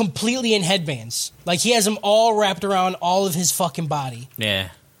just completely in headbands. Like, he has them all wrapped around all of his fucking body. Yeah.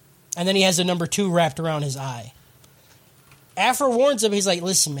 And then he has the number 2 wrapped around his eye. Afro warns him, he's like,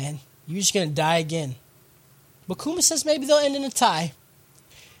 listen, man, you're just going to die again. But Kuma says maybe they'll end in a tie.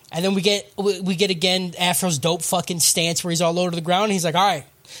 And then we get again Afro's dope fucking stance where he's all low to the ground. And he's like, all right,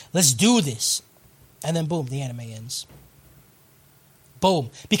 let's do this. And then boom, the anime ends.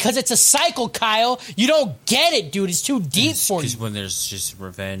 Boom. Because it's a cycle, Kyle. You don't get it, dude. It's too deep for you. Because when there's just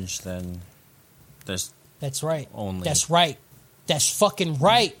revenge, then there's That's right. only. That's right. That's fucking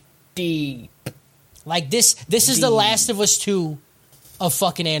right. Deep. Like this is the Last of Us 2 of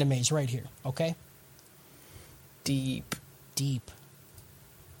fucking animes right here, okay? Deep. Deep.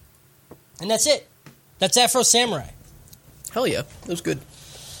 And that's it. That's Afro Samurai. Hell yeah. It was good.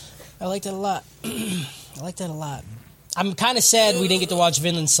 I like that a lot. I like that a lot. I'm kind of sad we didn't get to watch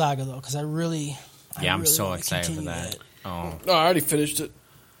Vinland Saga, though, because I'm I'm so wanna excited for continue that. Oh. Oh, I already finished it.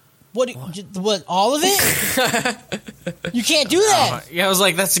 What, all of it? You can't do that. Yeah, I was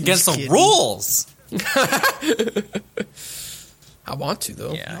like, that's against the kidding. rules. I want to,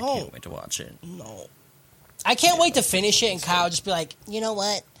 though. Yeah, No. I can't wait to watch it. No. I can't wait to finish it and Kyle just be like, you know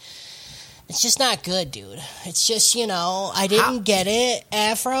what? It's just not good, dude. It's just, I didn't get it.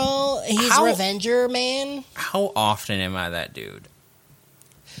 Afro, he's How- Revenger, man. How often am I that dude?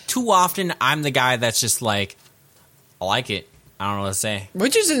 Too often, I'm the guy that's just like, I like it. I don't know what to say.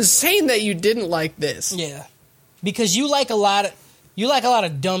 Which is insane that you didn't like this. Yeah. Because you like a lot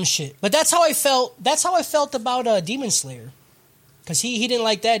of dumb shit. But that's how I felt. That's how I felt about Demon Slayer. Because he didn't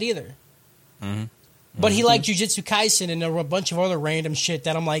like that either. Mm-hmm. But he liked Jujutsu Kaisen and a bunch of other random shit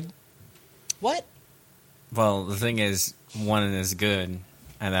that I'm like, what? Well, the thing is, one is good,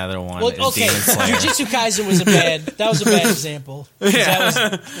 and the other one Well, is okay, Demon Slayer. Jujutsu Kaisen was a bad example. 'Cause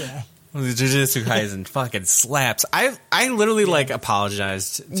that was, yeah. Jujutsu Kaisen fucking slaps. I literally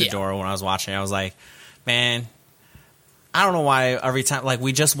apologized to Dora when I was watching. I was like, man, I don't know why every time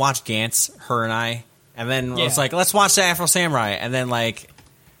we just watched Gantz, her and I, and then it's like, let's watch the Afro Samurai, and then I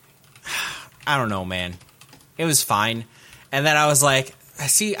don't know, man. It was fine. And then I was like,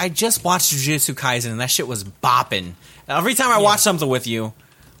 I just watched Jujutsu Kaisen and that shit was bopping. Every time I watch something with you,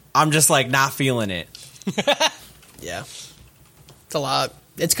 I'm just like not feeling it. Yeah. It's a lot.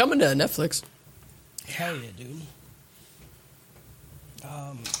 It's coming to Netflix. Hell yeah, dude.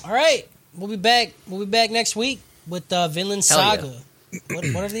 All right, we'll be back. We'll be back next week with Vinland Saga. What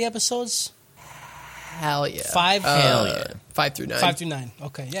are the episodes? Hell yeah. 5. Hell yeah. 5 through 9. 5 through 9.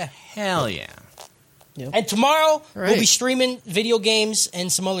 Okay, yeah. Hell yeah. And tomorrow right. we'll be streaming video games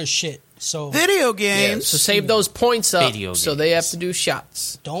and some other shit. So Video Yeah, games. so save those points up. Video So games. they have to do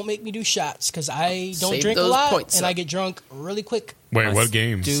shots. don't make me do shots because I don't Save drink a those lot points and up. I get drunk really quick. Wait, what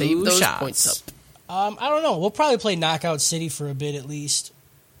game? do Save those shots. points up. I don't know. We'll probably play Knockout City for a bit at least.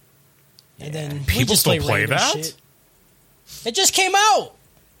 And then we People just still play random that? shit. It just came out.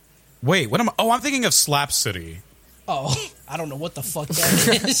 Wait, what am I? Oh, I'm thinking of Slap City. Oh, I don't know what the fuck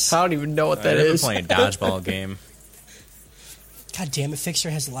that is. I don't even know what that I've been is. playing a dodgeball game. God damn it, Fixer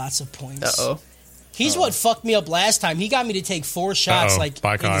has lots of points. Uh-oh. He's what fucked me up last time. He got me to take 4 shots Uh-oh. like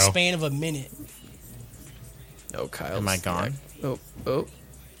Bye, in the Kyle. span of a minute. No, Kyle. Am I gone? Oh.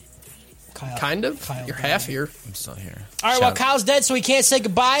 Kyle, Kind of. Kyle You're died. half here. I'm still here. All right, well, Kyle's dead, so he can't say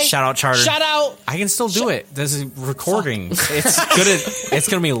goodbye. Shout out Charter. Shout out. I can still do it. This is recording. It's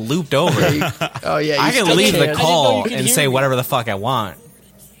gonna be looped over. Oh, yeah. I you can still leave the can. call you could and hear say me. whatever the fuck I want.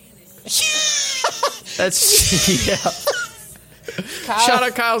 That's. Yeah. Kyle. Shout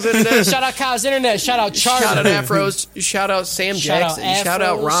out Kyle's internet. Shout out Kyle's internet. Shout out Charter. Shout out Afros. Shout out Sam Shout out Jackson. Shout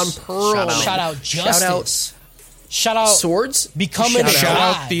out Afros. Ron Pearl. Shout out Justice. Shout out Swords. Becoming a Shout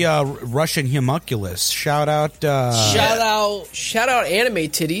God. out the Russian homunculus. Shout out. Shout out. Shout out Anime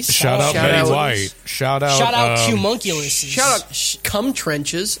Titties. Shout out Shout Betty out- White. Shout out. Shout out um, Cumunculus. Shout out Cum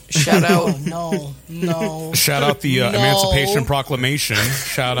Trenches. Shout out. Oh, no. Shout out the No. Emancipation Proclamation.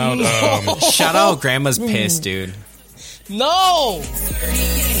 Shout out. Shout out Grandma's pissed, dude. No.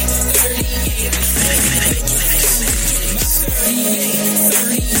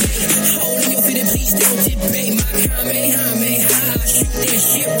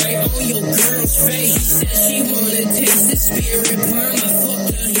 She wanna taste the spirit burn. I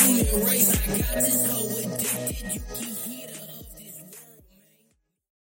fucked a human race. I got this hoe addicted. You can hear